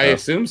know. I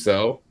assume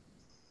so.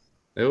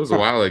 It was a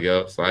while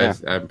ago, so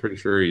I'm pretty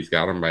sure he's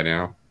got them by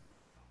now.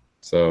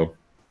 So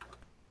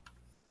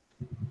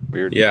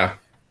weird. Yeah.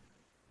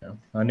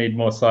 I need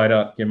more side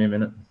art. Give me a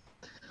minute.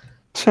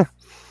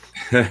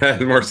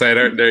 More side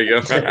art. There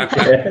you go.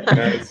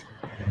 Nice.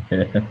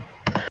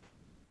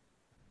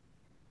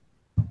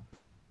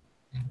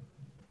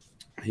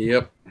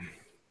 Yep.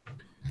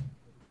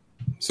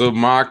 So,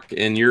 Mock,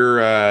 and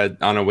you're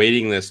on a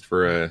waiting list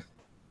for a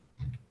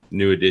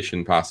new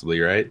edition, possibly,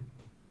 right?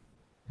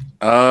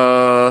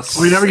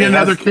 We never get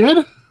another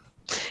kid?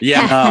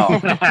 Yeah. No.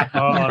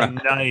 Oh,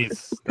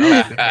 nice.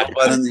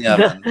 But in the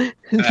oven.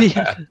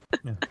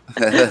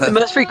 The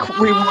most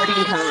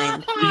rewarding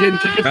kind. You getting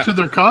tickets to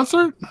their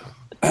concert?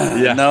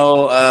 Yeah.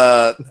 No,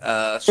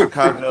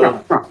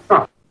 Chicago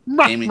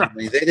gaming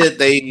company.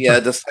 They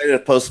decided to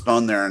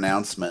postpone their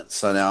announcement,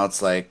 so now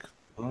it's like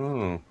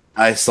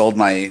I sold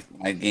my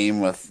game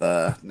with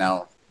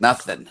now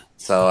nothing.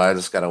 So I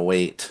just gotta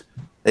wait.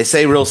 They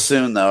say real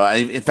soon, though.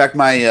 In fact,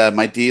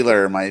 my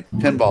dealer, my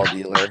pinball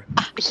dealer.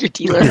 Your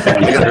dealer.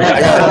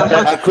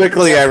 How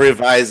quickly I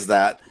revised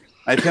that.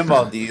 My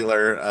pinball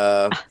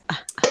dealer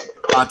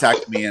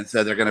contacted me and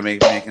said they're going to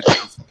make an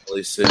announcement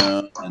really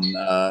soon, and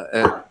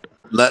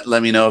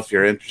let me know if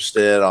you're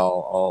interested.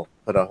 I'll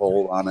put a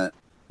hold on it,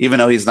 even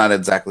though he's not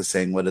exactly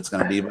saying what it's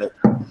going to be, but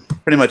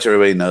pretty much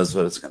everybody knows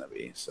what it's going to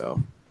be. So,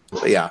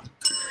 but yeah.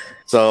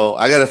 So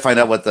I got to find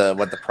out what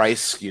the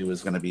price skew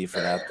is going to be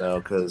for that, though,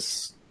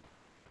 because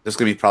there's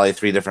gonna be probably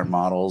 3 different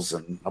models,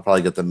 and I'll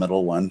probably get the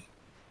middle one.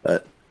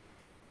 But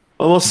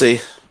we'll see.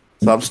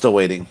 So I'm still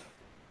waiting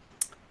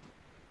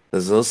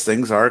because those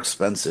things are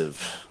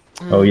expensive.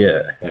 Oh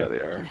yeah, Yeah, they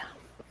are.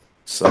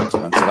 So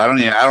expensive. I don't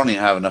even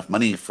have enough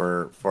money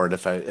for it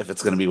if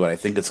it's going to be what I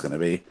think it's going to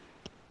be.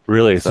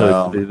 Really?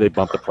 So So- they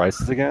bump the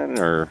prices again,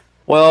 or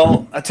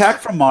Well,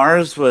 Attack from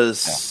Mars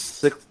was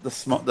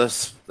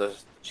the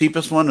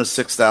cheapest one was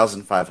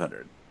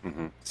 6,500.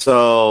 Mhm.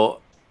 So,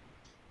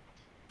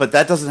 but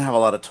that doesn't have a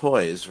lot of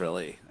toys,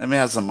 really. I mean, it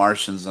has some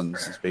Martians and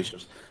some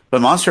spaceships.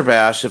 But Monster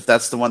Bash, if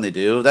that's the one they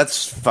do,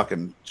 that's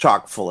fucking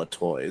chock full of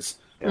toys.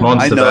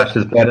 Monster I know- Bash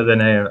is better than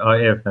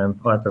AFM.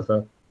 I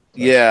prefer.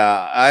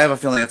 Yeah, I have a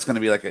feeling it's going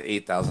to be like an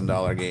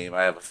 $8,000 game.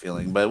 I have a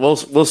feeling, but we'll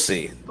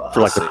see.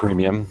 for like the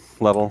premium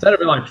level? That'd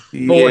be like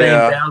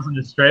 14,000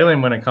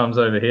 Australian when it comes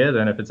over here.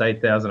 Then if it's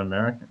 8,000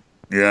 American.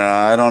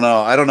 Yeah, I don't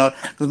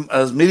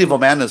know. Medieval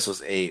Madness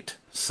was 8,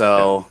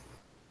 so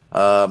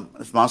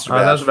if Monster That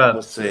Bash, was about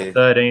we'll see.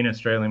 13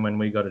 Australian when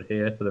we got it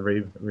here for the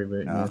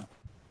reboot. Yeah.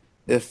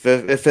 If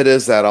it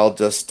is that, I'll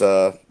just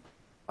I'll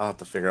have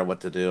to figure out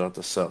what to do. I'll have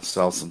to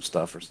sell some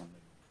stuff or something.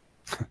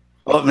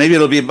 Well, maybe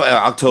it'll be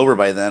October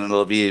by then.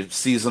 It'll be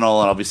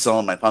seasonal, and I'll be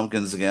selling my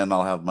pumpkins again.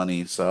 I'll have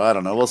money, so I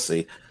don't know. We'll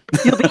see.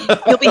 You'll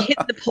be hitting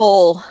the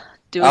pole.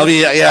 Doing I'll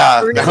be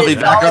I'll be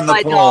back on the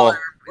by pole. dollar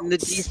in the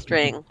G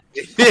string.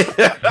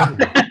 Yeah.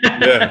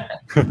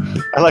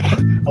 I like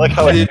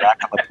how it's back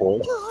on the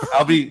pole.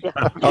 I'll be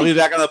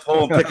back on the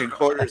pole and picking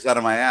quarters out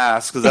of my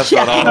ass because that's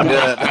not all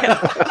good.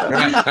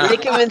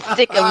 Lick 'em and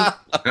stick 'em.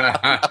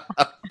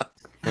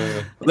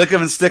 Lick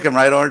 'em and stick 'em,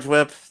 right, Orange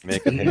Whip?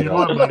 Make it You know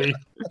what, buddy?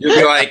 You'll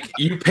be like,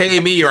 you pay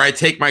me or I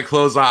take my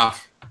clothes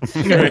off.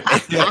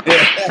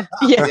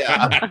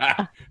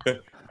 Yeah.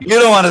 You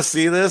don't want to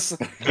see this.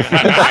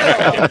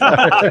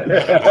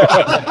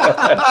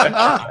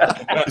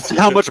 See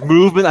how much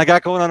movement I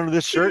got going on under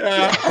this shirt?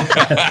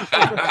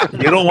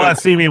 You don't want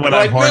to see me when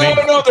I'm horny.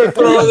 No,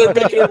 they're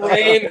making it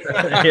rain.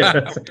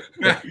 Yeah.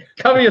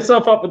 Cover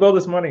yourself up with all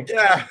this money.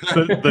 Yeah.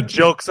 The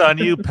joke's on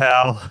you,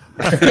 pal.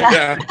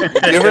 Yeah. You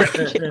ever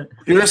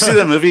see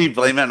the movie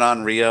Blame It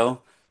on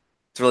Rio?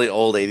 It's a really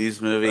old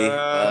 '80s movie.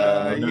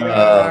 I've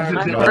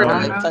heard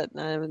of it, but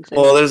I haven't seen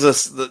Well,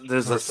 it.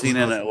 there's a scene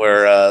in it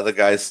where the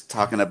guy's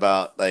talking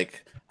about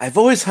like I've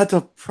always had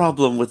a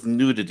problem with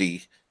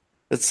nudity.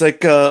 It's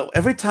like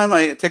every time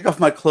I take off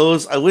my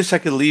clothes, I wish I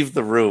could leave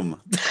the room.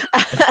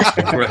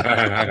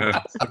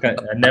 Okay,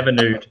 I never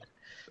nude.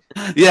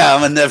 Yeah,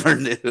 I'm a never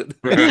nude.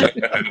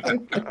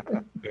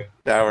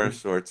 Shower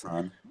shorts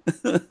on.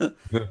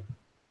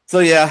 So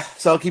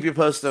I'll keep you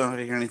posted if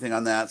I hear anything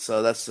on that.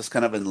 So that's just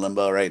kind of in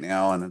limbo right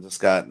now, and I just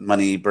got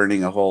money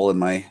burning a hole in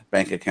my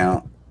bank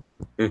account.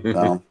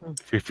 So,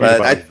 If you're But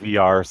about I-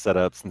 VR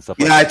setups and stuff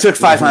yeah, like I that. took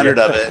 500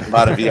 of it and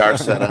bought a VR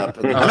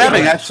setup. And I'm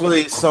having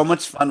actually so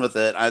much fun with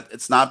it.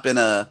 It's not been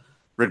a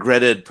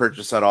regretted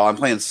purchase at all. I'm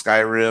playing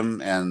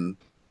Skyrim, and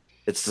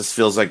it just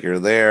feels like you're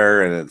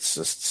there, and it's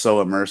just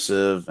so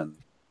immersive. And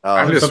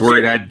I'm just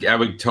worried I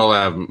would totally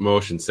have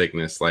motion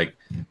sickness. Like,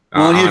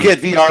 well, you I'm- get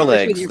VR With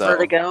legs your though.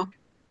 vertigo.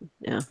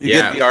 You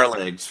Yeah. get VR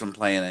legs from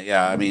playing it.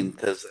 Yeah, I mean,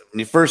 because when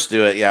you first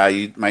do it,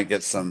 you might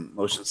get some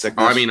motion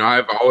sickness. I mean,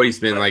 I've always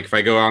been like, if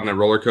I go out on a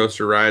roller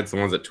coaster rides, the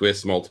ones that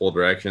twist multiple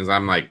directions,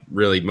 I'm like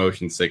really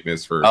motion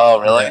sickness for oh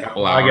really? a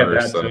couple I get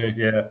hours. that So too.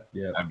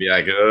 Yeah. I'd be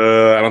like,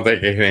 I don't think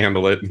I can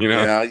handle it. You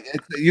know? Yeah,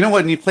 you know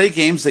what? When you play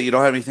games that you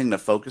don't have anything to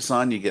focus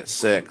on, you get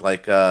sick.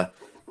 Like Yeah.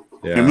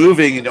 you're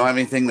moving, you don't have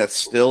anything that's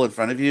still in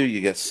front of you, you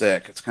get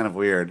sick. It's kind of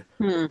weird.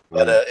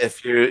 But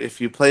if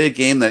you play a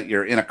game that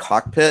you're in a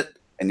cockpit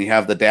and you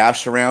have the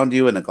dash around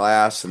you and the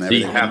glass and So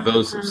you everything, have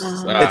those.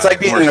 it's like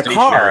being more in a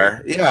stationary.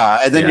 car. Yeah,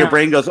 and then Yeah. your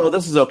brain goes, "Oh,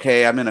 this is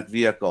okay. I'm in a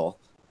vehicle."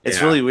 It's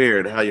Yeah. really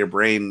weird how your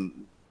brain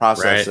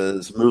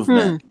processes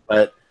movement.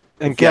 But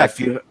And yeah, Gek, if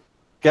you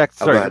Gek,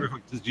 Oh, sorry, go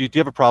ahead. do you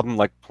have a problem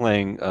like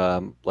playing,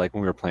 like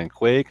when we were playing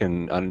Quake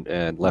and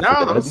Left 4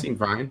 No, Dead? those seem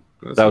fine.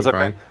 That was seem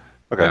okay?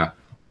 Okay. Yeah.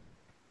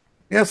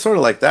 yeah, it's sort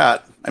of like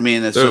that. I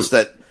mean, it's So, just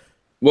that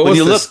What when was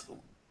you this? look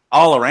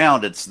all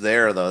around, it's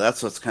there though.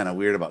 That's what's kind of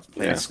weird about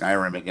playing Yeah.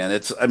 Skyrim again.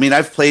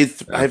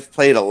 I've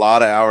played a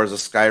lot of hours of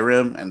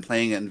Skyrim, and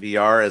playing it in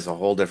VR is a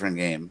whole different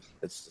game.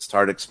 It's just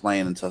hard to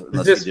explain Is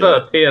unless this you do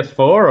it. for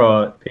PS4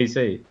 or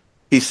PC?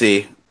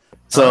 PC.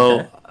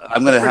 So Okay.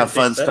 I'm gonna That's have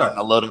pretty fun big setup. starting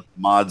to load up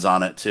mods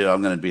on it too.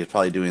 I'm gonna be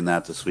probably doing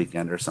that this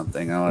weekend or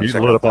something. I wanna You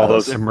check load out up all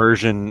those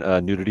immersion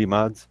nudity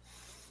mods?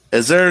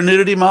 Is there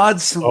nudity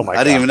mods? Oh my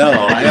I didn't even know.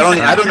 God. I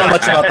don't know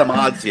much about the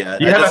mods yet.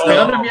 You I haven't just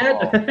know found them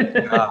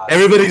yet?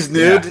 everybody's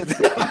nude.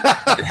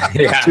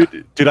 Yeah.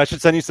 Dude, I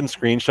should send you some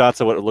screenshots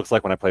of what it looks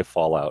like when I play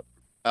Fallout.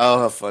 Oh,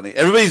 how funny!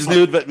 Everybody's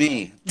nude but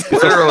me.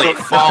 Literally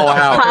fall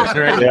out.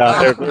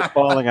 Yeah, they're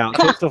falling out.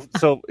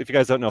 So if you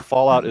guys don't know,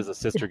 Fallout is a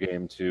sister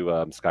game to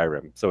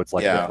Skyrim. So it's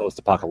like Yeah. the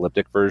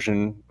post-apocalyptic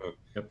version.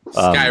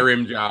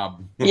 Skyrim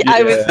job. Yeah,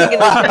 I was thinking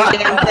the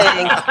same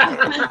thing.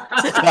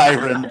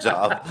 Skyrim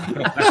job.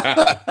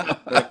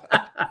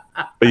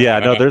 But yeah,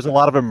 no, there's a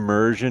lot of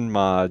immersion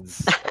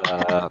mods.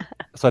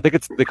 So I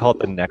think they call it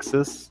the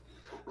Nexus.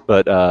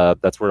 but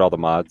that's where all the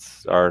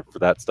mods are for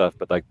that stuff.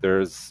 But like,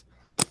 there's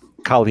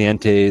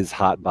Caliente's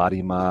hot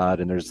body mod,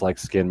 and there's like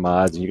skin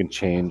mods, and you can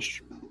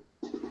change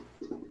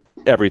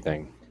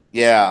everything.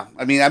 Yeah,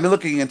 I mean, I've been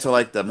looking into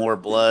like the more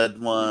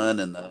blood one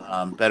and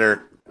the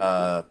better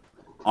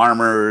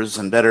armors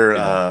and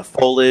better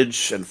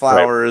foliage and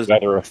flowers,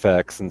 weather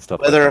effects and stuff.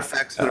 Weather like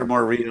effects that are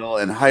more real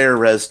and higher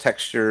res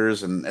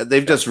textures, and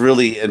they've just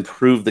really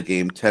improved the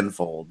game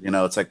tenfold. You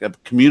know, it's like a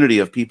community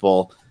of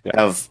people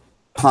have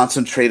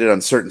concentrated on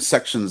certain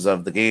sections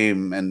of the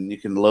game, and you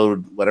can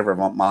load whatever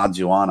mods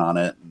you want on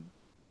it.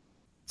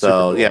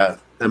 So yeah,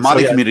 the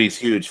modding community is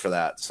huge for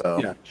that.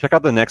 So check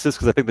out the Nexus,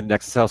 because I think the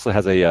Nexus also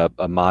has a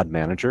mod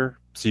manager,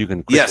 so you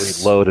can quickly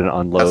load and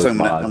unload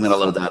mods. I'm going to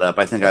load that up.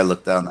 I think I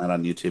looked down that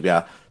on YouTube.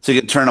 Yeah, so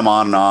you can turn them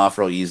on and off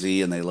real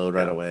easy, and they load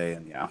right away.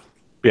 And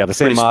the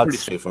same mods pretty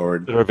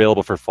straightforward. that are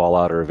available for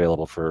Fallout are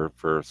available for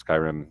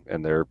Skyrim,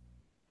 and they're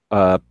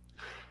how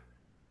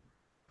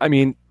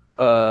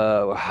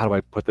do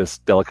I put this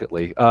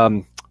delicately?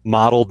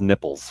 Modeled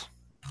nipples.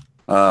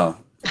 Oh.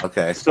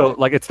 Okay. So,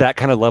 like, it's that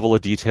kind of level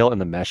of detail in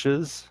the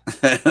meshes.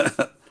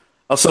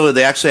 Also,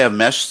 they actually have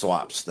mesh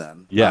swaps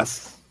then.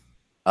 Yes.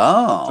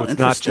 Oh, so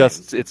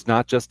it's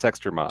not just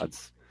texture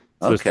mods.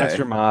 So there's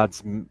texture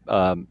mods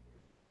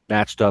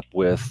matched up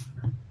with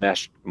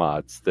mesh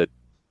mods that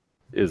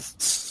is.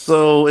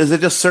 So is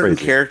it just certain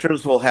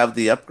characters will have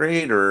the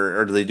upgrade,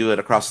 or do they do it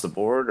across the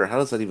board, or how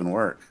does that even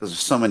work? Because there's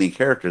so many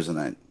characters in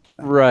it.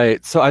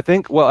 Right. So I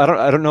think, well,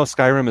 I don't know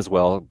Skyrim as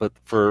well, but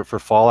for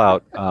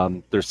Fallout,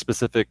 there's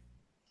specific.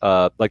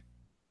 Like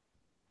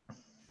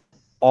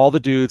all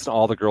the dudes and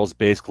all the girls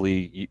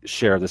basically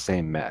share the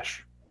same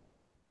mesh,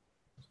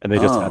 and they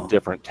just have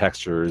different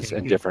textures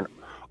and different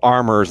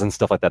armors and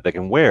stuff like that they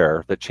can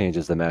wear that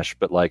changes the mesh.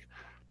 But like,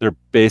 they're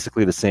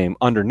basically the same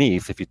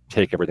underneath. If you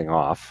take everything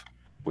off,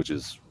 which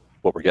is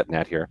what we're getting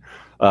at here,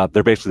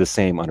 they're basically the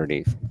same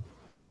underneath.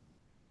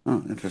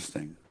 Oh,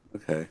 interesting.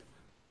 Okay.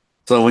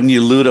 So when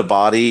you loot a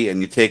body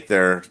and you take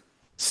their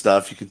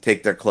stuff, you can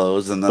take their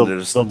clothes, and then they're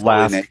just the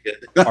last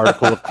naked.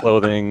 article of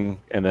clothing,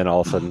 and then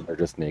all of a sudden they're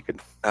just naked.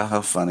 Oh,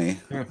 how funny!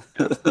 It's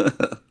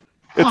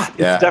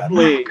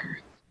definitely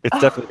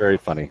very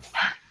funny.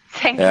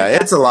 Yeah,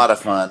 it's a lot of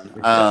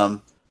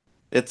fun.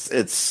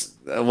 It's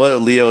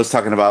what Leo was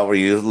talking about, where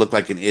you look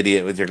like an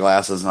idiot with your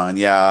glasses on.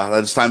 Yeah,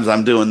 there's times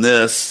I'm doing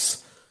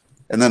this,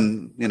 and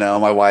then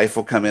my wife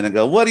will come in and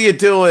go, "What are you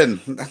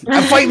doing?"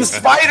 I'm fighting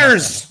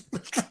spiders.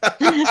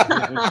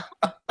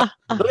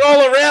 They're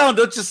all around.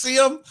 Don't you see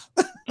them?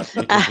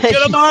 Get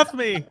them off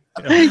me.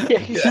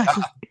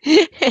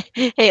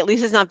 Hey, at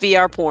least it's not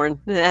VR porn.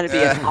 That'd be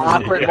an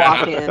awkward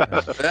walk-in.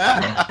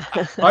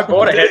 I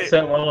bought a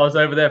headset while I was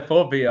over there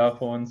for VR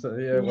porn. So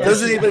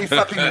doesn't anybody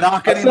fucking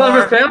knock anymore? I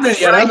haven't found it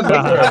yet.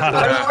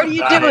 What are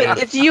you doing?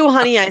 It's you,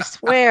 honey. I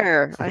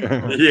swear.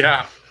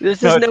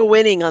 This is no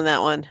winning on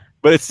that one.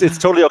 But it's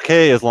totally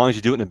okay as long as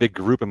you do it in a big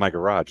group in my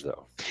garage,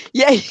 though.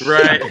 Yeah,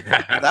 right.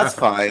 That's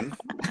fine.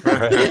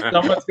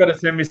 Someone's got to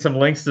send me some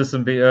links to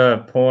some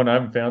porn. I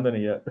haven't found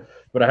any yet,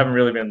 but I haven't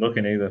really been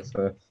looking either.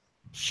 So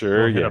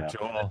sure, hit up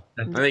Joel.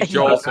 I think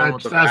Joel's one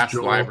with the vast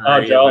library.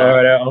 Oh, Joel, all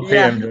right, I'll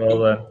PM Joel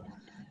then.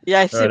 Yeah,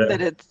 I assume that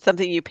it's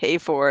something you pay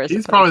for.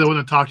 He's probably the one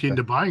that talked you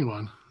into buying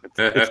one.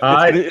 It was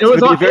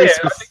on there.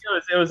 I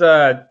think it was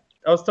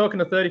I was talking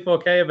to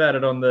 34K about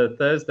it on the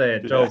Thursday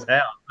at Joel's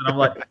house, and I'm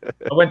like,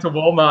 I went to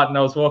Walmart and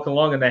I was walking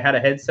along, and they had a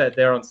headset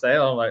there on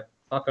sale. I'm like,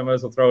 fuck, I might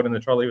as well throw it in the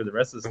trolley with the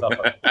rest of the stuff.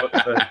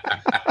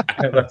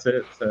 That's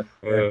it. So,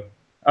 yeah.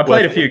 I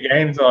played a few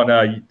games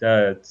on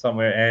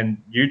somewhere, and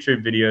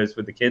YouTube videos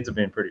with the kids have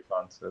been pretty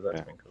fun. So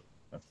that's been cool.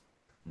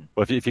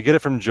 Well, if you get it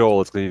from Joel,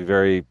 it's going to be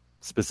very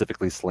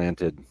specifically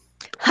slanted.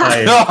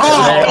 Wow.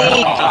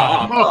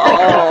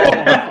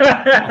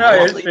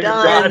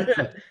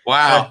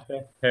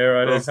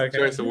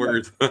 Choice of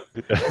words.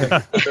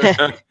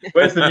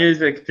 Where's the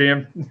music,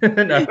 Jim?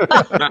 No,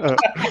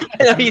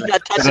 he's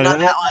not touching on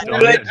that one.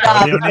 Good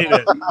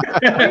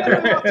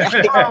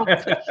job.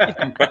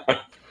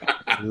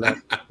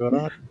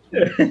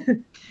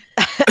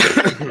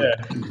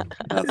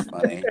 That's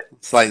funny.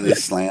 Slightly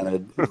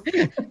slanted.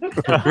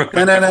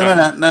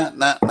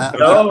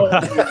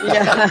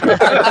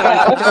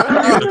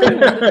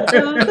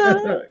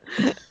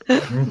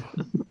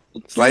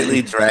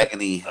 Slightly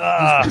dragony.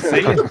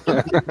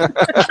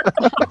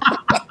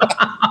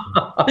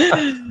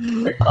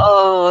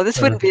 Oh, this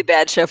wouldn't be a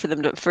bad show for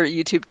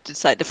YouTube to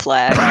decide to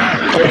flag.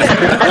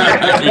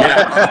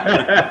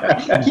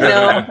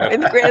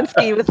 In the grand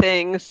scheme of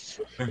things,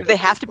 if they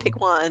have to pick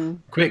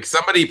one. Quick,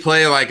 somebody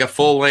play like a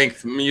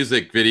full-length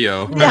music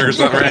video or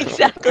something, right?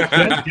 Exactly.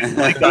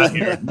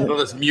 They'll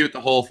just mute the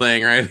whole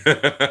thing, right?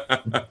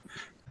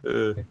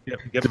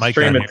 Get Mike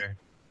on here.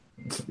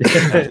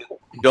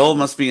 Joel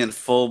must be in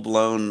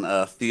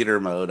full-blown theater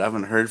mode. I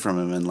haven't heard from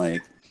him in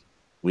like a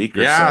week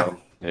or so.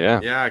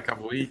 Yeah, a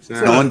couple weeks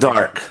now. Going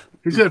dark.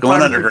 He's got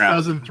going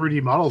underground.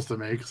 3D models to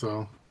make,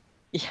 so.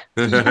 Yeah,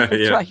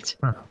 that's right.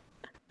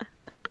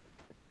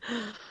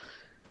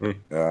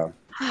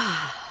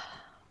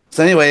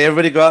 So anyway,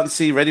 everybody go out and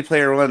see Ready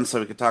Player One so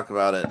we can talk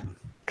about it.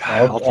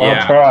 I'll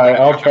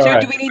try. So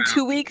do we need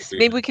 2 weeks?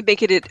 Maybe we could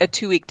make it a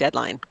 2-week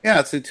deadline. Yeah,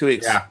 let's do 2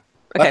 weeks. Yeah.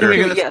 I think Okay.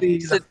 we're gonna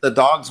see the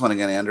dogs one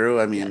again,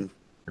 Andrew. I mean,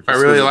 if I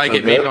really like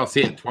it, maybe I'll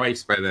see it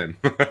twice by then.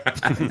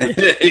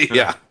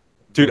 yeah.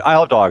 Dude,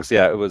 Isle of Dogs.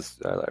 Yeah, it was.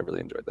 I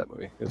really enjoyed that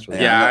movie. It was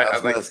really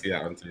I'd like to see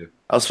that one too.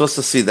 I was supposed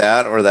to see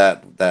that or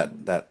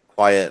that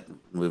Quiet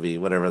movie,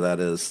 whatever that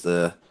is,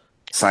 the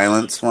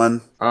Silence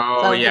one.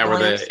 Oh yeah, where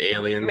the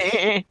aliens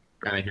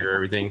kind of hear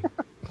everything.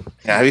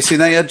 Yeah, have you seen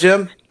that yet,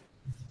 Jim?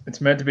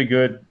 It's meant to be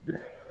good.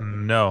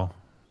 No.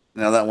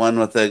 You know that one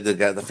with the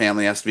guy, the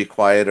family has to be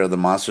quiet or the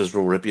monsters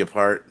will rip you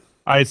apart.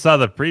 I saw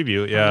the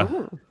preview. Yeah.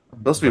 It's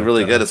supposed to be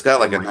really good. It's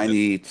got like a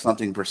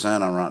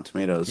 90-something% on Rotten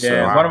Tomatoes.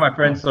 Yeah, so. one of my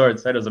friends saw it,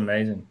 said it was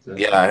amazing. So.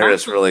 Yeah, I heard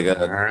it's really good.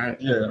 All right.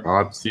 Yeah. I'll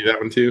have to see that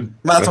one too.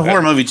 Well, that's a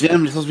horror movie,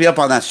 Jim. You're supposed to be up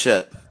on that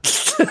shit.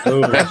 There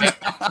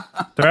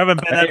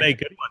haven't been that many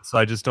good ones, so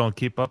I just don't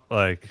keep up.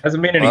 Like,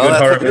 hasn't been any good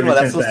horror good one.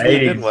 movies That's since the supposed to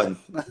be a good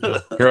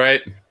 80s. one.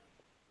 Right.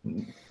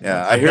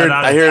 Yeah, I heard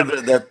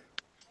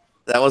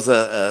that was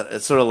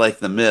it's sort of like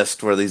The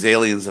Mist, where these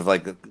aliens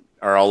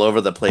are all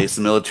over the place.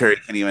 The military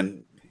can't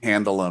even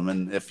handle them,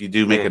 and if you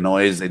do make a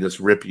noise, they just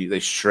rip you, they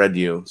shred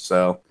you.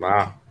 So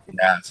wow,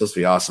 yeah, it's supposed to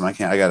be awesome. I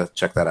gotta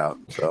check that out.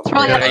 So It's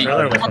probably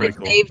how they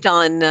saved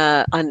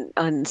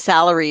on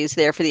salaries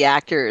there for the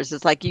actors.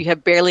 It's like you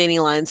have barely any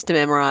lines to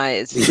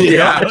memorize.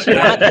 Yeah.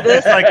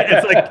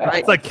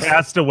 It's like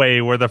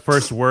Castaway, where the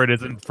first word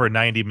isn't for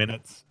 90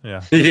 minutes.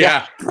 Yeah.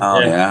 Yeah. Oh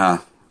yeah,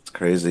 it's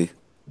crazy.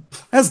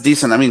 That's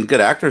decent. I mean,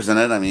 good actors in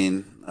it. I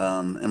mean,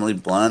 Emily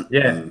Blunt.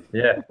 Yeah.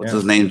 What's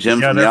his name?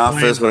 Jim from The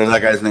Office. Whatever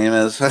that guy's name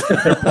is.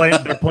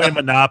 they're playing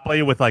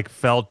Monopoly with like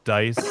felt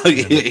dice.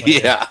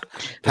 Yeah.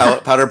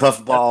 Powder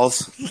puff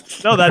balls.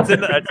 No, that's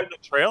in the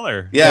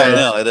trailer. Yeah, I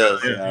know it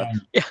is.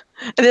 Yeah.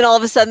 And then all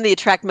of a sudden, the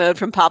attract mode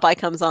from Popeye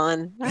comes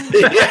on. He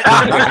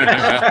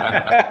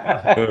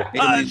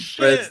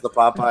spreads the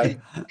Popeye.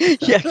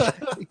 Yeah.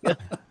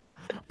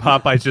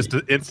 Popeye's just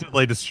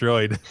instantly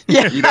destroyed.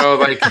 Yeah. You know,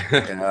 like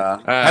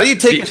how do you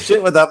take a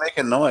shit without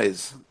making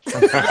noise?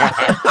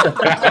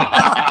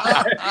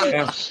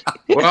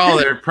 Well,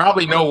 there's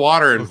probably no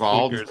water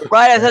involved.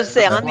 Right, I was going to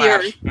say on the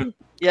earth.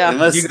 Yeah. You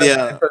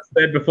guys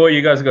said before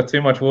you guys got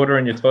too much water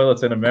in your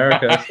toilets in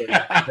America. So.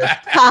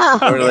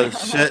 Or like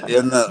shit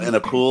in a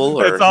pool.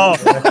 Or... It's all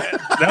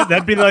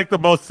that'd be like the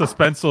most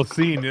suspenseful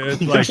scene.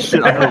 It's like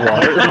shit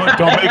underwater.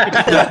 Don't make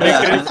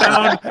any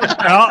sound.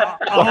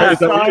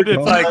 Outside,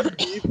 it's like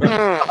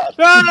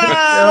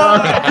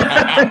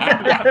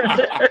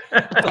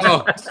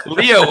Oh,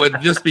 Leo would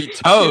just be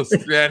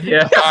toast, man.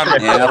 Yeah,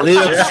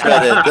 Leo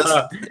shredded.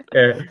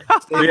 Stay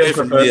away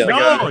from Leo.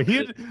 No,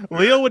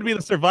 Leo would be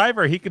the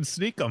survivor. He can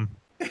sneak them.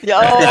 Like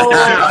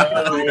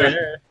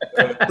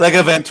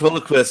a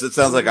ventriloquist, it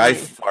sounds like I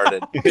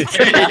farted.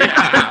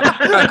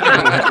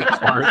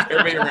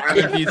 Everybody around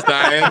him, he's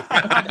dying.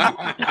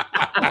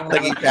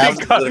 Like he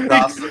passes it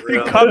across the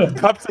room. He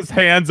cups his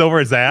hands over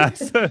his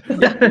ass.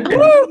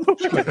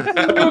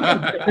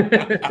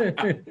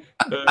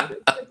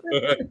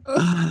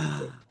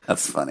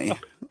 That's funny.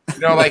 You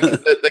know,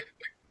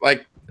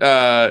 like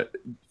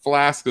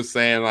Flask was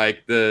saying,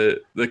 like the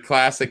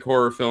classic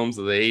horror films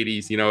of the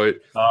 80s, you know,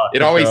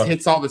 it always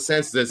hits all the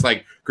senses. It's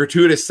like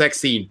gratuitous sex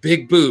scene,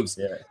 big boobs,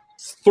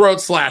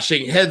 throat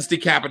slashing, heads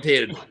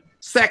decapitated,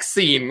 sex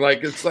scene.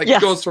 Like it's like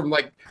it goes from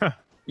like,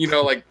 you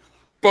know, like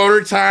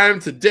boner time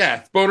to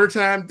death, boner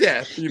time,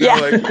 death. You know,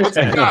 like what's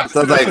going on?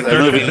 Sounds like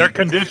They're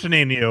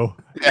conditioning you.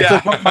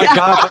 Yeah. Like, my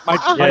God,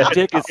 my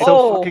dick is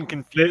so fucking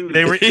confused.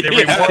 They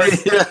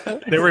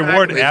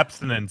reward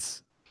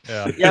abstinence.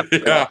 Yeah. Yep.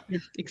 Yeah.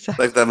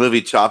 Exactly. Like that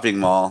movie Chopping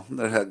Mall.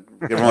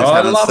 Everyone's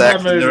having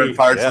sex in different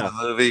parts of the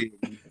movie.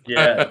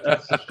 Yeah.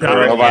 The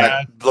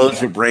robot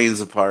blows your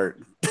brains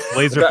apart.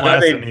 Laser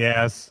blast in the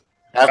ass.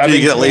 After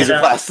you get laser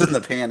blast in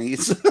the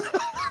panties.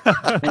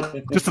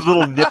 Just a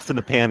little nips in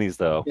the panties,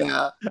 though.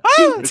 Yeah.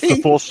 It's the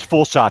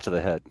full shot to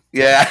the head.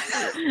 Yeah.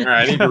 All right,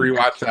 I need to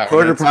rewatch that.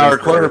 Quarter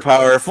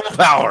power, full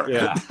power.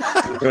 Yeah.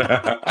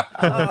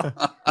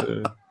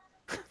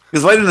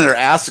 Because why didn't their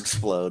ass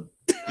explode?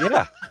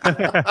 Yeah.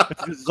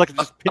 It's like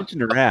just pinching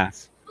her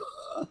ass.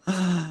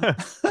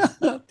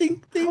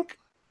 Think.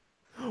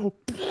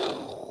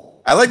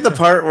 I like the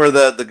part where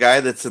the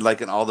guy that's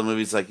in all the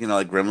movies, like, you know,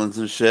 like Gremlins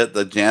and shit,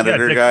 the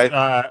janitor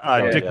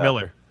guy. Dick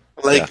Miller.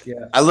 Like,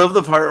 I love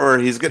the part where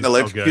he's getting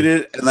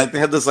electrocuted and like they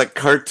have this like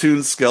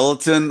cartoon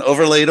skeleton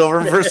overlaid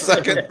over him for a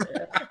second.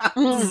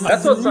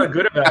 That's what's so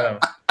good about him.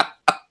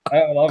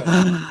 I love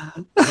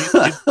him.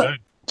 He's good.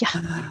 Yeah.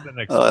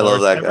 Oh, I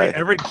love that guy.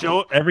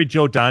 Every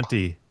Joe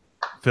Dante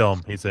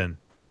film he's in.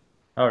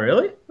 Oh,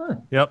 really? Huh.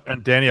 Yep,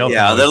 and Danielle.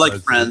 Yeah, they're like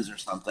friends or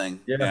something.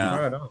 Yeah.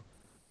 Right on.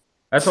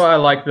 That's why I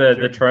like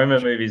the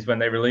Troma movies. When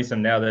they release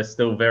them now, they're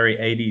still very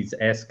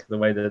 80s-esque, the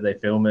way that they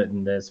film it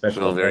and their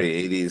special. Still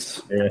very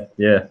 80s.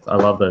 Yeah, I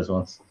love those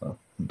ones. So.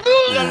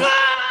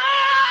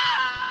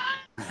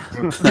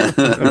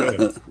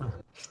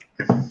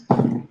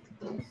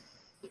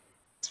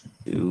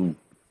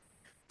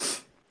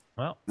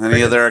 Well,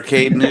 Any other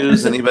arcade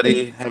news?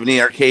 Anybody have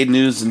any arcade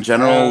news in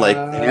general? Like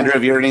Andrew,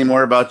 have you heard any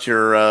more about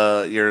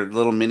your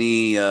little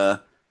mini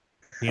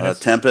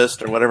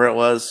Tempest or whatever it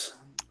was?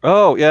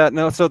 Oh yeah,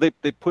 no. So they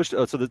pushed.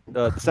 So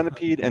the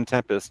Centipede and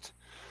Tempest.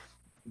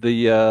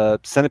 The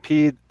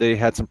Centipede, they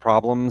had some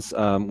problems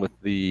with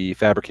the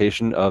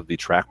fabrication of the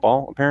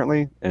trackball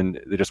apparently,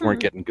 and they just weren't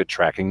getting good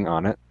tracking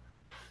on it.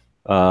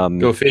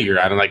 Go figure.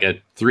 Out of like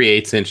a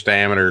 3/8 inch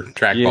diameter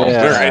trackball.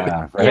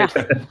 Yeah, right.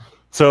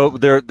 So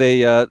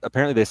they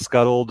apparently they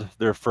scuttled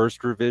their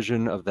first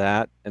revision of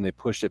that, and they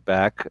pushed it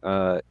back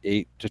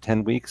 8 to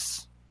 10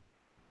 weeks.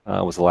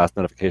 Was the last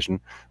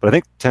notification, but I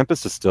think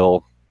Tempest is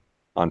still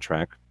on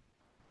track.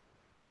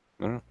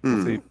 I don't know.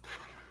 We'll see.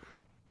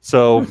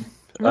 So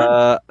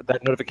that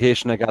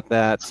notification, I got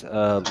that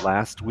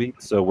last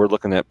week. So we're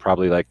looking at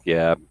probably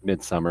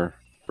midsummer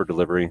for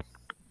delivery.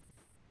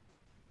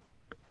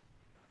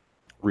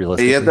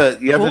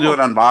 Realistically, you have to do an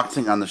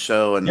unboxing on the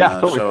show and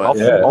totally. show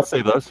it. I'll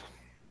save those.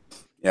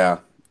 Yeah,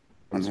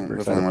 I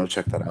definitely want to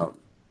check that out.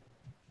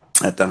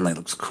 That definitely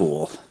looks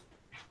cool.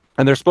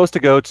 And they're supposed to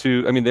go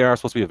to. I mean, they are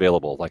supposed to be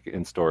available like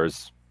in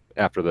stores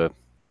after the.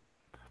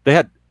 They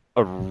had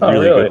a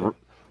really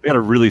they had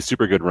a really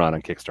super good run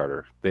on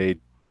Kickstarter. They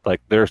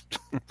like their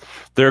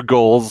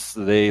goals.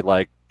 They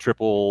like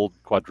tripled,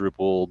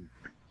 quadrupled,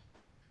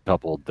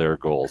 doubled their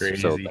goals.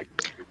 Crazy. So yeah,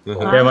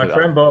 my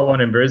friend bought one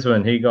in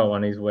Brisbane. He got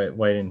one. He's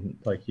waiting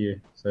like you.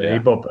 So he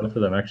bought both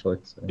of them actually.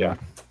 So. Yeah,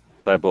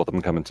 I have both of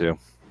them coming too.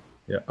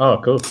 Yeah.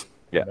 Oh, cool.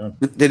 Yeah.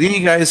 Did any of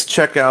you guys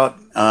check out?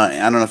 I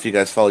don't know if you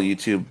guys follow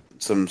YouTube,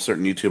 some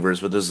certain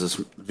YouTubers, but there's this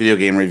video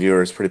game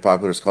reviewer. It's pretty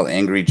popular. It's called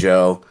Angry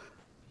Joe.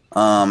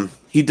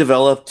 He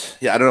developed.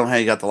 I don't know how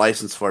he got the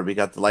license for it, but he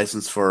got the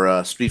license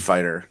for Street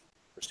Fighter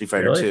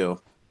Really?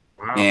 2.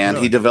 Wow, And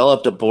he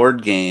developed a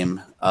board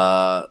game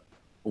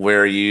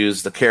where you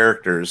use the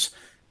characters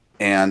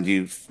and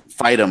you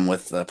fight them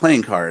with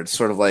playing cards,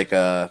 sort of like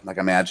a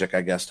Magic,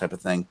 I guess, type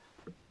of thing.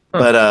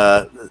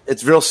 But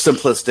it's real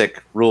simplistic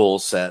rule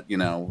set,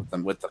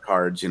 with the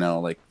cards,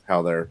 like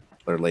how they're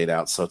laid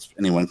out, so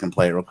anyone can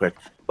play it real quick.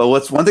 But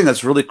one thing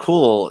that's really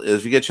cool is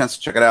if you get a chance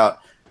to check it out,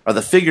 are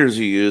the figures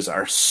you use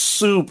are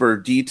super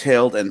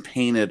detailed and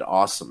painted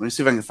awesome. Let me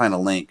see if I can find a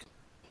link.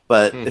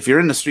 But if you're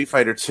into Street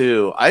Fighter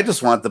 2, I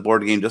just want the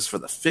board game just for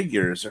the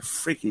figures. They're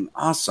freaking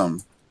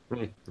awesome.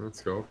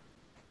 That's cool.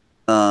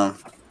 Let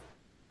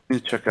me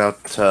check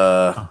out.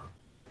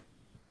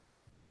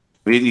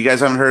 You guys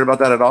haven't heard about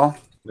that at all?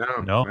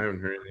 No. I haven't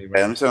heard anything.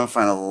 Okay, let me see if I can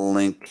find a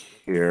link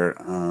here.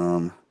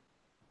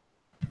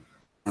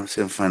 Let me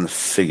see if I can find the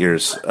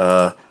figures.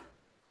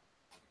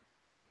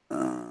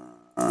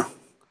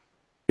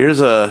 Here's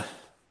a.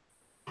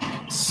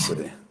 Let's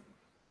see.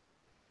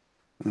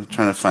 I'm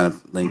trying to find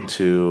a link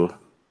to.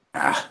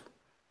 Well,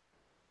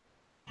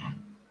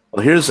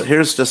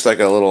 here's just like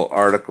a little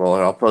article.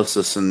 I'll post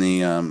this in the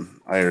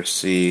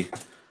IRC.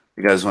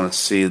 You guys want to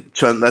see?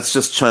 That's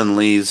just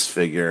Chun-Li's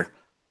figure.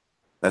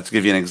 That's to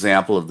give you an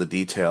example of the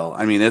detail.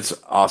 I mean, it's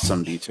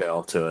awesome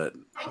detail to it.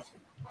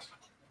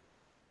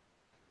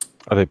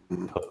 Are they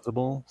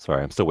posable?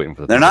 Sorry, I'm still waiting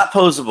for the. They're not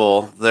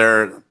posable.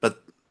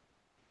 But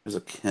there's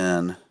a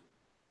Ken.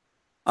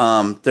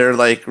 They're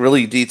like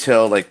really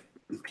detailed, like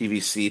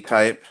PVC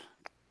type.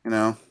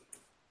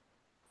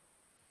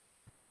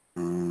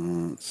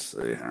 Let's see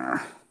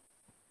here.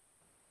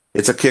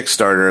 It's a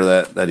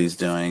Kickstarter that he's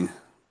doing.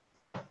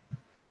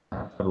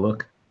 Have a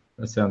look.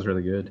 That sounds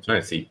really good. I'm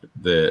trying to see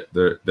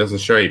the doesn't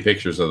show any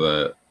pictures of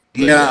the.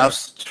 I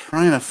was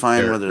trying to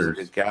find where there's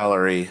a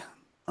gallery.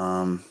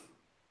 Let's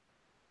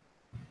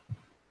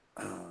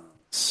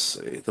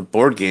see the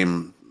board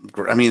game.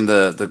 I mean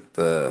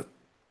the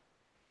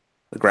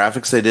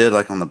graphics they did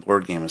like on the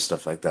board game and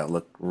stuff like that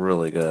look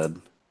really good.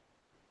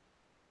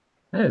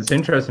 Yeah, it's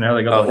interesting how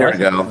they got. Here we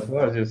go.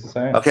 I was just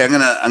saying. Okay, I'm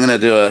gonna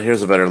do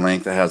here's a better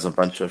link that has a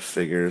bunch of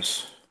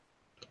figures.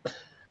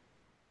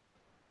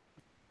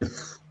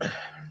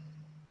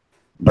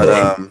 But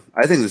I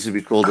think this would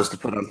be cool just to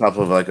put on top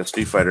of like a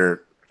Street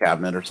Fighter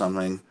cabinet or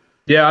something.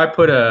 Yeah, I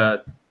put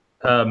a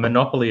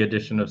Monopoly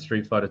edition of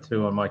Street Fighter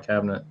 2 on my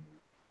cabinet.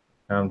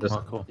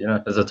 Cool.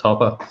 As a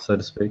topper, so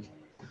to speak.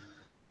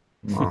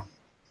 Wow.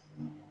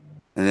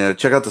 And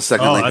check out the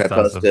second link I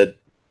posted.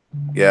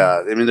 Awesome.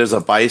 Yeah, I mean, there's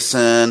a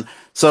bison.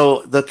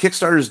 So the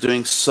Kickstarter is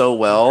doing so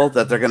well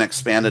that they're going to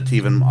expand it to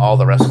even all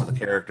the rest of the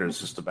characters,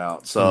 just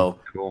about. So,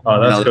 cool.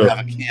 That's they'll cool.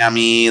 have a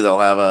Cammy, they'll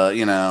have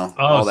a,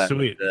 all that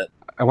sweet. shit.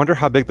 I wonder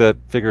how big the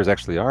figures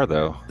actually are,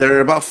 though.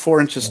 They're about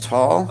 4 inches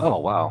tall. Oh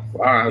wow!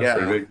 Wow,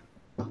 that's pretty big.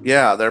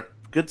 Yeah, they're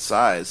good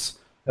size.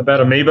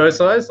 About amiibo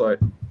size, like.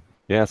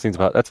 Yeah, it seems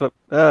maybe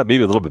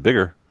a little bit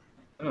bigger.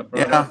 Oh,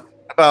 right. Yeah,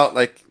 about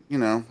like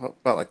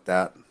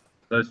that.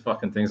 Those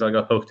fucking things, I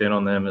got hooked in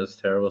on them. It's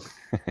terrible.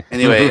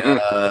 Anyway,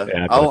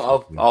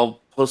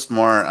 I'll post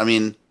more. I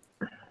mean,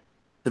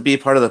 to be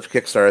part of the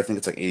Kickstarter, I think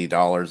it's like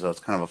 $80, though. It's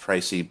kind of a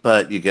pricey,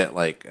 but you get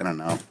like, I don't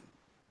know,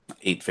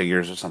 8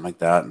 figures or something like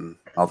that, and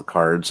all the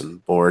cards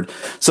and board.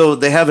 So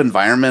they have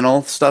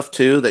environmental stuff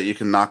too that you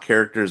can knock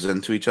characters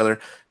into each other.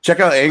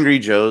 Check out Angry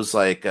Joe's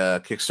like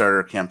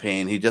Kickstarter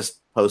campaign. He just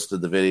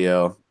posted the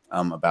video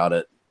about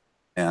it,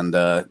 and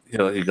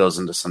he goes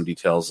into some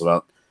details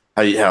about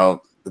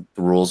how the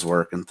rules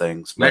work and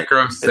things. But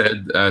Necro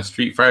said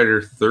Street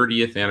Fighter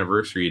 30th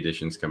Anniversary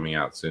Edition's coming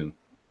out soon.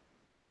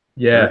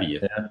 Yeah,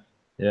 30th.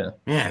 yeah.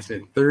 Yeah, it's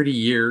been 30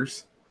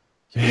 years.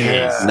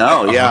 Jeez.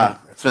 No, yeah,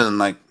 it's been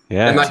like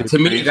and like to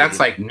me, that's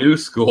like new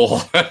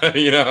school.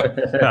 You know,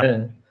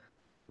 I'm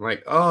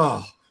like,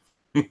 oh.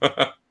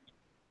 I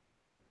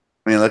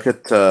mean, look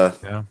at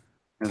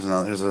here's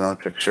another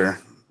picture.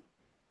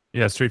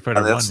 Yeah, Street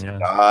Fighter 1.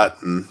 Yeah,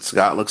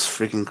 Scott looks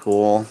freaking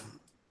cool.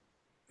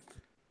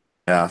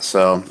 Yeah.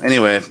 So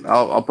anyway,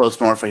 I'll post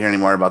more if I hear any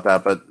more about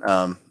that. But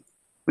I mean,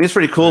 it's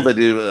pretty cool to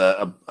do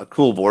a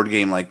cool board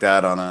game like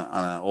that on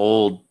an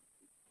old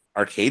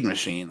arcade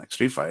machine like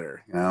Street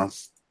Fighter. You know,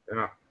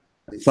 yeah.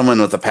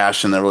 Someone with a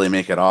passion that really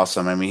make it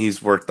awesome. I mean,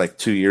 he's worked like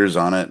 2 years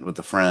on it with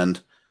a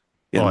friend.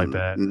 I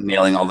bet.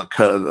 Nailing all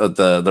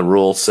the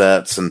rule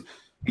sets, and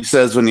he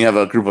says when you have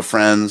a group of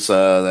friends,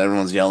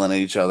 everyone's yelling at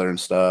each other and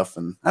stuff.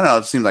 And I don't know,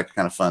 it seemed like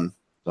kind of fun.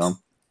 So if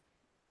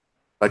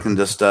I can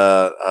just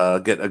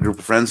get a group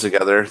of friends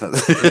together.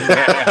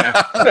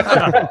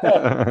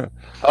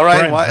 All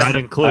right, not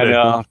included.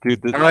 I know,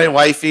 dude. All right,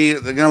 wifey,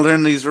 they're gonna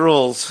learn these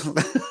rules.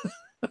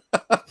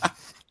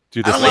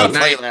 Dude, I don't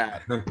play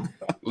that.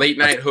 Late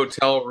night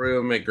hotel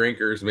room at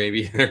Grinkers,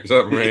 maybe or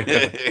something.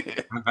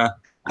 Right?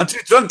 I'm too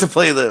drunk to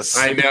play this.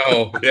 I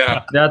know.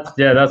 Yeah. That's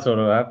what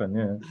will happen.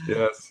 Yeah.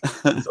 Yes.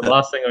 It's the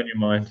last thing on your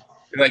mind.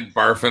 You're like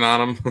barfing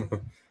on them.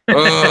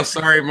 Oh,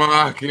 sorry,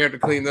 Ma. You have to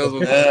clean those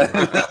ones.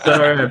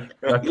 Sorry,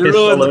 I kissed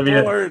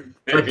Olivia.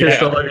 I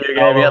kissed Olivia.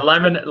 Yeah,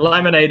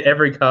 laminate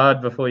every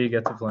card before you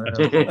get to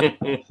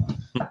play.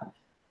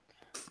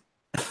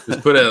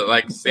 Just put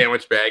a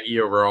sandwich baggie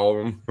over all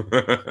of them.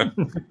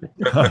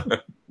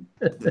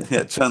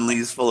 Yeah,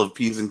 Chun-Li's full of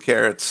peas and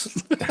carrots.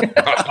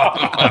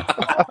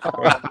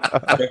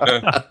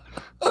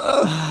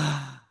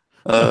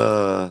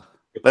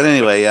 But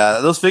anyway, yeah,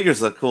 those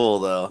figures look cool,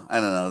 though. I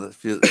don't know.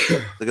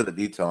 Look at the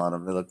detail on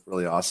them; they look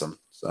really awesome.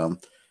 So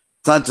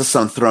it's not just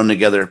some thrown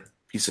together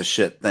piece of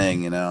shit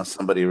thing, you know.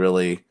 Somebody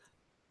really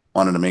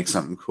wanted to make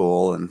something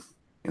cool, and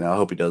I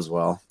hope he does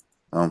well.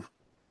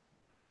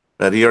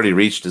 But he already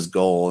reached his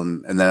goal,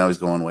 and now he's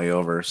going way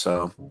over.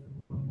 So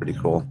pretty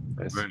cool.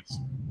 Nice.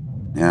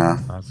 Yeah.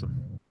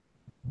 Awesome.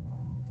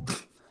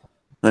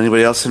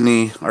 Anybody else have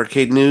any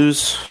arcade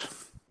news?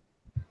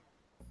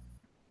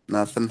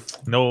 Nothing.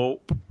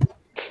 Nope.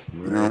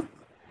 No.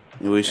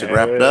 We should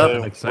wrap it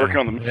up. Working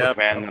on the map,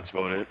 man. That's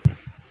about it.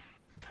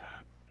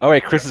 All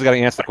right, Chris has got to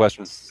answer the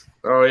questions.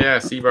 Oh yeah,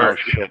 Seabart.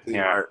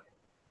 Yeah.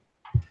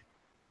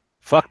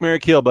 Fuck, marry,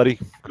 kill, buddy.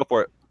 Go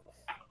for it.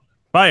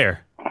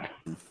 Fire.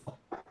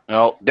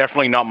 No,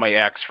 definitely not my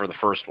ex for the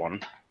first one.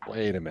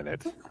 Wait a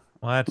minute.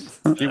 What?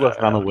 She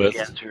wasn't on the list.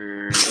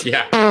 Answer.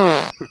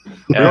 Yeah.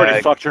 We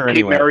already fucked her Keep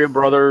anyway. Mario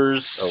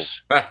Brothers. Oh.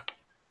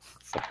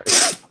 Sorry.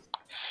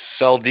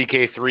 Sell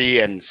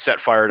DK3 and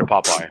set fire to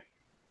Popeye.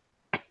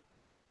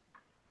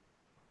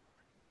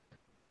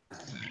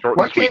 Short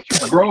Why and sweet.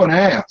 can't you grow an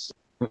ass?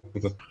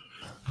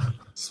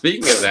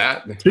 Speaking of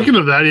that,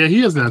 yeah,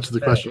 he hasn't answered the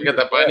question. we got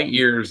the bunny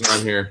ears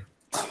on here.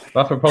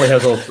 Buffett probably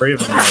has all three of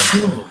them.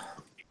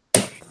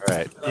 All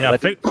right. Yeah,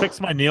 fix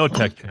my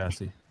Neotech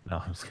chassis. No,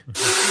 I'm just kidding.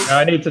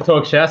 I need to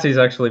talk chassis,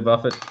 actually,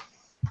 Buffett.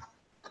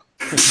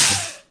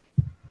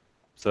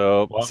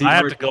 So Well, I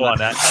have to go on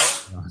that.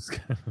 No, I'm just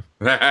kidding.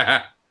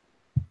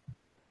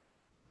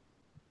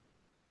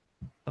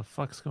 The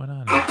fuck's going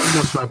on?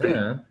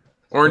 Yeah.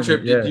 Orange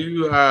Chip, Yeah.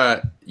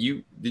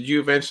 did you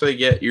eventually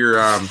get your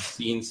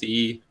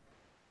CNC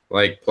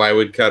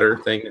plywood cutter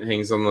thing that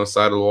hangs on the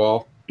side of the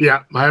wall?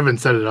 Yeah, I haven't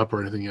set it up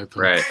or anything yet.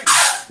 Though. Right.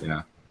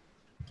 Yeah.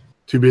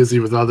 Too busy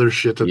with other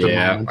shit at the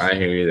moment. I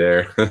hear you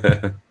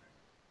there.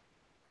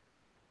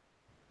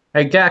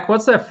 Hey, Gak,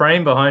 what's that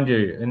frame behind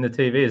you in the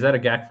TV? Is that a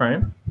Gak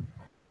frame?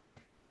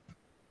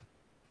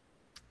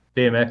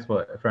 BMX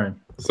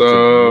frame.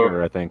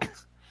 So I think.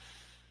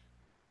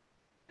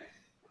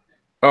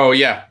 Oh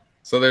yeah.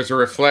 So there's a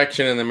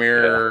reflection in the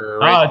mirror.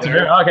 Yeah. Right it's a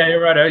there. mirror. Okay,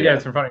 you're right. Oh, yeah,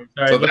 it's in front of you.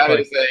 Sorry, So it looks that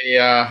is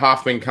a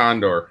Hoffman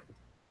Condor.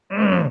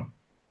 Oh,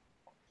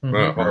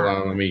 hold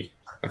on,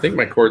 I think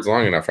my cord's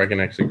long enough. I can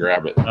actually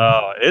grab it.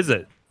 Oh, is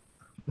it?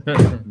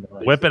 Nice.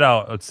 Whip it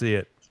out. Let's see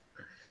it.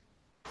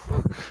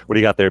 What do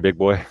you got there, big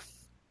boy?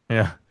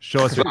 Yeah,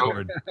 show us your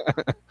cord.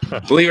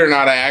 Believe it or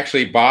not, I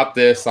actually bought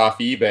this off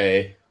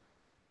eBay.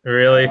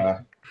 Really?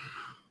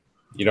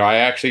 I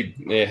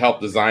actually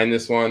helped design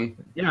this one.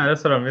 Yeah,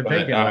 that's what I'm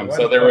thinking.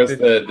 So there was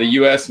the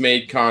U.S.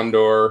 made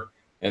Condor,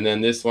 and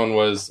then this one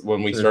was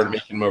when we started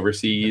making them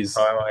overseas.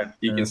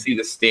 You can see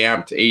the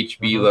stamped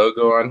HB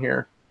logo on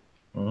here.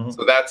 Mm-hmm.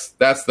 So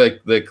that's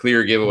the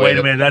clear giveaway. Wait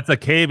a minute, that's a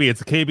KB.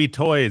 It's a KB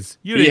Toys.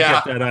 You didn't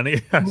get that on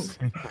it.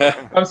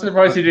 I'm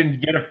surprised you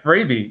didn't get a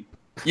freebie.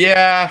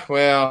 Yeah,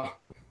 well,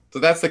 so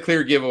that's the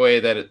clear giveaway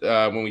that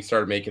when we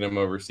started making them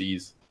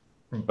overseas.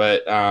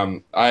 But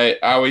I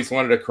always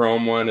wanted a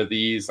chrome one of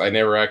these. I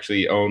never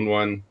actually owned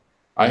one.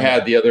 I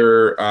had the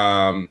other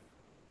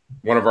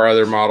one of our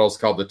other models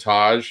called the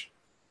Taj.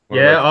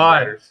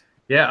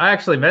 Yeah, I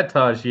actually met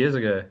Taj years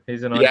ago.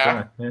 He's a nice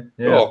guy. Yeah.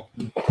 Cool.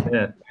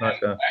 Yeah, nice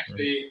guy.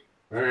 Actually,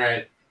 all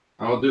right.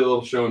 I'll do a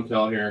little show and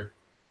tell here.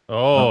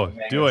 Oh,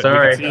 do it.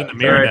 Sorry, We can see in the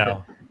mirror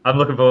now. I'm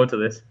looking forward to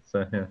this.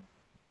 So yeah.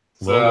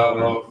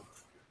 So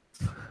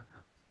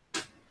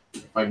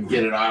if I can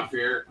get it off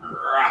here.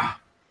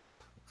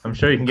 I'm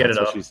sure you can get That's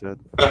it what off. she said.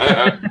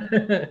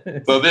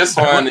 So this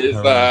one is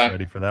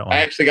ready for that one.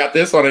 I actually got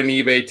this one on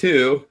eBay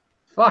too.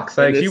 Fuck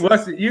sakes,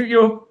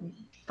 you're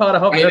part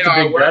of Hobby. That's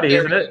a big daddy,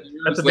 isn't it?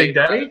 That's a big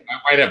daddy. I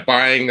wind up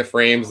buying the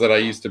frames that I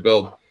used to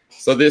build.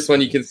 So this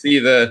one, you can see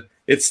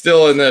it's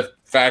still in the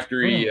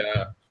factory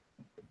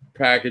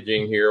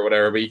packaging here or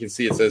whatever, but you can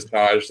see it says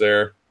Taj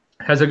there.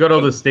 Has it got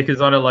all the stickers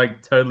on it,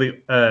 like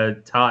totally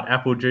tart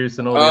apple juice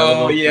and all?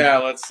 Oh yeah,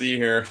 let's see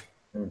here.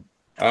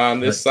 On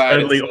this side,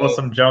 totally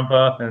awesome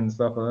jumper and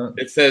stuff like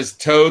that. It says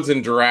toads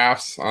and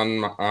giraffes on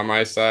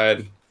my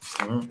side,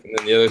 and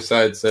then the other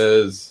side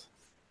says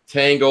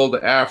tangled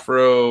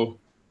afro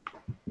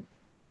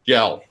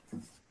gel.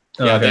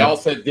 Yeah, they all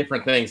said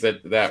different things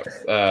that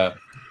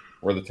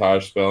were the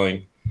Taj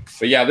spelling.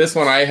 But yeah, this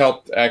one I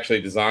helped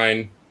actually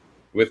design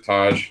with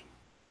Taj,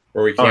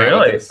 where we came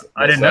really? with this,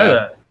 I didn't know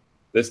that.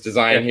 This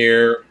design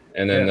here,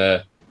 and then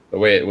the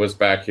way it was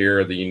back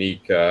here, the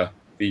unique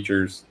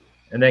features.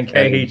 And then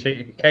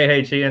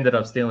KHE ended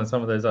up stealing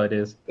some of those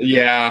ideas.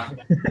 Yeah.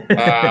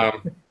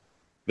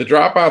 The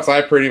dropouts,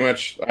 I pretty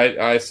much,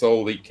 I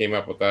solely came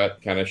up with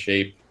that kind of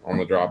shape on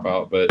the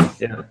dropout. But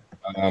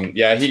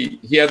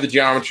he had the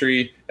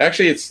geometry.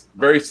 Actually, it's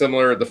very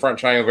similar. The front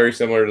triangle, very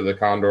similar to the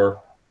Condor.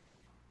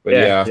 But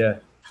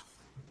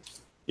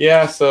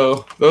yeah.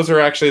 So those are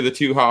actually the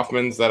two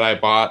Hoffmans that I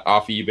bought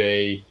off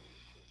eBay.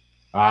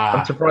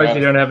 I'm surprised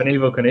you don't have an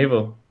Evel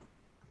Knievel.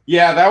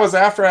 Yeah, that was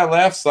after I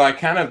left, so I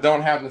kind of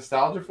don't have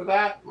nostalgia for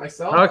that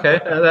myself. Okay,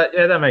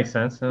 that makes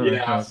sense.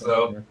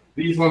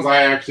 These ones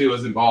I actually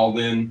was involved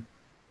in.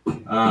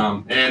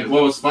 And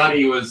what was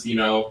funny was,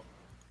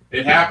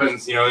 it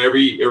happens,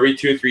 every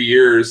 2 or 3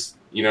 years,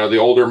 the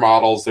older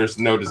models, there's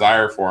no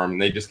desire for them.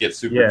 They just get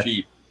super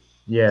cheap.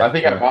 Yeah. I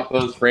think I bought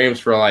those frames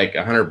for like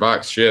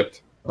 $100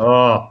 shipped.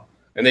 Oh.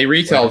 And they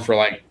retailed for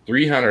like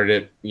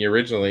 $300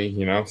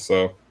 originally,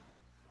 so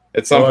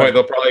at some point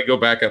they'll probably go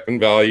back up in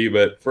value,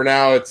 but for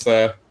now it's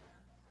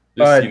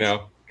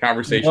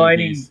conversation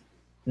piece.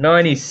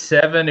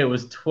 97, it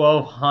was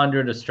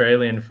 1,200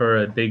 Australian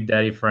for a Big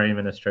Daddy frame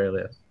in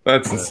Australia.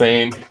 That's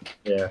insane.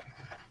 Yeah.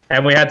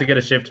 And we had to get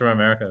a ship to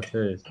America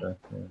too. So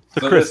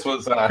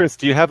Chris,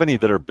 do you have any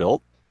that are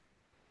built?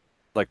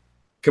 Like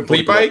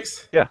complete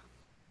bikes? Yeah.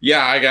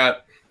 Yeah, I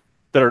got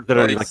that are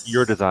like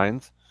your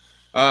designs.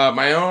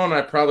 My own,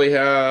 I probably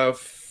have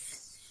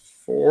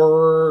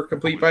 4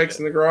 complete bikes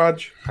in the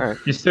garage. All right.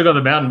 You still got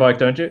the mountain bike,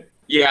 don't you?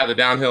 Yeah, the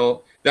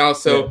downhill.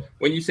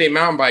 When you say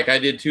mountain bike, I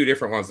did 2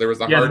 different ones. There was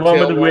the the one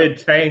with the weird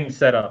chain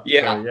setup.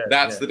 Yeah,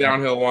 that's the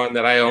downhill one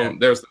that I own.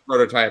 There's the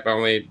prototype. I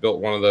only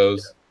built one of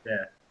those.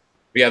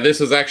 Yeah, this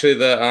was actually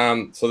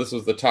this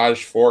was the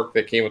Taj fork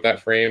that came with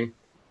that frame.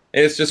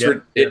 And it's just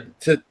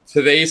to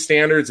today's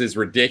standards is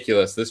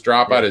ridiculous. This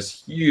dropout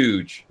is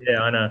huge.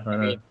 Yeah, I know. I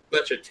mean,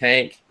 such a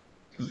tank.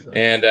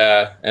 And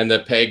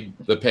the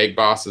peg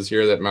bosses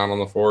here that mount on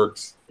the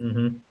forks.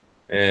 Mm-hmm.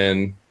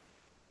 And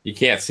you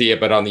can't see it,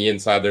 but on the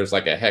inside there's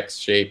like a hex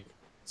shape,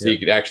 so you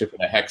could actually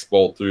put a hex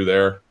bolt through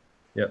there.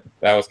 Yep,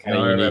 that was kind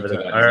of unique to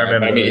that. I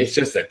remember. I mean, it's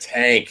just a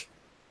tank.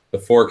 The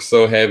fork's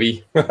so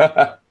heavy.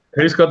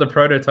 Who's got the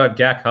prototype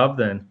GAC hub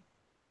then?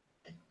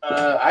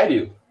 I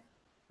do.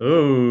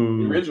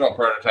 Ooh, the original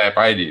prototype,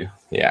 I do.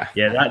 Yeah,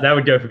 that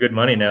would go for good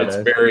money nowadays.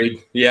 It's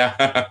buried.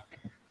 Yeah,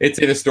 it's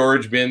in a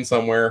storage bin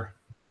somewhere.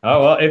 Oh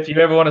well, if you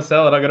ever want to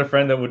sell it, I got a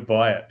friend that would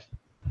buy it.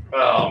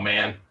 Oh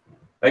man,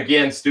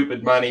 again,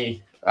 stupid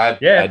money.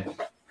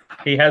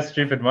 He has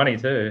stupid money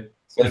too.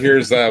 So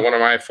here's one of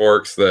my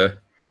forks, the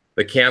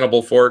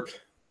cannibal fork.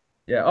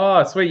 Yeah.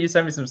 Oh, sweet! You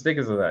sent me some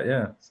stickers of that.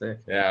 Yeah. Sick.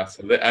 Yeah.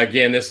 So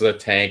again, this is a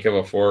tank of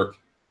a fork,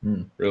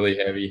 really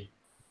heavy,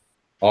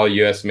 all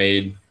U.S.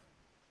 made.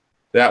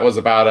 That was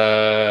about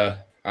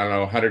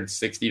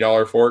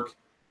 $160 fork.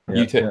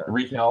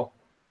 Retail,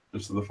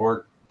 just for the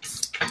fork.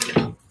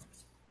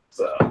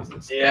 So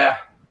yeah,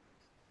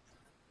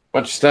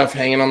 bunch of stuff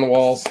hanging on the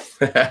walls.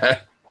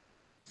 That's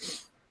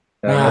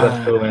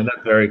cool, man.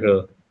 That's very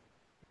cool.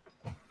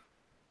 All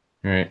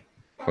right,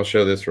 I'll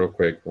show this real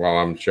quick while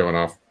I'm showing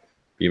off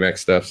BMX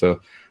stuff.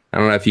 So I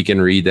don't know if you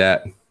can read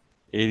that.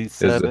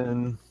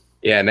 87.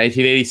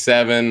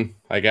 1987.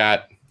 I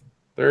got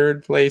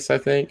 3rd place, I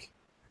think.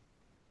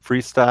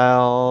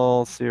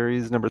 Freestyle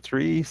Series number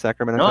 3,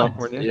 Sacramento,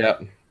 California.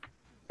 Yep.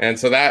 And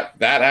so that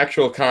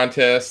actual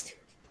contest,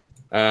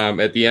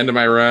 at the end of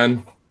my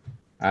run,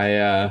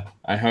 I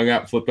hung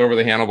up, flipped over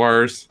the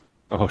handlebars.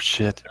 Oh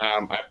shit!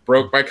 I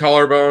broke my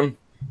collarbone,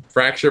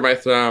 fractured my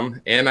thumb,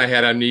 and I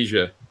had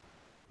amnesia,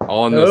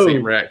 all in the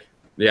same wreck.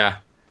 Yeah,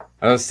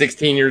 I was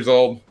 16 years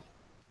old.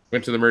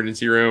 Went to the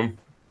emergency room.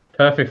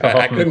 Perfect.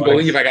 I couldn't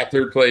believe I got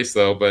 3rd place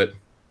though, but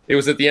it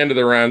was at the end of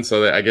the run,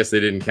 so I guess they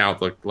didn't count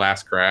the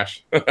last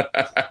crash.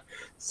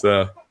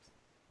 So,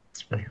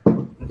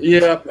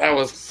 yeah, that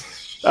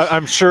was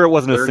I'm sure it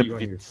wasn't a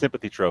 31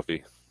 sympathy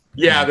trophy.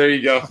 Yeah, there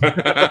you go.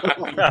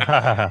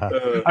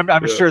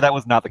 I'm sure that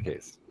was not the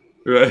case.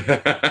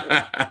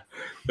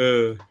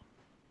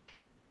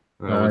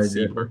 Let's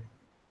see.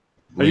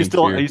 Are you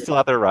still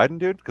out there riding,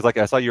 dude? Because like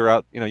I saw you were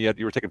out.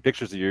 You were taking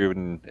pictures of you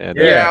and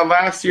yeah.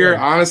 Last year,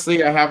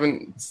 honestly, I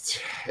haven't.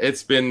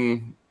 It's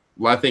been.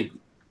 I think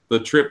the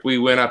trip we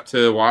went up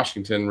to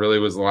Washington really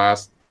was the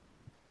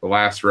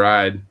last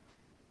ride.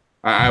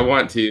 I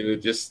want to.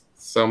 Just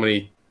so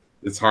many.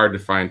 It's hard to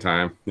find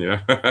time.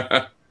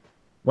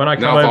 When I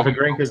come over for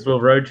Grinkers, we'll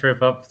road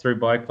trip up through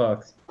bike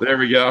parks. There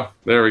we go.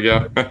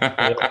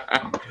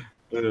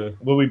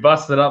 We'll be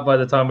busted up by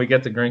the time we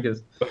get to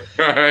Grinkers.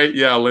 All right,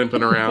 yeah,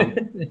 limping around.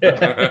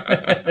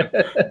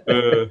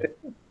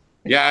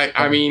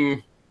 I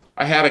mean,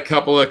 I had a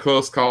couple of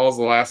close calls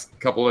the last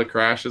couple of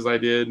crashes I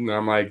did, and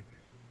I'm like,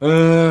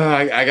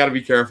 I got to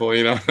be careful,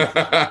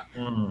 The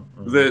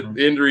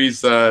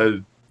injuries,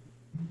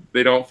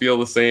 they don't feel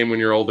the same when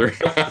you're older.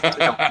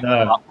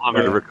 A lot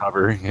longer to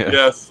recover. Yeah.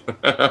 Yes.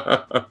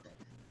 A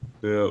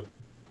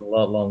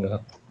lot longer.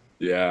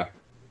 Yeah.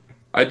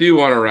 I do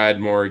want to ride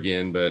more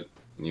again, but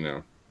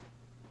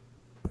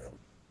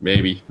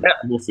maybe.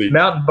 We'll see.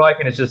 Mountain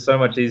biking is just so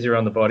much easier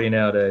on the body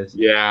nowadays.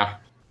 Yeah.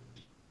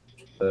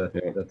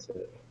 That's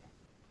it.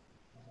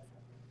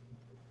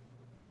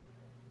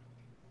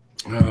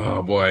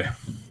 Oh boy.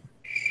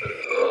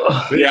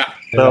 Yeah.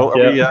 So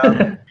are we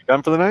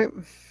done for the night?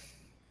 Is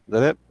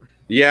that it?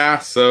 Yeah.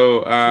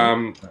 So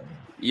I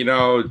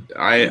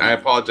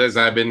apologize.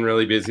 I've been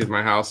really busy with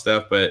my house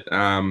stuff, but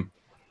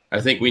I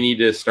think we need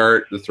to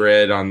start the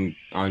thread on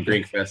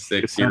Grinkfest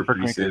 6 here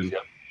pretty soon.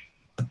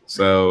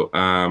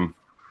 So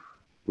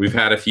we've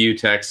had a few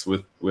texts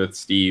with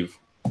Steve,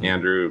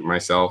 Andrew,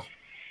 myself.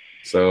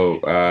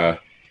 So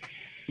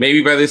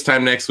maybe by this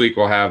time next week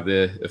we'll have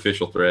the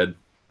official thread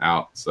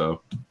out.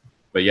 So,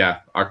 but yeah,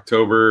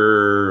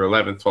 October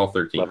 11th, 12th,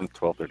 13th. 11th,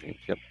 12th, 13th.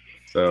 Yep.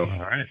 So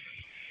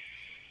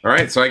all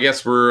right. So I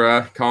guess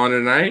we're calling it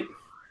a night.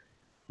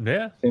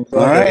 Yeah. All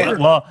right.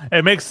 Well,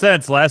 it makes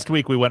sense. Last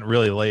week we went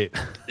really late.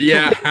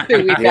 Yeah.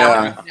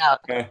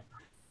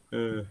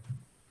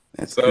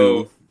 That's so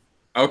cool.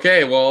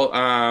 Okay,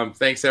 well,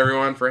 thanks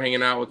everyone for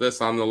hanging out with us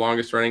on the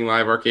longest running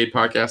live arcade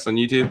podcast on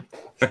YouTube.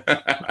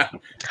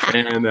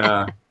 And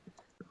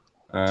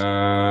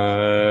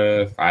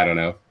I don't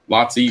know,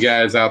 lots of you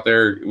guys out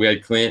there. We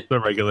had Clint, the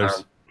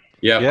regulars.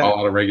 A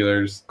lot of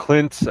regulars.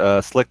 Clint,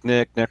 Slick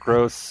Nick,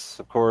 Necros,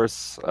 of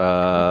course.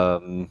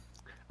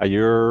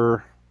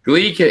 Ayur.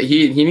 Gleek,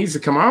 he needs to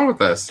come on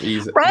with us.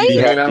 He's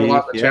hanging out a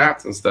lot of the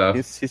chats and stuff.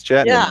 He's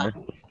chatting.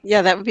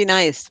 Yeah, that would be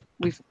nice.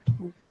 We've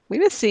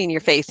been seeing your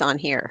face on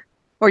here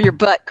or your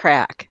butt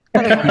crack.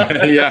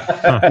 Yeah,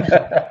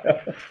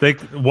 they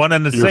one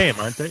and the same,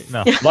 aren't they?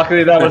 No.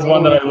 Luckily, that was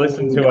one that I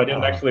listened to. I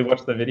didn't actually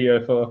watch the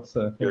video for.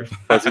 So that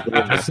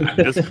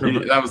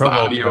was the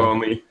audio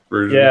only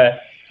version. Yeah,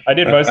 I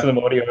did most of them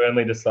audio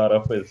only to start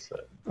off with. So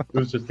it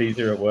was just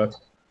easier at work.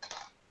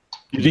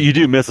 You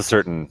do miss a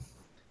certain.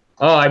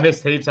 Oh, I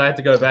missed heaps. I had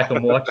to go back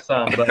and watch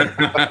some, but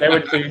they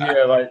were too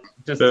easier,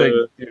 just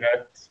to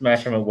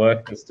smash them at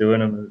work, just doing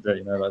them,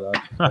 like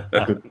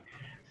that.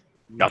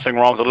 Nothing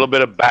wrong with a little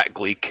bit of back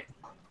Gleek.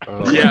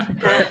 Yeah.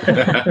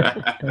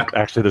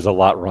 Actually, there's a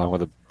lot wrong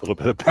with a little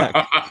bit of back.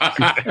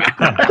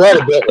 Quite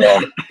a bit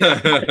wrong.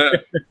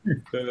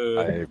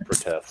 I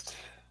protest.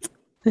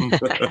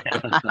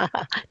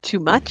 Too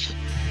much?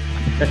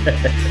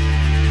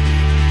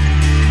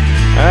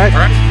 All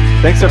right.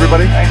 Thanks,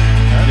 everybody.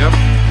 Yep.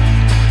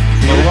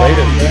 See you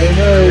later.